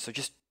questions. So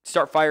just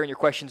start firing your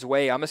questions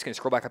away. I'm just going to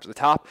scroll back up to the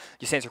top,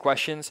 just answer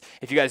questions.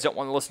 If you guys don't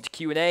want to listen to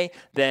Q&A,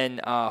 then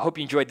hope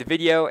you enjoyed the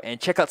video,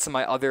 and check out some of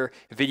my other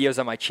videos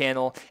on my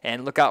channel,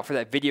 and look out for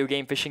that video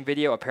game fishing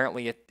video.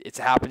 Apparently it's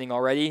happening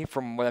already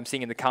from what I'm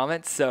seeing in the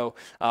comments. So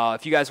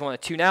if you guys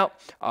want to tune out,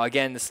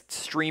 again, this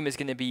stream is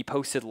going to be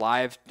posted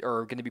live,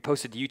 or going to be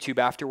posted to YouTube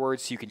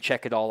afterwards, so you can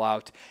check it all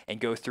out and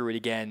go through it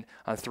again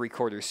on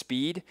 3/4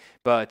 speed.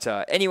 But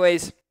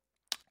anyways,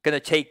 going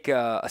to take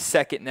a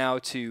second now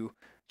to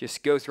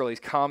just go through all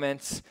these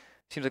comments.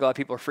 Seems like a lot of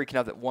people are freaking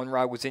out that one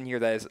rod was in here.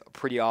 That is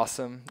pretty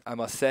awesome, I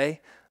must say.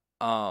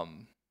 Let's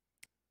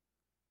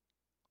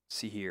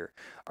see here.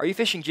 Are you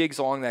fishing jigs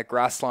along that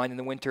grass line in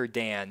the winter,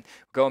 Dan?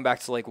 Going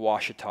back to Lake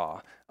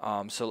Ouachita.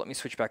 So let me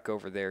switch back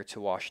over there to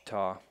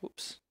Ouachita.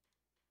 Whoops.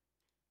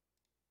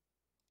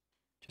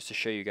 Just to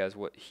show you guys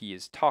what he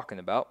is talking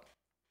about.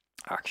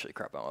 Actually,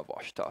 crap, I don't have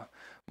Ouachita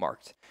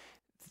marked.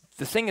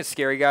 The thing that's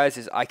scary, guys,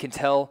 is I can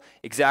tell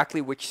exactly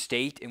which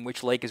state and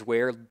which lake is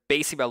where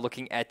basically by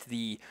looking at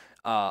the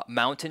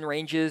mountain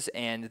ranges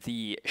and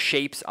the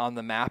shapes on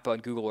the map on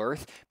Google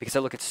Earth, because I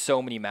look at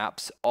so many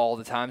maps all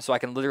the time. So I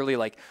can literally,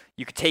 like,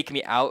 you could take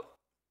me out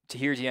to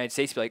here to the United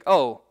States, be like,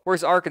 oh,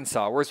 where's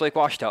Arkansas? Where's Lake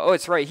Ouachita? Oh,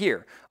 it's right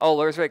here. Oh,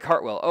 where's Lake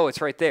Hartwell? Oh,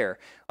 it's right there.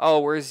 Oh,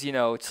 where's,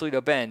 Toledo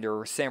Bend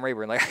or Sam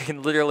Rayburn? Like, I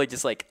can literally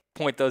just, like,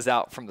 point those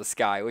out from the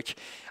sky, which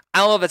I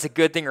don't know if that's a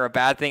good thing or a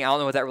bad thing. I don't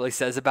know what that really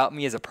says about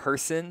me as a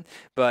person,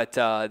 but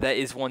that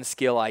is one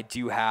skill I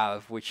do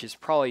have, which is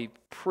probably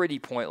pretty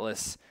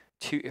pointless,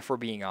 if we're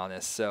being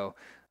honest. So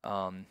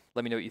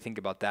let me know what you think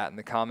about that in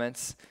the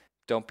comments.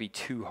 Don't be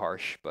too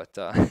harsh, but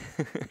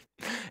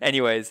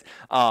anyways,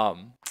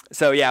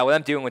 so yeah, what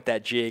I'm doing with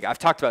that jig, I've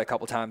talked about it a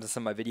couple times in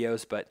some of my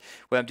videos, but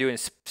what I'm doing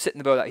is sitting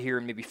the boat out here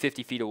in maybe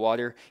 50 feet of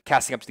water,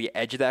 casting up to the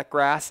edge of that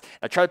grass.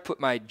 I try to put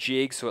my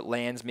jig so it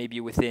lands maybe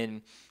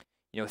within,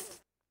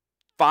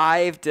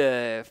 5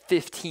 to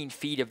 15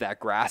 feet of that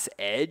grass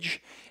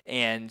edge,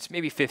 and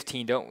maybe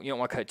 15. You don't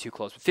want to cut it too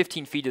close, but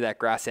 15 feet of that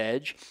grass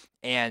edge.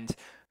 And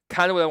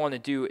kind of what I want to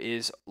do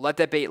is let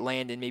that bait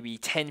land in maybe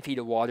 10 feet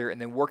of water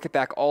and then work it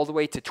back all the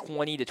way to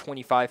 20 to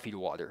 25 feet of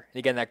water. And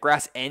again, that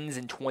grass ends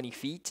in 20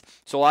 feet.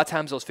 So a lot of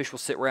times those fish will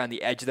sit right on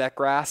the edge of that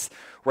grass,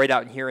 right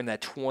out in here in that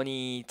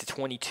 20 to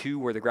 22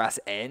 where the grass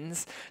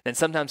ends. Then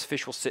sometimes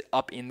fish will sit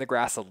up in the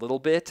grass a little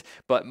bit,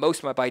 but most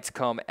of my bites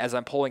come as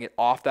I'm pulling it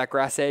off that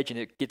grass edge and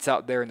it gets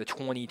out there in the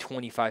 20,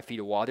 25 feet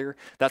of water.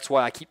 That's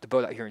why I keep the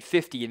boat out here in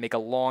 50 and make a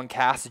long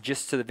cast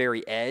just to the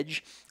very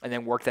edge and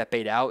then work that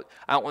bait out.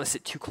 I don't want to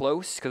sit too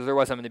close because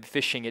otherwise I'm going to be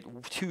fishing it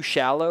too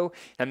shallow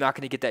and I'm not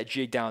going to get that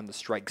jig down in the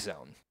strike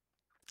zone.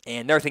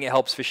 And another thing that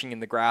helps fishing in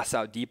the grass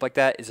out deep like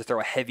that is to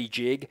throw a heavy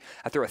jig.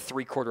 I throw a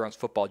 3/4 ounce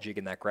football jig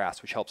in that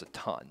grass, which helps a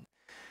ton.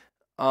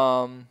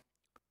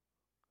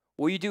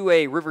 Will you do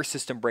a river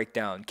system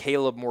breakdown?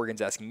 Caleb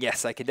Morgan's asking.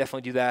 Yes, I can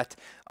definitely do that.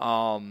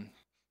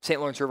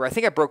 St. Lawrence River. I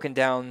think I've broken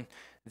down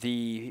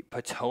the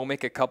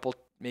Potomac a couple,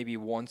 maybe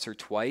once or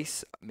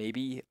twice,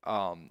 maybe.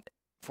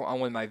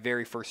 On one of my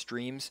very first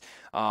streams,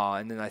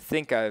 and then I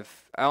think I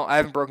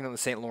haven't broken down the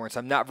St. Lawrence.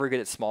 I'm not very good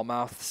at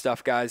smallmouth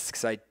stuff, guys,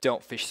 because I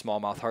don't fish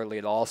smallmouth hardly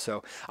at all.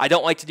 So I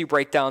don't like to do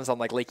breakdowns on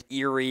like Lake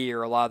Erie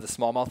or a lot of the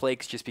smallmouth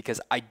lakes, just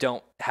because I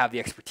don't have the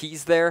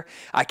expertise there.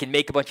 I can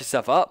make a bunch of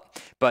stuff up,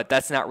 but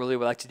that's not really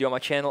what I like to do on my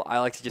channel. I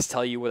like to just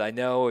tell you what I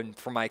know and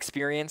from my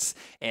experience,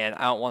 and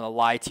I don't want to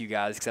lie to you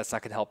guys because that's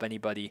not going to help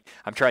anybody.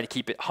 I'm trying to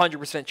keep it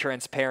 100%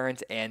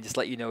 transparent and just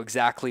let you know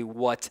exactly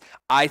what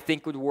I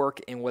think would work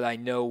and what I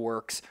know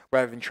works,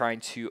 rather than trying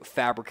to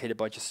fabricate a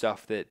bunch of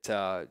stuff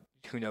that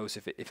who knows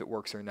if it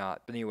works or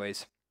not. But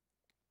anyways,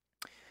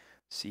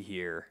 see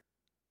here.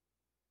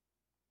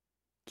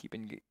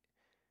 Keeping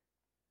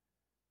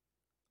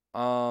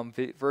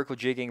vertical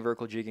jigging,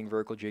 vertical jigging,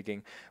 vertical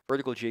jigging,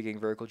 vertical jigging,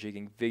 vertical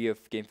jigging, video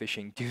game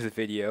fishing, do the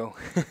video.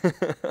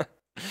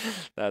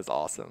 That's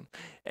awesome.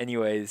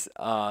 Anyways,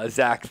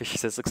 Zach Fisher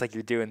says, looks like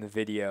you're doing the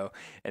video.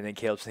 And then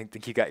Caleb,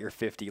 think you got your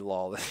 50,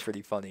 lol. That's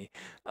pretty funny.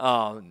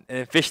 And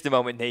then Fish the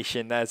Moment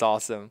Nation, that is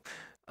awesome.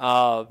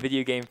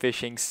 Video game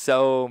fishing,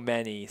 so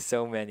many.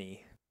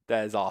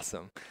 That is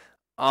awesome.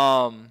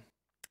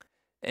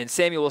 And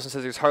Samuel Wilson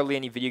says there's hardly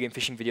any video game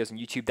fishing videos on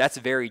YouTube. That's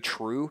very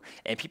true,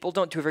 and people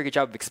don't do a very good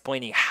job of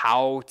explaining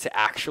how to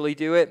actually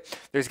do it.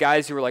 There's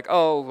guys who are like,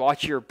 oh,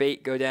 watch your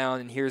bait go down,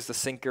 and here's the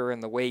sinker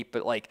and the weight,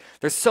 but like,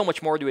 there's so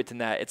much more to it than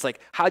that. It's like,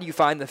 how do you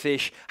find the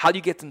fish? How do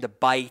you get them to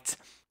bite?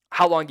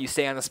 How long do you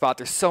stay on the spot?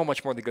 There's so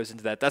much more that goes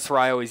into that. That's where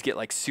I always get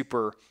like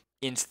super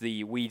into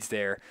the weeds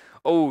there.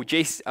 Oh,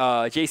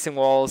 Jason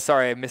Walls,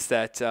 sorry I missed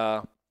that.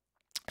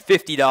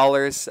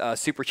 $50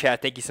 super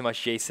chat. Thank you so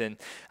much, Jason.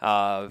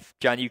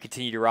 John, you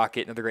continue to rock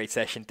it. Another great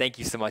session. Thank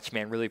you so much,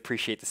 man. Really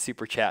appreciate the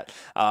super chat.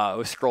 I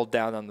was scrolled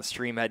down on the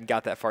stream. I hadn't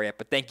got that far yet,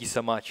 but thank you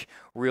so much.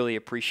 Really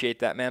appreciate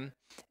that, man.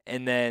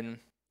 And then,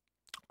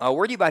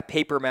 where do you buy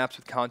paper maps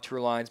with contour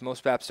lines?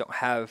 Most maps don't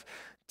have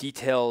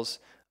details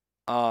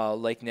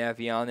like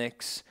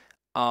Navionics.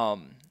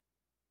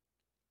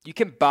 You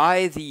can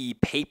buy the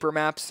paper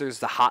maps. There's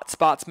the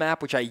hotspots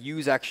map, which I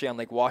use actually on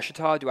Lake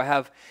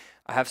Ouachita.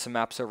 I have some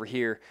maps over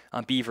here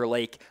on Beaver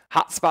Lake.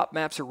 Hotspot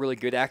maps are really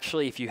good,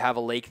 actually, if you have a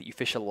lake that you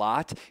fish a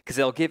lot, because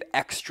they'll give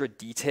extra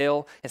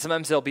detail, and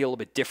sometimes they'll be a little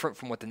bit different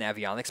from what the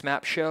Navionics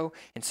maps show,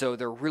 and so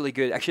they're really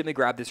good. Actually, let me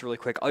grab this really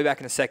quick. I'll be back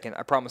in a second.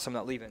 I promise I'm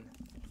not leaving.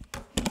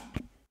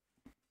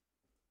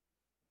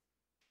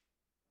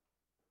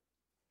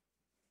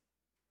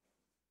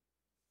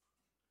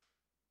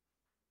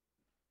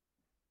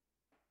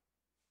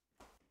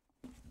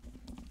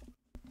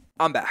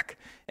 I'm back.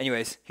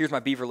 Anyways, here's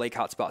my Beaver Lake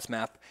Hotspots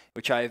map,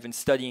 which I've been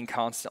studying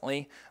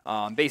constantly.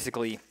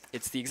 Basically,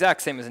 it's the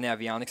exact same as a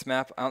Navionics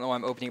map. I don't know why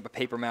I'm opening up a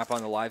paper map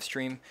on the live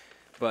stream,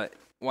 but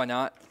why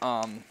not?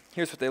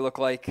 Here's what they look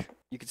like.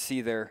 You can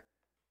see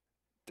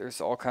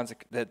there's all kinds of,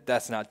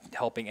 that's not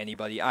helping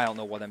anybody. I don't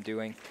know what I'm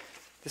doing.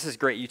 This is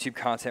great YouTube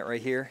content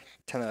right here.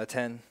 10 out of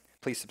 10.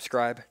 Please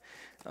subscribe.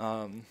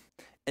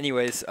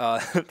 Anyways,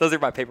 those are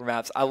my paper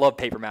maps. I love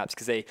paper maps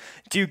because they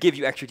do give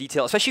you extra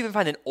detail, especially if you can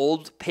find an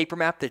old paper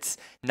map that's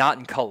not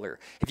in color.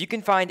 If you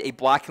can find a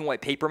black and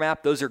white paper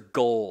map, those are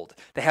gold.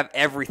 They have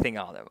everything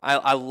on them.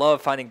 I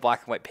love finding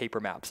black and white paper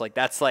maps. Like,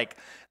 that's like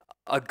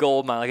a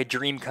gold mine, like a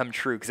dream come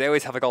true, because they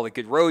always have like all the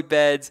good road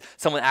beds.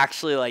 Someone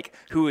actually like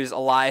who was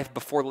alive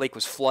before the lake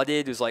was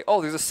flooded was like,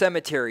 oh, there's a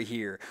cemetery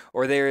here,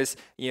 or there's,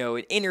 you know,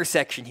 an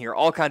intersection here,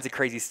 all kinds of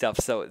crazy stuff.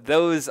 So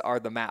those are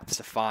the maps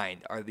to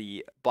find, are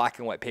the black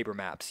and white paper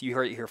maps. You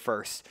heard it here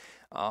first.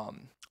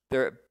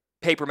 Their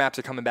paper maps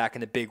are coming back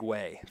in a big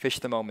way. Fish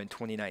the Moment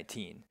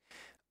 2019.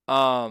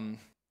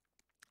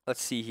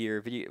 Let's see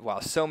here. Wow,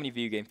 so many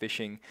video game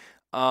fishing.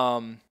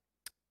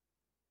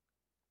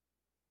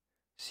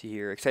 See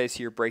here, excited to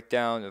see your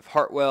breakdown of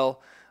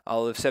Hartwell.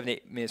 I'll live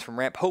 7-8 minutes from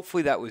ramp.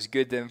 Hopefully that was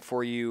good then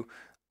for you.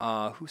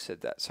 Who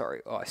said that? Sorry.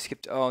 Oh, I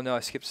skipped. Oh no,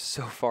 I skipped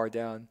so far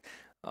down.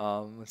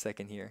 1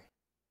 second here.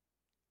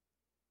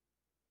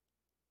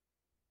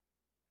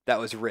 That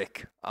was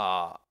Rick.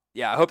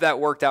 Yeah, I hope that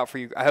worked out for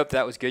you. I hope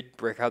that was good,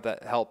 Rick. I hope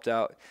that helped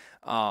out.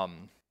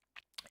 And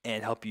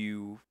help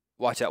you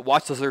watch that.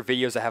 Watch those other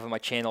videos I have on my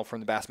channel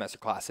from the Bassmaster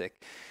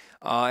Classic.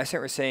 I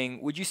was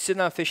saying, would you sit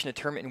on a fish in a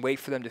tournament and wait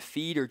for them to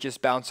feed, or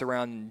just bounce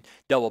around and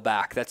double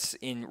back? That's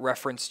in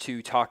reference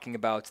to talking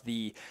about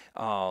the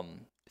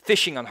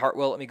fishing on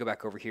Hartwell. Let me go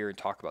back over here and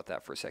talk about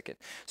that for a second.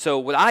 So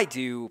what I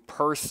do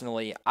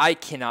personally, I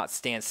cannot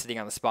stand sitting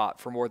on the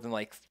spot for more than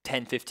like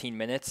 10, 15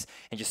 minutes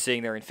and just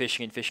sitting there and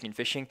fishing and fishing and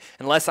fishing,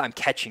 unless I'm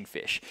catching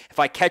fish. If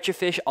I catch a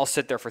fish, I'll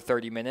sit there for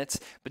 30 minutes.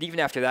 But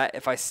even after that,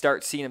 if I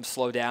start seeing them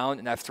slow down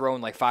and I've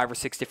thrown like 5 or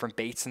 6 different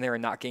baits in there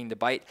and not getting to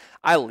bite,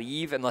 I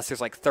leave unless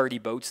there's like 30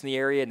 boats in the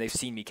area and they've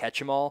seen me catch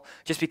them all,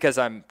 just because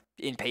I'm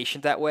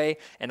impatient that way,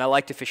 and I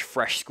like to fish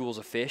fresh schools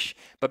of fish.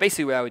 But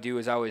basically what I would do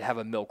is I would have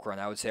a milk run.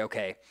 I would say,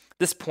 okay,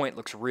 this point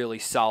looks really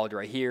solid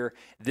right here.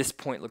 This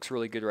point looks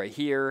really good right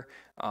here.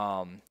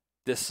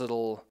 This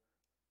little,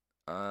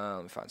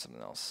 let me find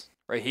something else.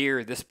 Right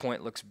here, this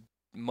point looks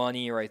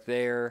money right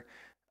there.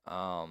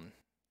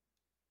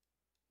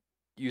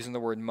 Using the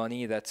word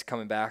money, that's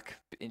coming back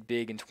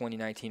big in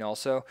 2019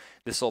 also.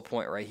 This little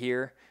point right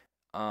here.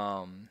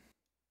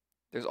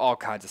 There's all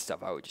kinds of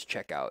stuff I would just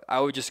check out.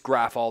 I would just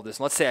graph all this.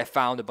 And let's say I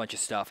found a bunch of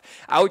stuff.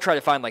 I would try to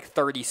find like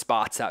 30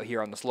 spots out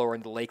here on this lower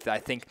end of the lake that I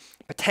think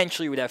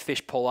potentially would have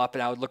fish pull up,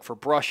 and I would look for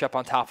brush up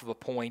on top of a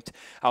point.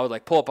 I would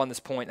like pull up on this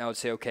point, and I would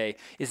say, okay,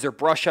 is there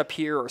brush up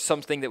here or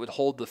something that would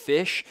hold the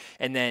fish?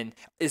 And then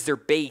is there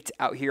bait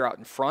out here out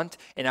in front?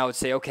 And I would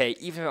say, okay,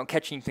 even if I don't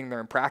catch anything there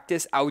in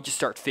practice, I would just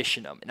start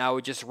fishing them. And I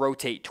would just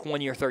rotate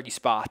 20 or 30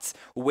 spots,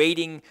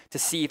 waiting to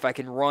see if I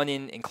can run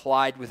in and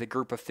collide with a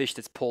group of fish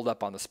that's pulled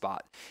up on the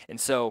spot.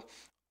 And so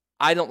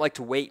I don't like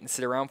to wait and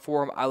sit around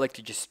for them. I like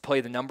to just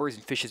play the numbers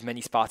and fish as many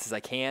spots as I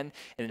can,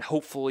 and then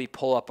hopefully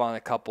pull up on a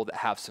couple that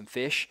have some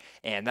fish.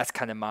 And that's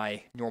kind of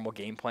my normal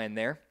game plan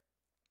there.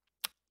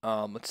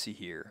 Let's see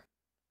here.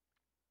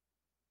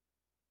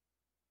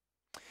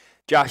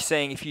 Josh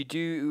saying, if you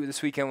do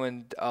this weekend,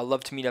 would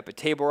love to meet up at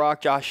Table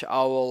Rock. Josh,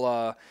 I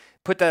will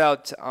put that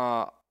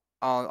out.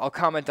 I'll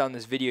comment on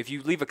this video. If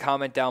you leave a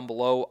comment down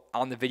below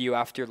on the video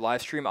after the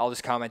live stream, I'll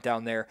just comment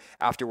down there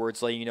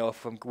afterwards, letting you know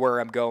where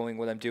I'm going,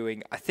 what I'm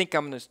doing. I think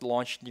I'm going to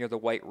launch near the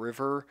White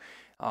River,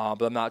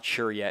 but I'm not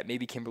sure yet.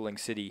 Maybe Kimberling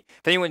City.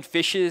 If anyone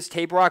fishes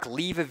Table Rock,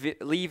 leave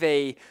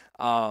a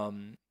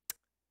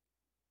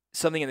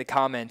something in the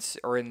comments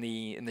or in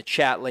the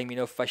chat letting me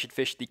know if I should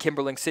fish the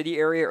Kimberling City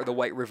area or the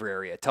White River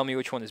area. Tell me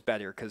which one is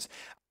better, because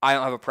I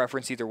don't have a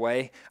preference either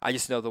way. I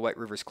just know the White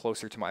River is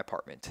closer to my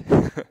apartment.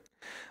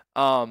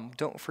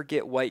 Don't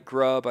forget White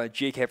Grub on a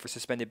jig head for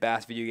suspended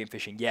bass video game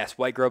fishing. Yes,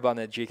 White Grub on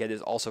the jig head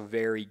is also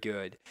very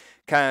good.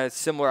 Kind of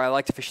similar. I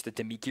like to fish the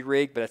Damiki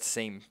rig, but that's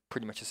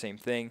pretty much the same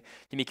thing.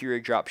 Damiki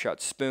rig, drop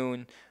shot,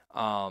 spoon.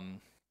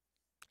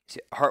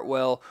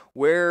 Hartwell,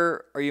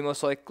 where are you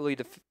most likely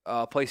to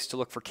places to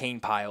look for cane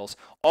piles?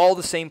 All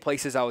the same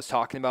places I was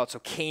talking about. So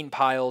cane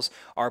piles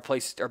are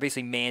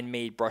basically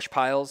man-made brush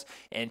piles,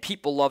 and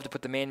people love to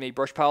put the man-made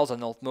brush piles on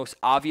the most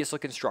obvious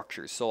looking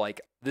structures. So like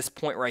this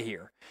point right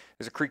here,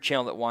 there's a creek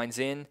channel that winds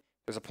in.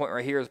 There's a point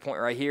right here, there's a point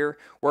right here.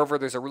 Wherever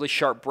there's a really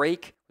sharp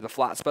break with a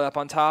flat spot up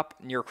on top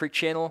near a creek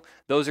channel,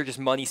 those are just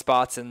money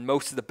spots, and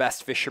most of the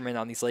best fishermen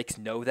on these lakes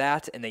know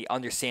that, and they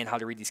understand how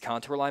to read these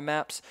contour line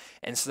maps.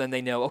 And so then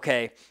they know,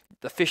 okay,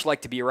 the fish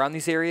like to be around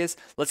these areas.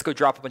 Let's go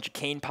drop a bunch of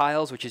cane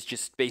piles, which is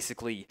just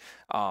basically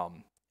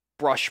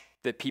brush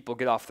that people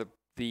get off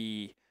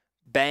the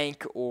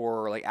bank,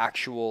 or like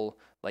actual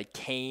like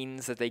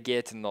canes that they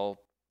get, and they'll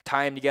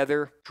tie them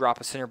together,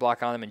 drop a center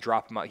block on them, and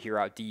drop them out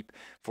deep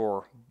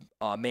for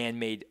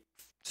man-made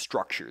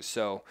structures.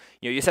 So,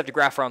 you just have to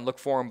graph around, look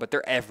for them, but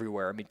they're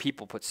everywhere. I mean,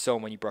 people put so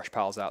many brush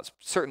piles out.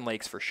 Certain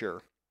lakes for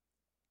sure.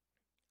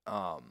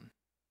 And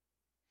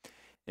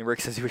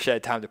Rick says he wish I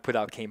had time to put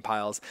out cane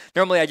piles.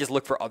 Normally, I just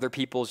look for other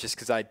people's just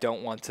because I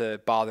don't want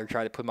to bother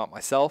trying to put them out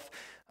myself.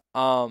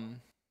 And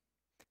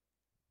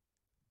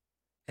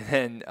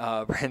then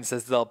Brandon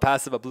says they'll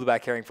pass up a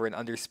blueback herring for an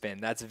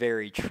underspin. That's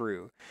very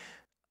true.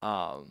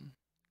 Let's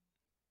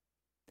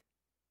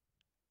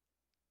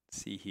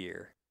see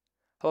here.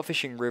 How about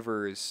fishing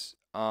rivers?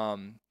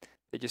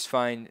 They just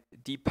find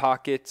deep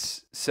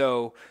pockets.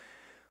 So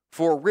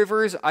for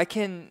rivers, I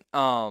can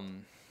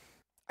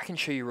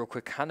show you real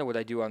quick kind of what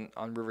I do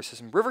on river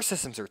systems. River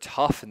systems are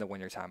tough in the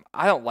wintertime.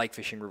 I don't like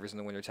fishing rivers in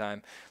the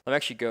wintertime. Let me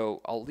actually go.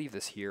 I'll leave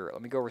this here.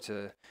 Let me go over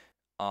to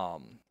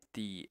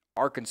the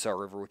Arkansas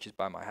River, which is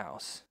by my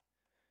house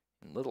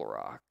in Little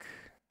Rock.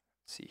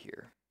 Let's see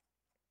here.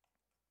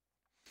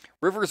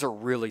 Rivers are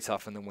really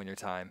tough in the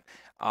wintertime.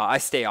 I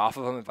stay off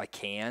of them if I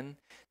can.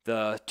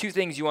 The two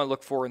things you want to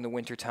look for in the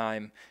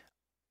wintertime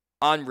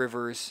on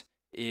rivers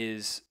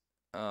is,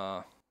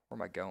 where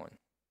am I going?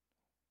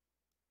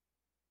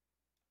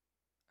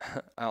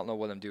 I don't know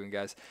what I'm doing,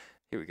 guys.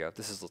 Here we go.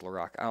 This is Little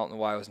Rock. I don't know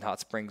why I was in Hot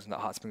Springs, not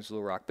Hot Springs,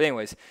 Little Rock. But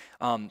anyways,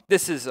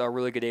 this is a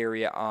really good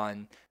area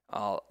on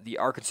the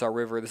Arkansas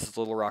River. This is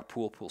Little Rock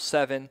Pool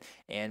 7.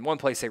 And one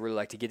place I really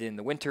like to get in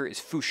the winter is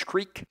Fouche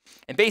Creek.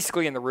 And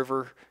basically in the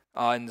river,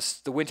 in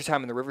the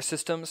wintertime in the river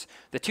systems,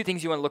 the two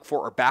things you want to look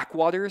for are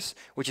backwaters,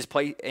 which is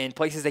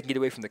places they can get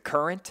away from the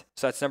current.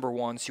 So that's number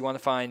one. So you want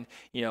to find,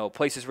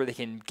 places where they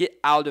can get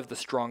out of the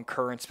strong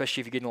current,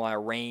 especially if you're getting a lot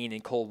of rain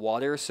and cold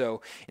water.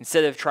 So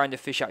instead of trying to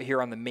fish out here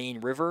on the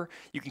main river,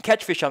 you can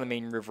catch fish on the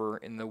main river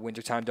in the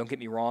wintertime. Don't get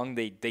me wrong.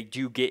 They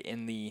do get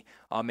in the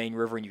main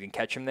river and you can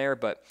catch them there.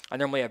 But I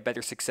normally have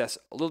better success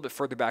a little bit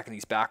further back in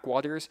these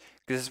backwaters,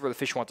 because this is where the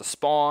fish want to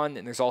spawn.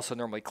 And there's also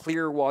normally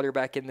clear water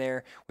back in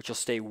there, which will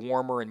stay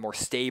warmer and more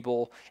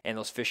stable, and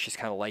those fish just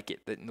kind of like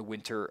it in the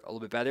winter a little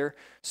bit better.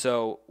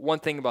 So one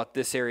thing about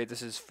this area,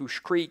 this is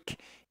Fouche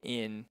Creek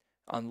on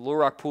Little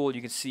Rock Pool.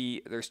 You can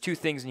see there's two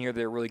things in here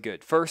that are really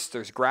good. First,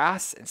 there's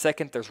grass, and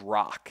second, there's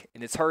rock.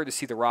 And it's hard to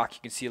see the rock.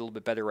 You can see it a little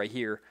bit better right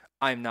here.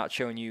 I'm not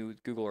showing you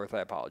Google Earth. I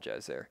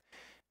apologize there.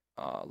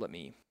 Let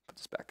me put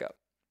this back up.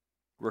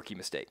 Rookie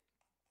mistake.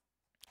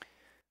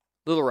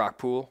 Little Rock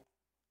Pool.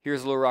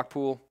 Here's Little Rock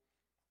Pool.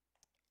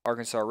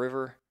 Arkansas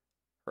River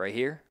right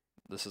here.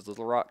 This is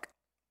Little Rock.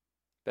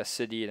 Best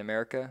city in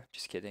America.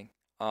 Just kidding.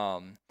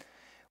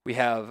 we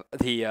have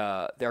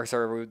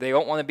sorry, they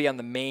don't want to be on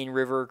the main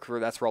river, 'cause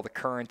that's where all the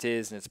current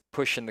is, and it's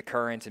pushing the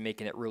current and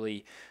making it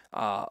really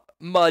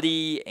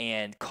muddy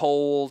and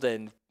cold,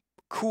 and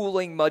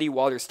cooling muddy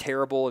water is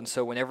terrible. And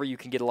so whenever you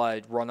can get a lot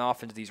of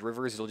runoff into these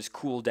rivers, it'll just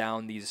cool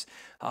down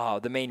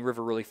the main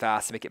river really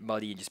fast and make it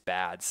muddy and just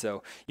bad.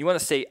 So you want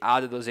to stay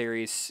out of those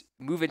areas,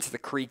 move into the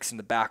creeks and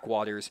the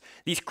backwaters.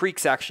 These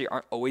creeks actually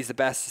aren't always the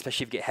best,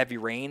 especially if you get heavy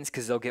rains,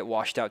 because they'll get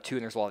washed out too,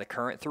 and there's a lot of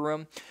current through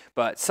them.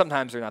 But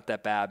sometimes they're not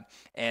that bad.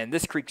 And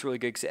this creek's really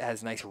good because it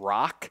has nice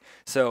rock.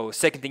 So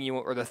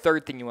the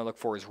third thing you want to look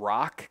for is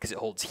rock, because it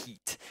holds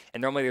heat.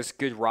 And normally there's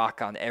good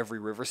rock on every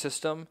river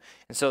system.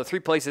 And so the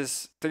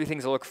three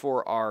things to look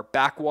for are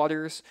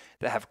backwaters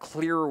that have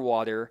clearer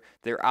water.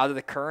 They're out of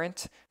the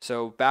current.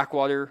 So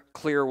backwater,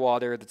 clear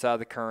water that's out of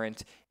the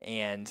current,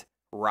 and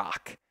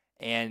rock.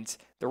 And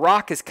the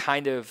rock is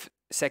kind of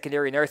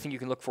secondary. Another thing you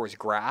can look for is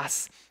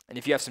grass. And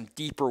if you have some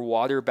deeper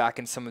water back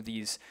in some of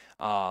these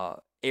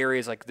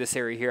areas, like this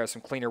area here has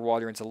some cleaner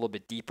water and it's a little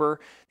bit deeper,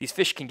 these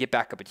fish can get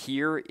back up in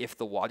here if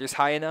the water's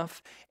high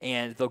enough,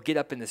 and they'll get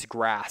up in this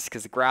grass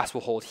because the grass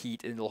will hold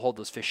heat and it'll hold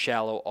those fish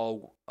shallow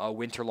all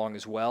winter long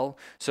as well.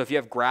 So if you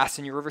have grass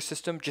in your river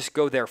system, just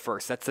go there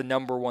first. That's the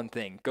number one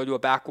thing. Go to a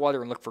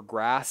backwater and look for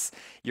grass.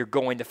 You're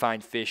going to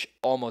find fish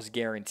almost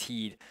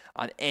guaranteed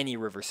on any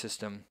river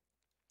system.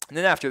 And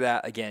then after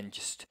that, again,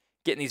 just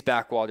get in these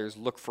backwaters,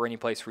 look for any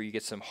place where you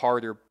get some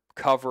harder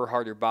cover,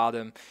 harder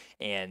bottom,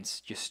 and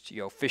just,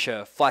 fish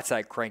a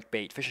flat-side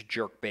crankbait, fish a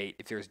jerkbait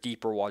if there's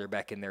deeper water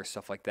back in there,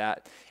 stuff like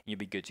that, and you'll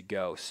be good to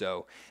go.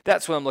 So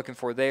that's what I'm looking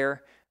for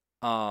there.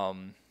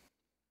 Gonna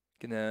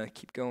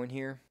keep going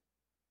here.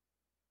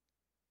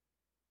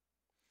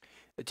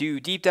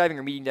 Do deep diving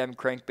or medium diving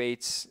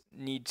crankbaits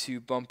need to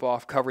bump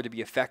off cover to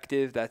be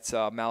effective? That's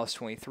Malice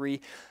 23.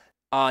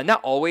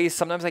 Not always.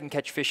 Sometimes I can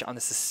catch fish on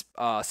the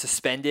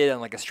suspended on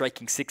like a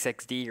striking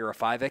 6XD or a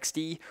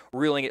 5XD,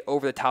 reeling it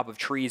over the top of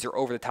trees or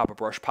over the top of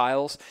brush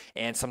piles,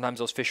 and sometimes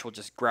those fish will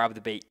just grab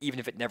the bait even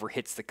if it never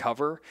hits the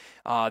cover.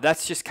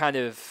 That's just kind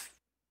of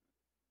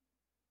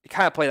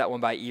play that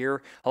one by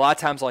ear. A lot of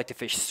times I like to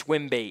fish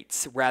swim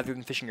baits rather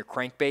than fishing a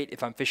crankbait.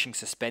 If I'm fishing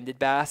suspended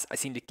bass, I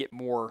seem to get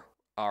more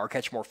or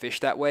catch more fish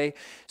that way.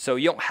 So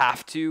you don't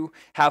have to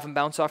have them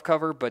bounce off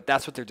cover, but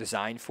that's what they're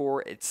designed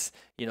for. It's,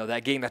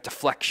 that getting that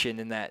deflection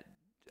and that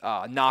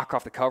knock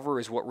off the cover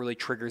is what really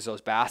triggers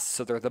those bass.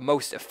 So they're the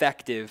most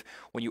effective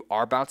when you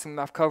are bouncing them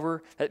off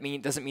cover. That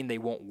doesn't mean they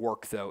won't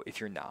work though if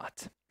you're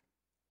not.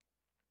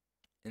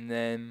 And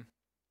then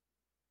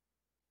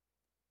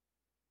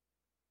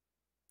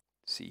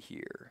let's see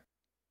here.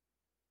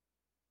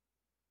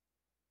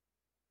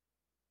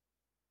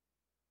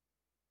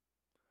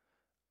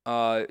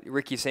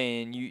 Ricky's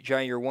saying,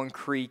 Johnny, you're one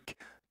creek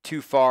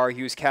too far.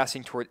 He was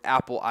casting toward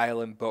Apple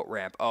Island boat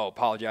ramp. Oh,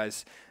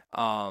 apologize,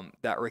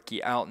 that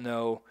Ricky. I don't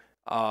know.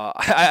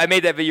 I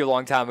made that video a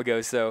long time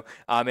ago, so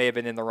I may have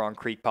been in the wrong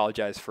creek.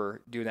 Apologize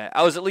for doing that.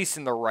 I was at least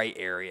in the right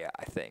area,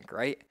 I think,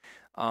 right?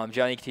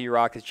 Johnny continue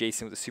rock is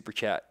Jason with a super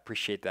chat.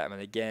 Appreciate that, man.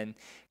 Again,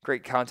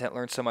 great content.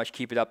 Learned so much.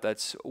 Keep it up.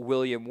 That's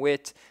William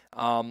Witt.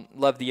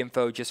 Love the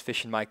info. Just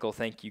fishing, Michael.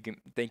 Thank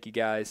you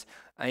guys.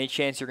 Any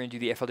chance you're going to do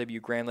the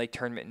FLW Grand Lake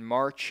tournament in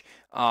March?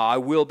 I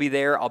will be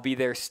there. I'll be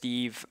there,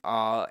 Steve,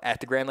 at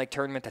the Grand Lake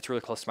tournament. That's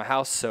really close to my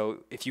house.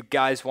 So if you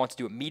guys want to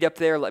do a meetup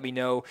there, let me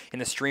know in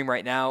the stream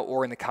right now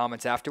or in the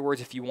comments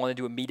afterwards. If you want to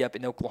do a meetup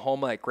in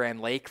Oklahoma at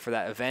Grand Lake for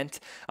that event,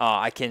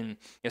 I can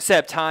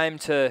set up time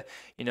to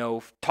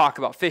talk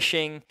about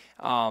fishing.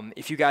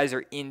 If you guys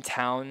are in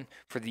town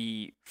for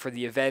the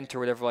event or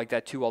whatever like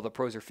that too, all the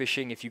pros are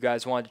fishing. If you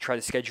guys wanted to try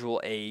to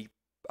schedule a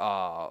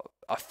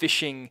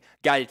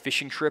guided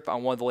fishing trip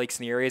on one of the lakes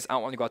in the areas. I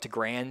don't want to go out to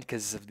Grand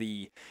because of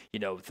the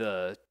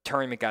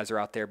tournament guys are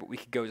out there, but we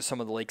could go to some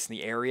of the lakes in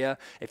the area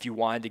if you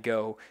wanted to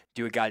go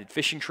do a guided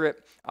fishing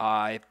trip.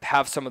 I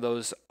have some of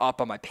those up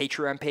on my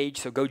Patreon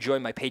page, so go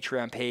join my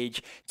Patreon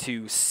page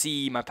to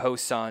see my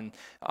posts on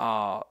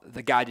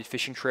the guided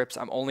fishing trips.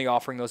 I'm only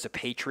offering those to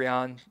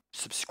Patreon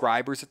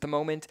subscribers at the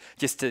moment,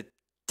 just to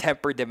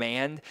temper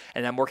demand,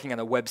 and I'm working on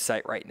a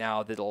website right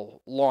now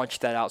that'll launch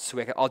that out, so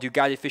I'll do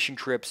guided fishing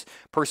trips,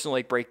 personal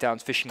lake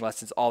breakdowns, fishing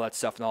lessons, all that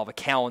stuff, and I'll have a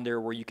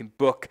calendar where you can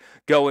book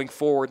going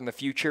forward in the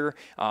future,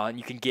 and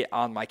you can get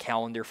on my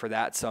calendar for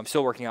that. So I'm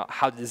still working out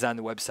how to design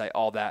the website,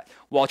 all that,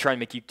 while trying to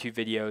make YouTube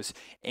videos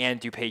and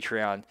do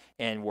Patreon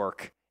and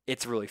work.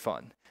 It's really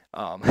fun,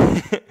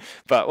 but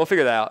we'll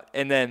figure that out.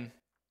 And then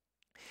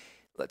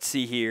let's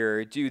see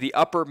here. Do the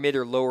upper, mid,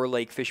 or lower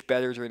lake fish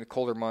better during the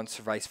colder months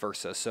or vice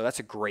versa? So that's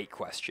a great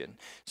question.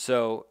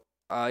 So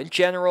in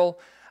general,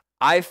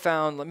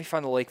 let me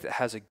find a lake that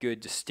has a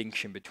good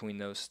distinction between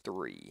those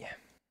three.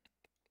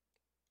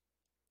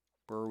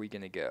 Where are we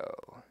going to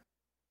go?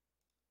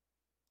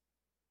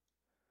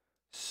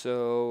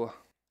 So,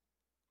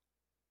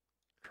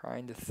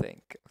 trying to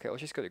think. Okay,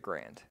 let's just go to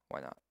Grand. Why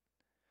not?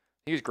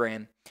 Here's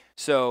Grand.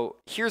 So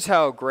here's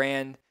how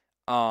Grand,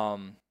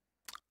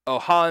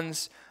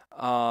 Hans,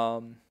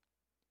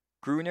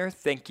 Gruner,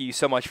 thank you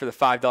so much for the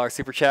 $5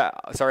 super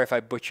chat. Sorry if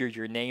I butchered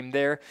your name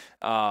there.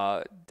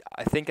 I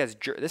think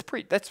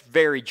that's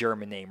very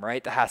German name,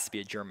 right? That has to be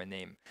a German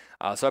name.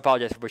 So I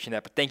apologize for butchering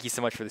that, but thank you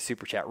so much for the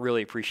super chat.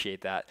 Really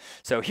appreciate that.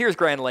 So here's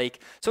Grand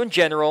Lake. So in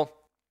general,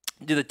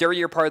 do the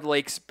dirtier part of the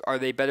lakes, are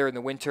they better in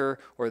the winter,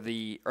 or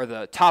the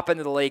top end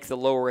of the lake, the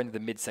lower end of the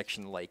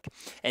midsection of the lake?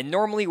 And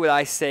normally what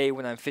I say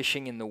when I'm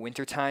fishing in the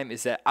wintertime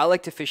is that I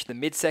like to fish the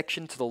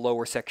midsection to the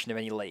lower section of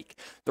any lake.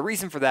 The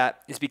reason for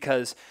that is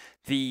because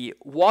the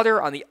water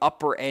on the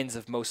upper ends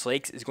of most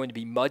lakes is going to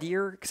be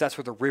muddier because that's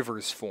where the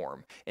rivers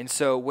form. And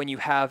so when you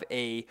have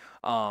a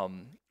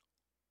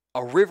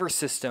river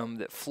system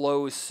that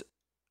flows,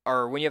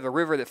 or when you have a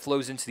river that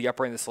flows into the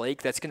upper end of this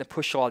lake, that's going to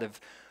push a lot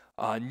of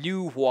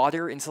new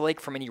water into the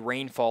lake from any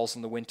rainfalls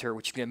in the winter,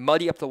 which is going to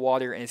muddy up the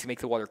water and it's going to make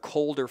the water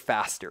colder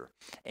faster.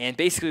 And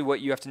basically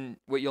what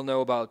you'll know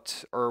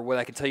about, or what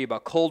I can tell you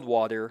about cold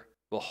water,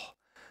 well,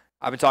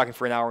 I've been talking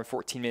for an hour and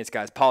 14 minutes,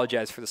 guys.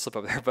 Apologize for the slip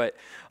up there, but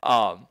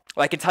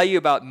what I can tell you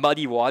about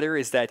muddy water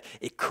is that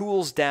it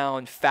cools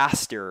down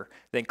faster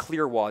than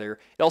clear water.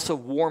 It also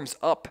warms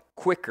up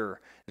quicker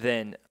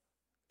than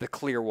the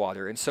clear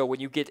water. And so when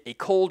you get a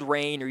cold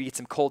rain or you get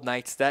some cold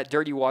nights, that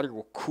dirty water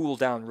will cool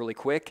down really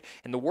quick.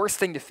 And the worst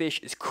thing to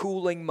fish is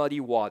cooling muddy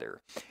water.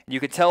 And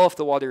you can tell if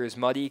the water is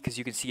muddy because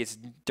you can see it's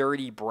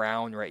dirty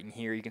brown right in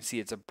here. You can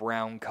see it's a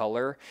brown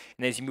color.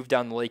 And as you move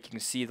down the lake, you can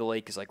see the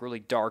lake is like really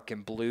dark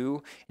and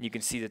blue. And you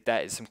can see that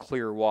that is some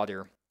clear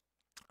water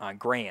on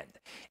Grand.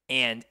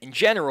 And in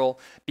general,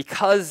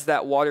 because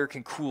that water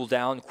can cool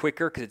down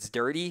quicker because it's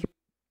dirty,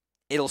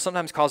 it'll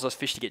sometimes cause those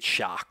fish to get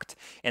shocked.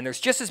 And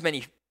there's just as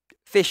many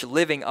fish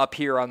living up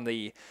here on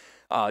the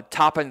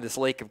top end of this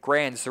lake of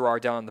Grand as there are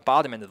down on the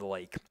bottom end of the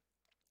lake.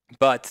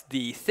 But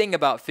the thing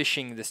about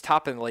fishing this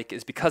top end of the lake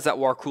is because that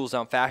water cools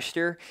down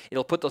faster,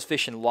 it'll put those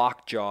fish in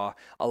lockjaw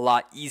a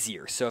lot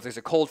easier. So if there's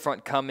a cold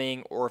front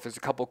coming, or if there's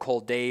a couple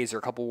cold days or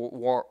a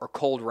couple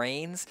cold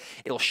rains,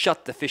 it'll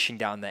shut the fishing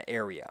down in that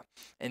area.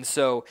 And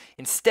so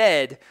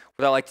instead,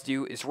 what I like to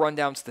do is run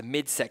down to the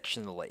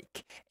midsection of the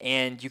lake.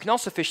 And you can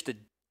also fish the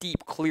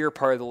deep, clear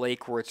part of the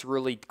lake where it's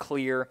really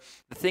clear.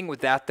 The thing with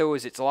that, though,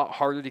 is it's a lot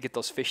harder to get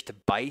those fish to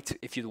bite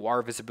if the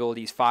water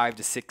visibility is 5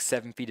 to 6,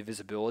 7 feet of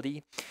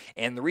visibility.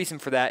 And the reason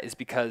for that is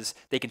because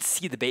they can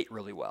see the bait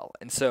really well.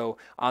 And so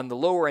on the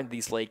lower end of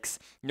these lakes,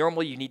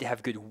 normally you need to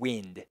have good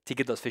wind to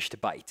get those fish to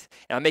bite.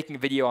 And I'm making a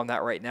video on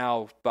that right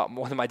now about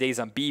one of my days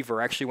on beaver.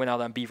 I actually went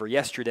out on beaver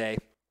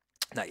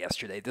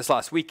this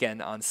last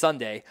weekend on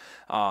Sunday.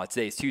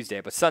 Today is Tuesday,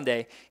 but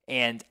Sunday.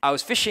 And I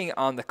was fishing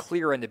on the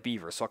clear end of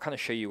beaver. So I'll kind of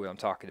show you what I'm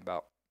talking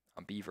about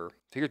on beaver.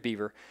 So here's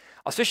beaver.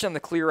 I was fishing on the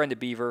clear end of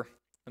beaver.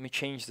 Let me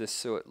change this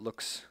so it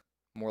looks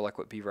more like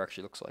what beaver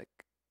actually looks like.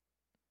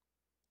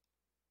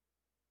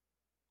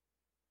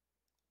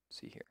 Let's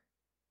see here.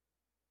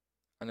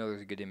 I know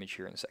there's a good image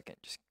here in a second.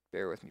 Just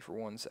bear with me for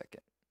 1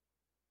 second.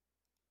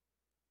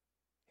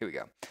 Here we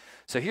go.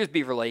 So here's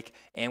Beaver Lake,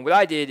 and what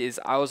I did is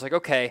I was like,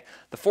 okay,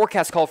 the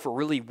forecast called for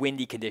really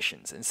windy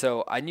conditions, and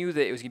so I knew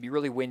that it was going to be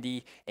really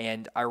windy,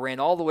 and I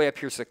ran all the way up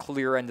here to the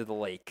clear end of the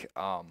lake.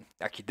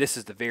 Actually, this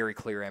is the very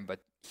clear end, but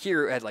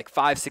here it had like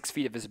 5-6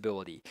 feet of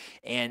visibility,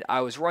 and I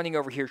was running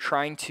over here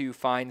trying to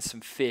find some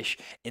fish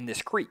in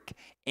this creek,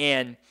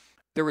 and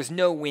there was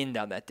no wind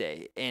on that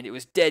day, and it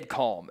was dead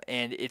calm,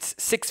 and it's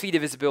 6 feet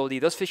of visibility.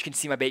 Those fish can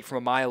see my bait from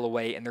a mile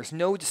away, and there's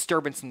no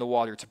disturbance in the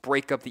water to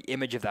break up the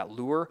image of that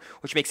lure,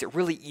 which makes it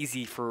really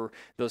easy for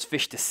those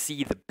fish to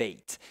see the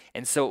bait.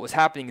 And so what was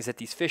happening is that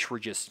these fish were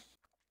just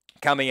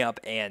coming up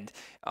and,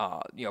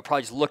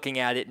 probably just looking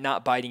at it,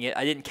 not biting it.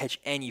 I didn't catch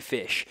any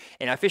fish.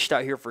 And I fished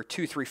out here for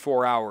 2, 3,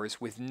 4 hours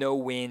with no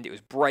wind. It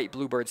was bright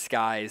bluebird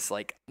skies,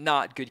 like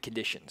not good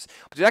conditions.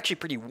 But it was actually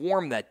pretty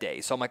warm that day.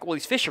 So I'm like, well,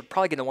 these fish are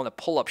probably going to want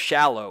to pull up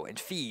shallow and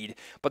feed,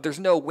 but there's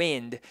no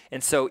wind.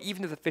 And so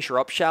even if the fish are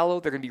up shallow,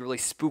 they're going to be really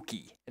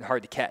spooky and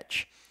hard to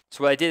catch.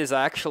 So what I did is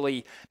I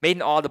actually made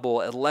an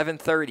audible at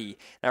 11:30, and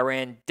I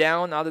ran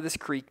down out of this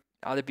creek,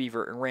 out of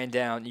beaver, and ran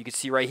down. You can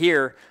see right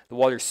here, the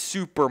water's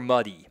super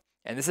muddy.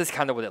 And this is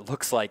kind of what it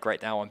looks like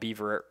right now on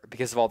beaver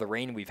because of all the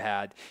rain we've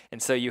had.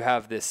 And so you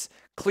have this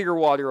clear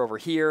water over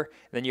here,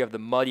 and then you have the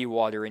muddy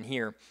water in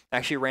here. I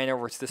actually ran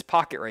over to this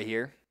pocket right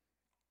here,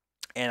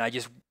 and I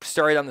just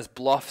started on this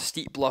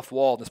steep bluff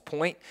wall at this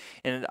point,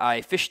 and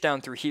I fished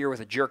down through here with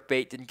a jerk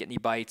bait, didn't get any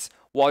bites.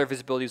 Water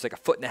visibility was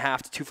like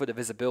 1.5 to 2 foot of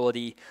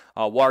visibility.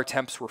 Water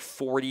temps were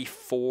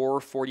 44,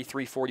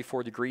 43,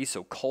 44 degrees,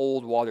 so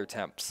cold water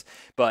temps.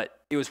 But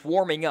it was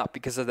warming up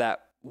because of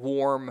that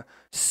warm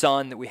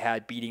sun that we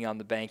had beating on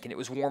the bank, and it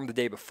was warm the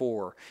day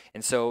before,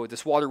 and so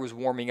this water was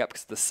warming up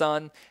because of the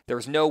sun. There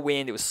was no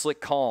wind, it was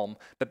slick calm,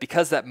 but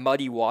because that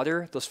muddy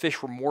water, those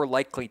fish were more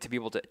likely to be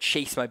able to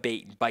chase my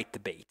bait and bite the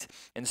bait.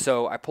 And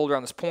so I pulled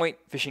around this point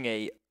fishing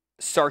a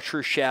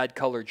Sartre shad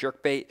color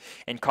jerkbait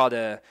and caught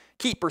a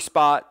keeper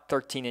spot,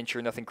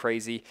 13-incher, nothing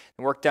crazy,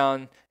 and worked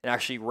down and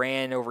actually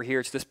ran over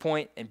here to this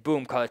point, and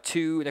boom, caught a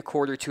 2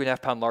 1/4, 2.5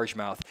 pound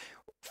largemouth.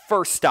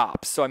 First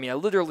stop. So I mean, I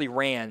literally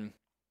ran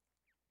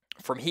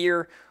from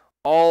here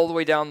all the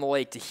way down the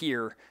lake to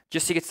here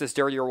just to get to this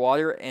dirtier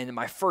water. And in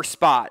my first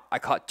spot, I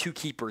caught 2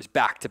 keepers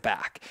back to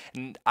back.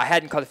 And I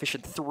hadn't caught a fish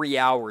in 3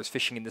 hours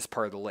fishing in this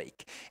part of the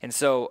lake. And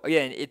so,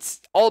 again,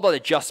 it's all about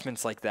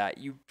adjustments like that.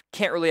 You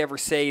can't really ever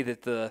say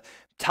that the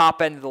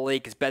top end of the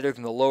lake is better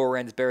than the lower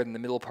end, is better than the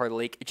middle part of the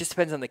lake. It just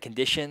depends on the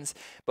conditions.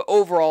 But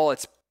overall,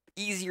 it's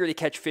easier to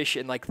catch fish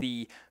in like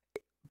the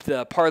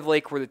part of the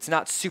lake where it's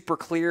not super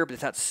clear, but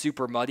it's not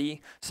super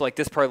muddy. So like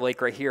this part of the lake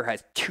right here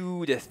has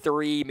 2 to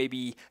 3,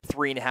 maybe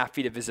 3.5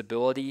 feet of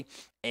visibility.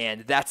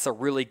 And that's a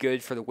really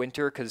good for the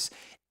winter because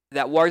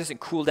that water doesn't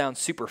cool down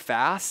super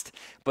fast,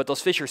 but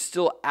those fish are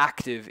still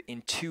active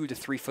in 2 to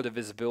 3 foot of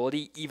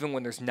visibility, even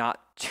when there's not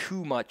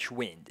too much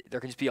wind. There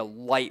can just be a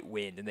light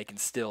wind and they can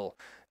still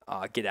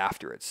get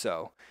after it.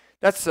 So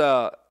that's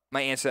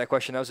my answer to that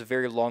question. That was a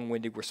very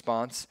long-winded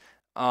response.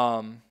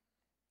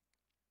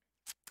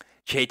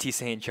 JT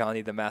saying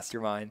Johnny the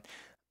mastermind.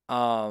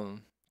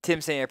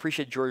 Tim saying I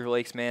appreciate Georgia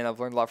Lakes, man. I've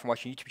learned a lot from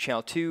watching YouTube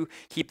channel too.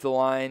 Keep the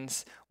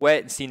lines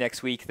wet and see you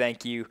next week.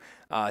 Thank you,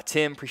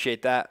 Tim.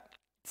 Appreciate that.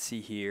 Let's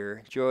see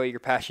here. Joy, your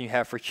passion you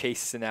have for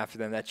chasing after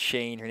them. That's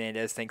Shane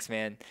Hernandez. Thanks,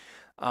 man.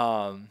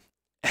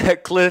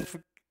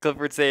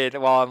 Clifford saying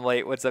while I'm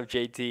late. What's up,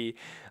 JT?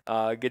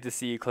 Good to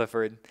see you,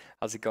 Clifford.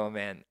 How's it going,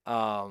 man?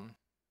 How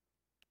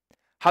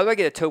do I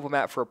get a topo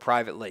map for a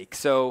private lake?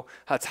 So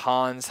that's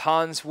Hans.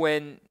 Hans,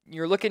 when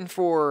you're looking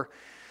for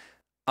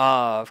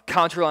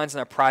contour lines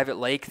on a private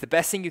lake, the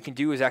best thing you can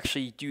do is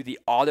actually do the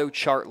Auto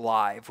Chart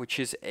Live, which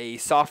is a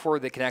software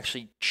that can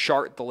actually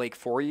chart the lake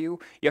for you.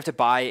 You have to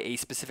buy a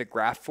specific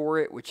graph for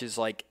it, which is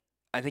like,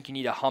 I think you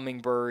need a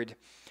Humminbird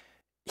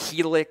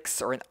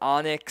Helix or an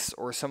Onyx,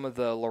 or some of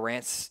the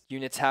Lowrance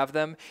units have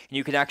them, and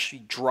you can actually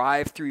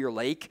drive through your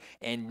lake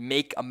and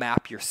make a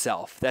map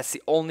yourself. That's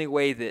the only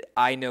way that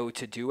I know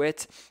to do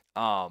it.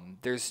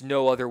 There's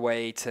no other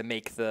way to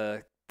make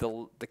the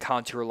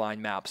contour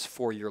line maps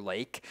for your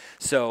lake.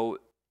 So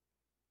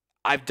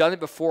I've done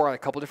it before on a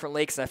couple different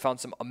lakes, and I found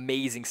some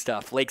amazing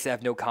stuff. Lakes that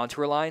have no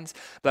contour lines,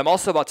 but I'm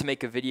also about to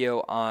make a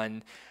video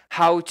on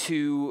how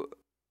to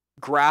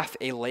graph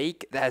a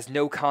lake that has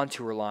no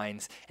contour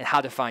lines and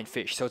how to find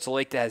fish. So it's a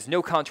lake that has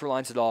no contour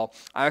lines at all.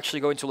 I actually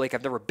go into a lake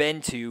I've never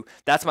been to.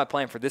 That's my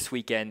plan for this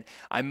weekend.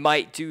 I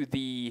might do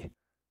the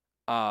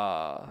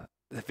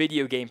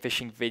video game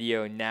fishing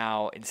video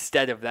now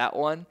instead of that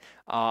one.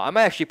 I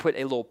might actually put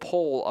a little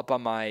poll up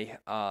on my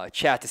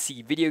chat to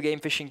see video game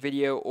fishing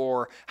video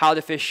or how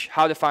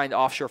to find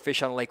offshore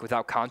fish on a lake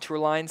without contour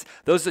lines.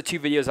 Those are the 2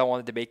 videos I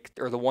wanted to make,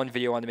 or the 1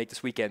 video I wanted to make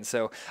this weekend.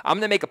 So I'm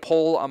going to make a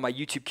poll on my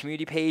YouTube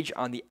community page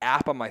on the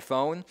app on my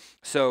phone.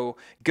 So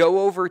go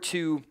over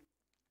to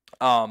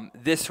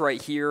this right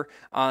here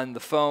on the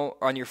phone,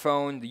 on your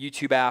phone, the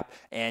YouTube app,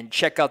 and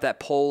check out that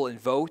poll and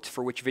vote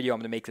for which video I'm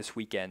going to make this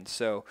weekend.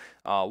 So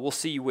we'll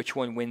see which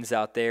one wins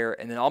out there,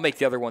 and then I'll make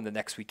the other one the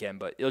next weekend,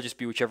 but it'll just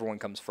be whichever one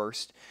comes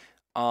first.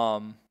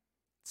 Let's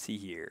see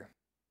here.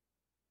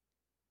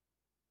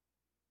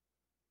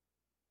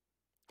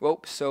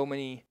 Whoa, so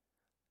many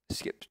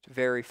skipped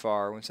very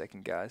far. 1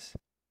 second, guys.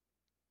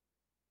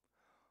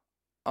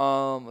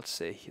 Let's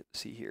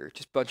see here.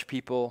 Just a bunch of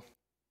people.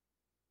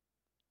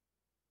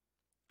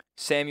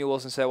 Samuel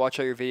Wilson said, watch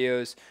all your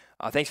videos.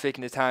 Thanks for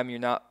taking the time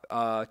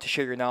to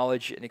share your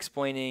knowledge and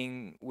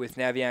explaining with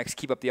Navionics.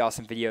 Keep up the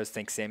awesome videos.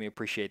 Thanks, Samuel.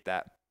 Appreciate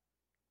that.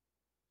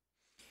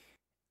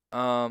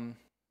 Let's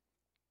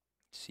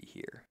see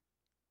here.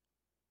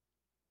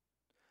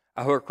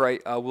 I work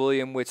right.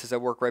 William Witt says, I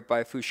work right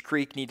by Fouche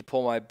Creek. Need to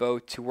pull my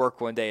boat to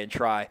work one day and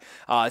try.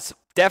 It's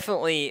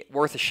definitely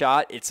worth a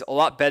shot. It's a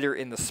lot better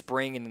in the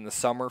spring and in the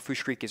summer.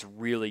 Fouche Creek is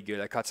really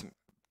good. I caught some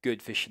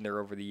good fish in there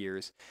over the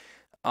years.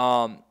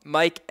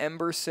 Mike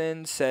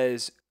Emberson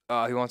says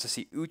he wants to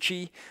see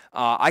Uchi.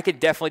 I could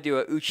definitely do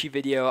a Uchi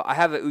video. I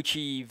have a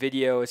Uchi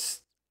video.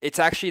 It's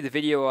actually the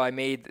video I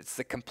made. It's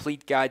the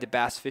complete guide to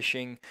bass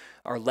fishing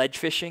or ledge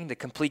fishing, the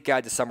complete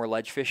guide to summer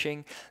ledge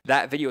fishing.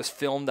 That video is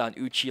filmed on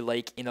Uchi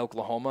Lake in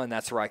Oklahoma, and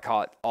that's where I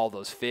caught all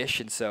those fish.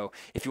 And so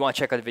if you want to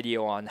check out a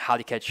video on how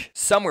to catch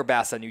summer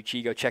bass on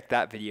Uchi, go check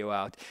that video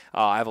out.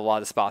 I have a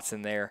lot of spots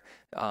in there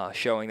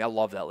showing. I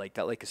love that lake.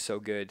 That lake is so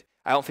good.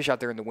 I don't fish out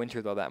there in the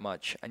winter, though, that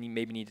much. I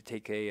maybe need to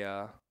take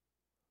a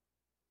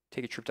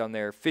trip down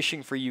there.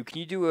 Fishing for you. Can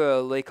you do a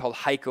lake called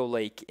Hyco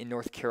Lake in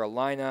North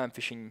Carolina? I'm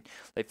fishing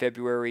late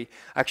February.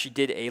 I actually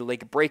did a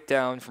lake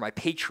breakdown for my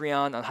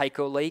Patreon on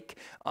Hyco Lake.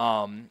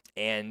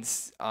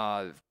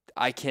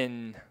 I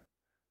can,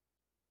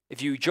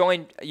 if you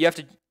join, you have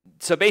to,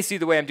 so basically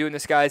the way I'm doing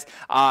this, guys,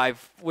 I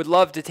would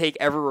love to take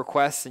every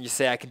request and just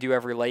say I can do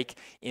every lake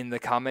in the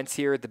comments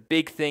here. The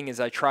big thing is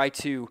I try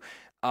to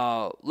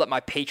let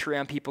my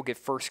Patreon people get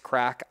first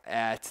crack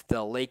at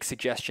the lake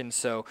suggestions.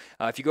 So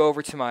if you go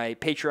over to my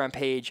Patreon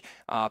page,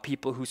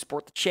 people who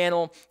support the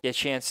channel get a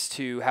chance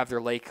to have their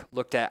lake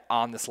looked at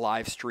on this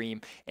live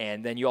stream.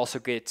 And then you also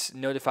get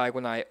notified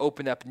when I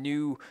open up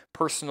new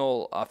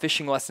personal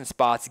fishing lesson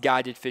spots,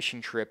 guided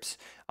fishing trips,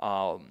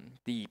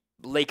 the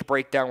lake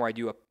breakdown where I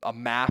do a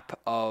map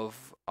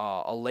of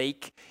a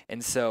lake.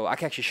 And so I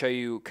can actually show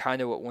you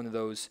kind of what one of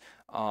those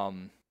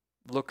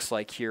looks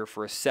like here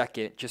for a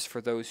second, just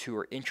for those who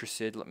are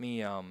interested. Let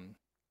me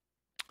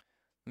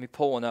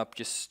pull one up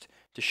just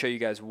to show you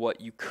guys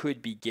what you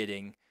could be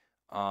getting.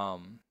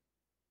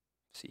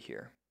 See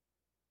here.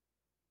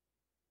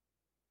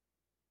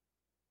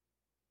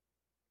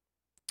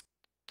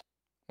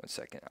 One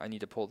second. I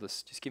need to pull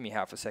this. Just give me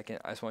half a second.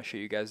 I just want to show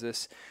you guys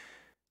this.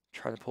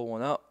 Try to pull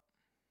one up.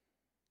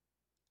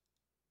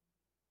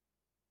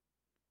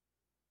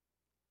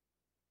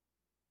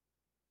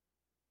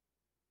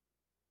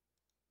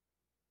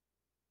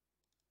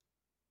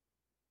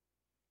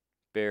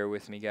 Bear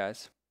with me,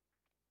 guys.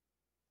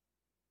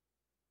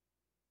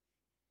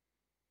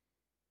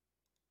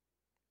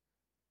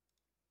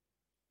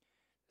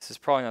 This is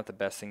probably not the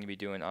best thing to be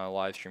doing on a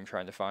live stream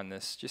trying to find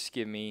this. Just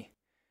give me...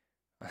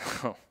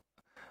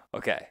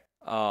 Okay.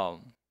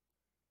 I'm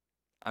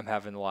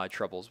having a lot of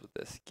troubles with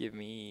this. Give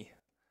me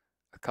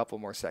a couple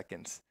more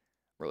seconds.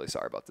 Really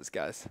sorry about this,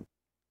 guys.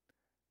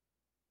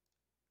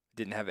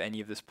 Didn't have any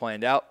of this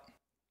planned out,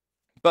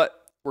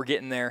 but we're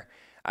getting there.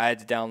 I had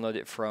to download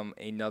it from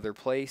another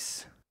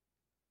place.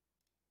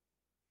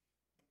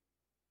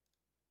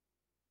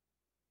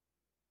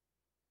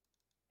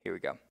 Here we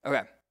go.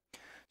 Okay.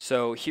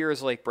 So here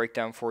is Lake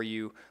Breakdown for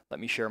you. Let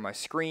me share my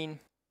screen.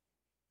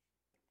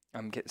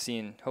 I'm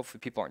seeing, hopefully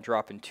people aren't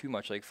dropping too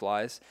much like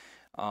flies.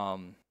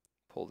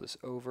 Pull this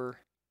over.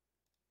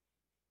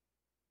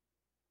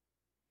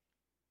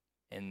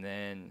 And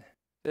then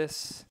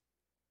this.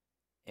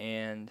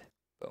 And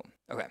boom.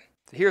 Okay.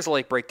 So here's a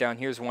Lake Breakdown.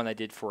 Here's one I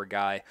did for a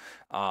guy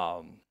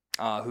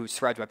who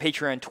subscribed to my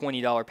Patreon,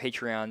 $20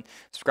 Patreon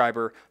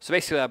subscriber. So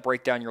basically I'll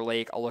break down your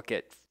lake. I'll look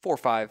at 4 or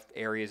 5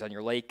 areas on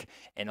your lake,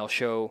 and I'll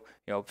show,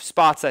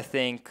 spots I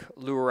think,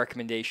 lure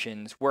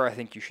recommendations, where I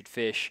think you should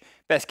fish,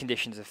 best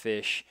conditions of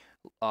fish,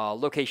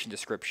 location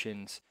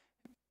descriptions,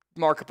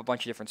 mark up a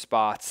bunch of different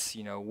spots,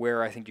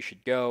 where I think you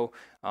should go,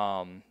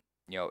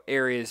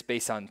 areas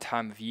based on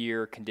time of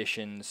year,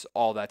 conditions,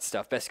 all that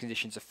stuff, best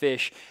conditions of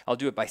fish. I'll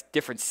do it by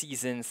different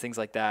seasons, things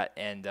like that,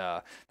 and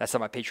that's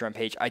on my Patreon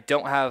page. I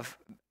don't have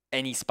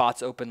any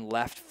spots open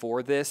left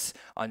for this,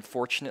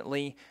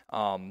 unfortunately.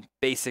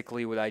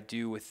 Basically, what I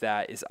do with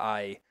that is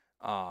I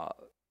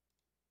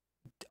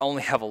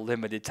only have a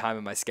limited time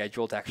in my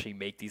schedule to actually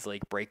make these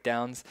lake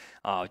breakdowns,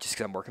 just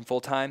because I'm working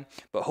full time.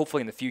 But hopefully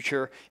in the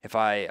future, if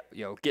I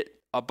get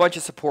a bunch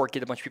of support,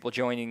 get a bunch of people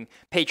joining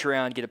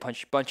Patreon, get a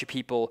bunch of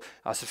people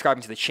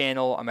subscribing to the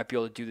channel, I might be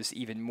able to do this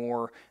even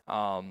more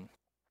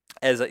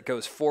as it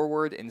goes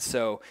forward. And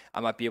so I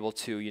might be able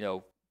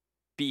to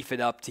beef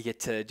it up to get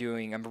to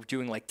doing, I'm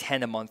doing like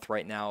 10 a month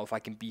right now. If I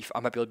can I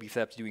might be able to beef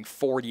it up to doing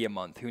 40 a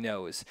month. Who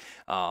knows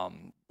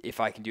if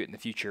I can do it in the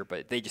future,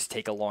 but they just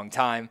take a long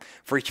time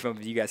for each of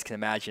them, you guys can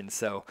imagine.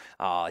 So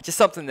just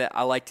something that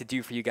I like to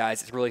do for you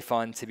guys. It's really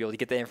fun to be able to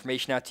get that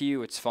information out to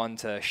you. It's fun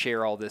to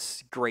share all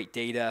this great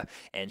data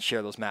and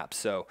share those maps.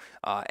 So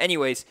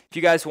anyways, if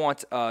you guys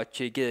want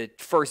to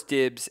get first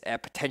dibs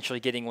at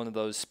potentially getting one of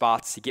those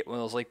spots to get one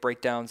of those lake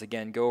breakdowns,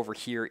 again, go over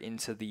here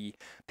into the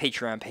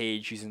Patreon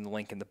page using the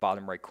link in the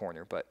bottom right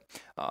corner. But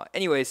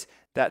anyways,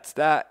 that's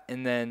that.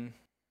 And then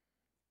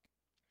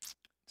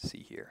let's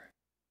see here.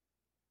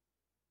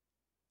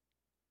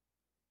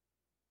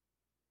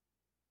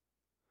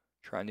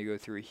 Trying to go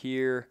through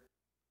here.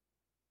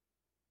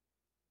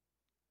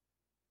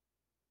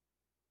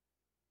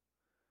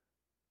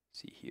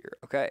 See here.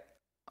 Okay.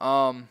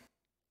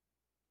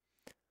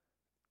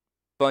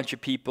 Bunch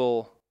of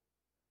people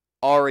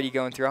already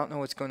going through. I don't know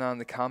what's going on in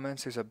the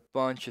comments. There's a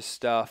bunch of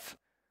stuff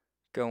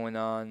going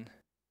on.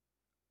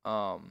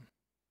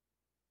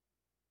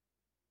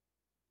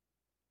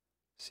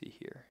 See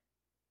here.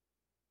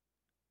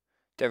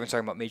 Devin's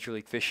talking about Major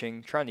League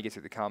Fishing. Trying to get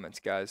through the comments,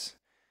 guys.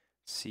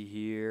 Let's see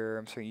here.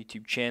 I'm sorry,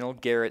 YouTube channel.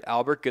 Garrett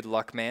Albert. Good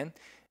luck, man.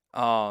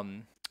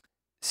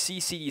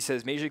 CCD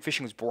says Major League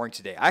Fishing was boring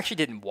today. I actually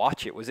didn't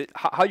watch it. Was it?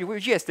 What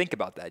did you guys think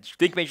about that? Did you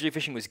think Major League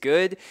Fishing was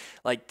good?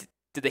 Like,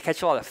 did they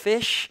catch a lot of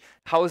fish?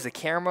 How was the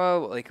camera?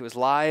 Like, it was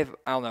live.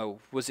 I don't know.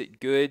 Was it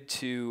good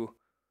to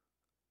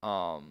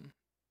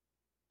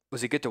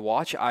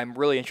watch? I'm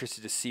really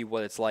interested to see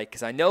what it's like,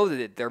 because I know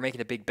that they're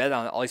making a big bet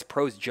on it. All these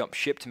pros jump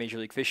ship to Major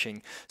League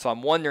Fishing, so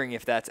I'm wondering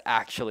if that's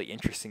actually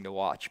interesting to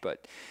watch.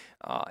 But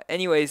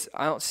anyways,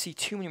 I don't see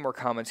too many more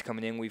comments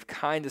coming in. We've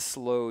kind of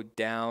slowed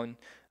down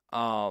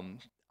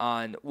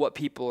on what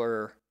people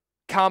are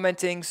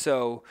commenting,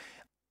 so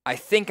I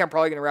think I'm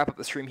probably going to wrap up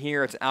the stream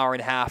here. It's an hour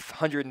and a half,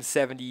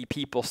 170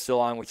 people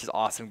still on, which is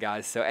awesome,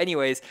 guys. So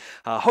anyways,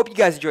 hope you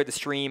guys enjoyed the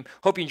stream.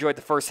 Hope you enjoyed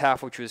the first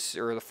half, or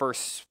the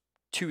first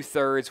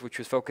 2/3, which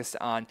was focused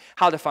on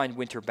how to find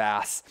winter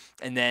bass,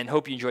 and then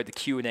hope you enjoyed the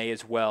Q&A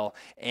as well.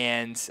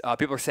 And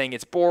people are saying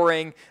it's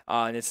boring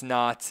and it's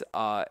not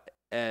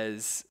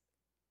as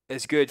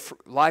good.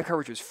 Live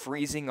coverage was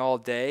freezing all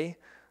day.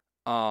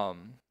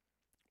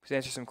 Please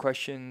answer some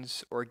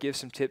questions or give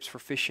some tips for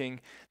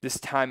fishing this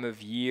time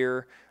of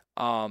year.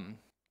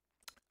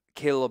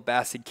 Caleb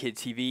Bassett Kid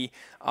TV.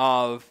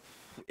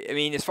 I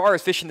mean, as far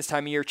as fishing this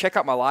time of year, check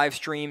out my live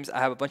streams. I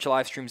have a bunch of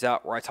live streams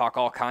out where I talk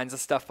all kinds of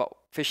stuff about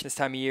fishing this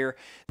time of year.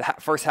 The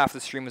first half of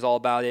the stream was all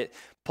about it.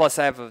 Plus,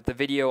 I have the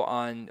video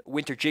on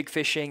winter jig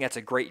fishing. That's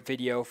a great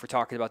video for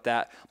talking about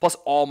that. Plus,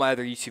 all my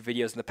other YouTube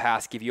videos in the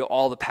past give you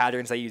all the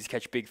patterns I use to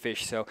catch big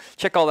fish. So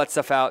check all that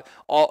stuff out.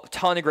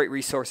 Ton of great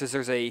resources.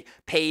 There's a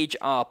page,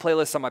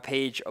 playlist on my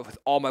page with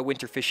all my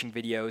winter fishing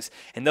videos,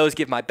 and those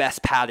give my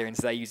best patterns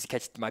that I use to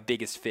catch my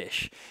biggest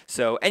fish.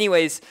 So,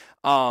 anyways,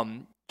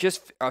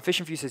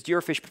 Fishing For You says, do you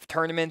ever fish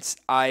tournaments?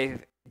 I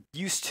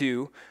used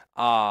to.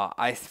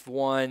 I've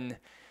won,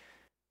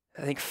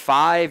 I think,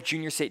 5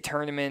 junior state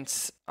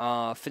tournaments,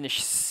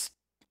 finished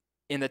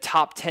in the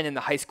top 10 in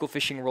the high school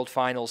fishing world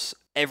finals.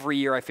 Every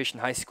year I fished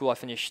in high school, I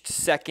finished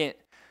 2nd,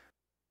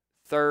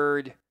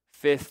 3rd,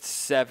 5th,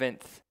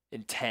 7th,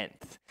 and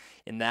 10th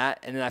in that.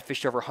 And then I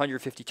fished over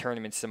 150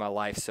 tournaments in my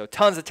life. So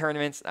tons of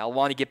tournaments. I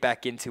want to get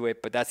back into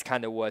it, but that's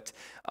kind of what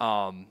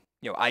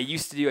I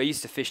used to do. I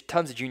used to fish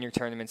tons of junior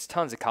tournaments,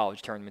 tons of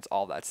college tournaments,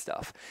 all that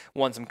stuff.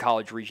 Won some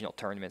college regional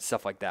tournaments,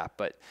 stuff like that,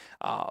 but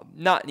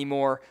not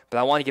anymore. But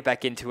I want to get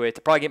back into it.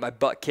 I'll probably get my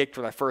butt kicked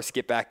when I first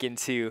get back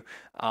into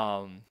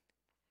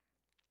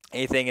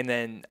anything. And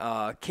then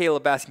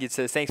Caleb Baskin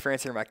says, thanks for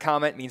answering my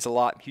comment. Means a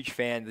lot. I'm a huge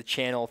fan of the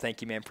channel.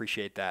 Thank you, man.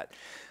 Appreciate that.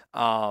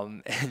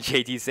 And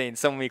JT saying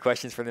so many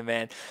questions from the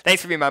man.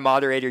 Thanks for being my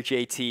moderator,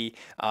 JT.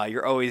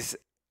 You're always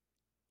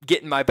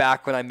getting my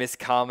back when I miss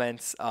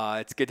comments.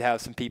 It's good to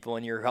have some people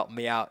in here helping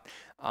me out.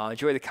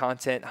 Enjoy the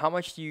content. How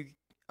much do you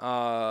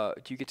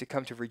get to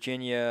come to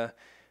Virginia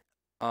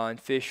and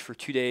fish for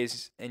 2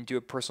 days and do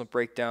a personal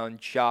breakdown?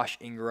 Josh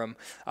Ingram.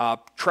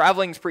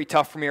 Traveling is pretty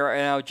tough for me right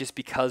now just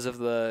because of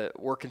the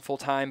working full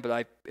time.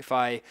 But if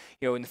I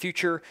in the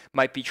future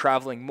might be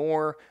traveling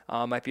more,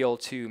 might be able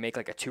to make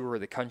like a tour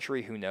of the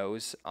country. Who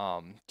knows?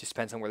 Just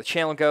depends on where the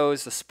channel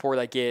goes, the support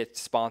I get,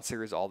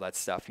 sponsors, all that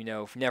stuff.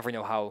 You never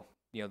know how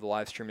the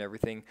live stream and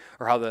everything,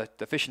 or how the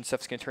fishing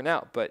stuff's going to turn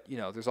out. But,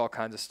 there's all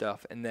kinds of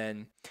stuff. And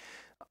then,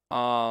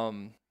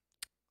 let's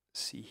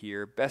see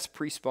here. Best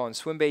pre-spawn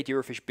swim bait. Do you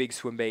ever fish big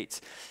swim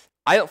baits?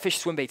 I don't fish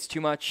swim baits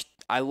too much.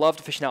 I love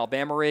to fish an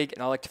Alabama rig,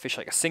 and I like to fish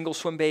like a single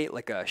swim bait,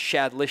 like a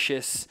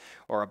Shadlicious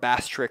or a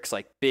Bass Tricks,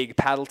 like big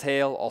paddle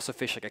tail. Also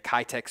fish like a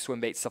Kitech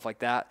swim bait, stuff like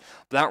that.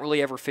 But I don't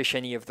really ever fish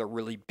any of the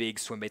really big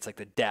swim baits like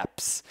the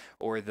Depths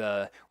or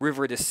the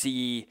River to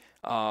Sea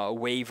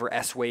wave or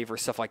S-wave or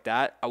stuff like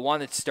that. I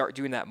want to start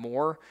doing that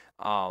more,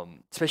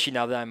 especially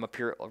now that I'm up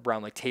here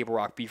around like Table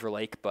Rock, Beaver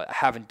Lake, but I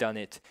haven't done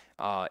it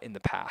in the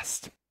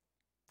past.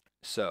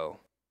 So,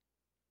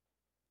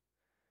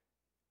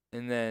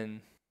 and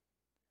then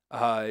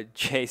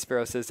Jay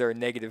Sparrow says there are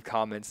negative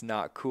comments,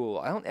 not cool.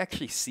 I don't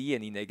actually see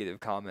any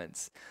negative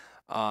comments.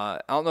 I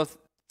don't know if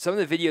some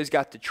of the videos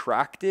got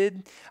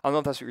detracted. I don't know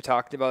if that's what you're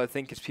talking about. I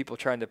think it's people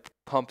trying to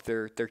pump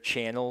their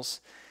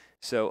channels.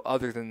 So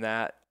other than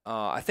that,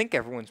 I think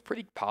everyone's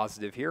pretty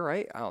positive here,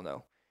 right? I don't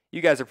know.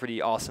 You guys are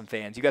pretty awesome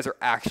fans. You guys are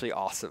actually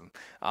awesome.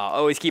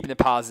 Always keeping it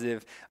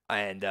positive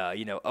and,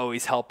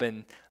 always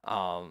helping,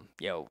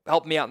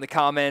 help me out in the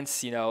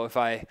comments. If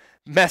I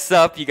mess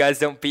up, you guys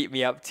don't beat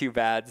me up too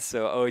bad.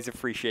 So always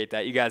appreciate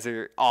that. You guys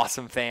are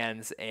awesome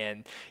fans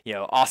and,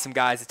 awesome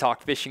guys to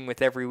talk fishing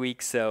with every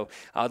week. So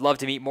I'd love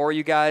to meet more of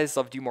you guys.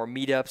 Love to do more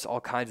meetups, all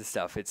kinds of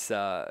stuff. It's,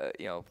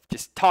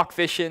 just talk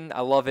fishing.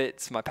 I love it.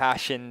 It's my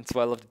passion. It's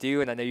what I love to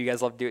do. And I know you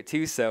guys love to do it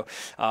too. So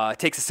it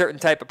takes a certain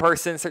type of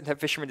person, certain type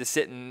of fisherman to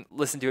sit and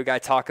listen to a guy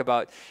talk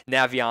about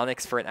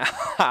navionics for an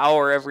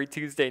hour every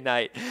Tuesday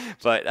night.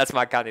 But that's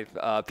my kind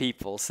of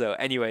people. So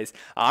anyways,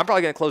 I'm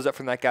probably going to close up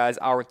from that, guys.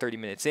 Hour and 30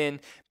 minutes in.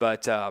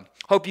 But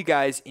hope you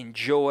guys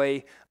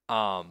enjoy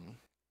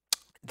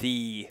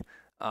the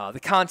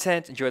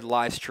content, enjoy the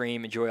live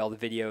stream, enjoy all the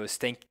videos.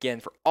 Thank you again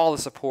for all the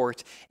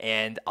support.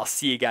 And I'll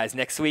see you guys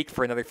next week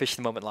for another Fish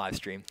in the Moment live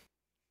stream.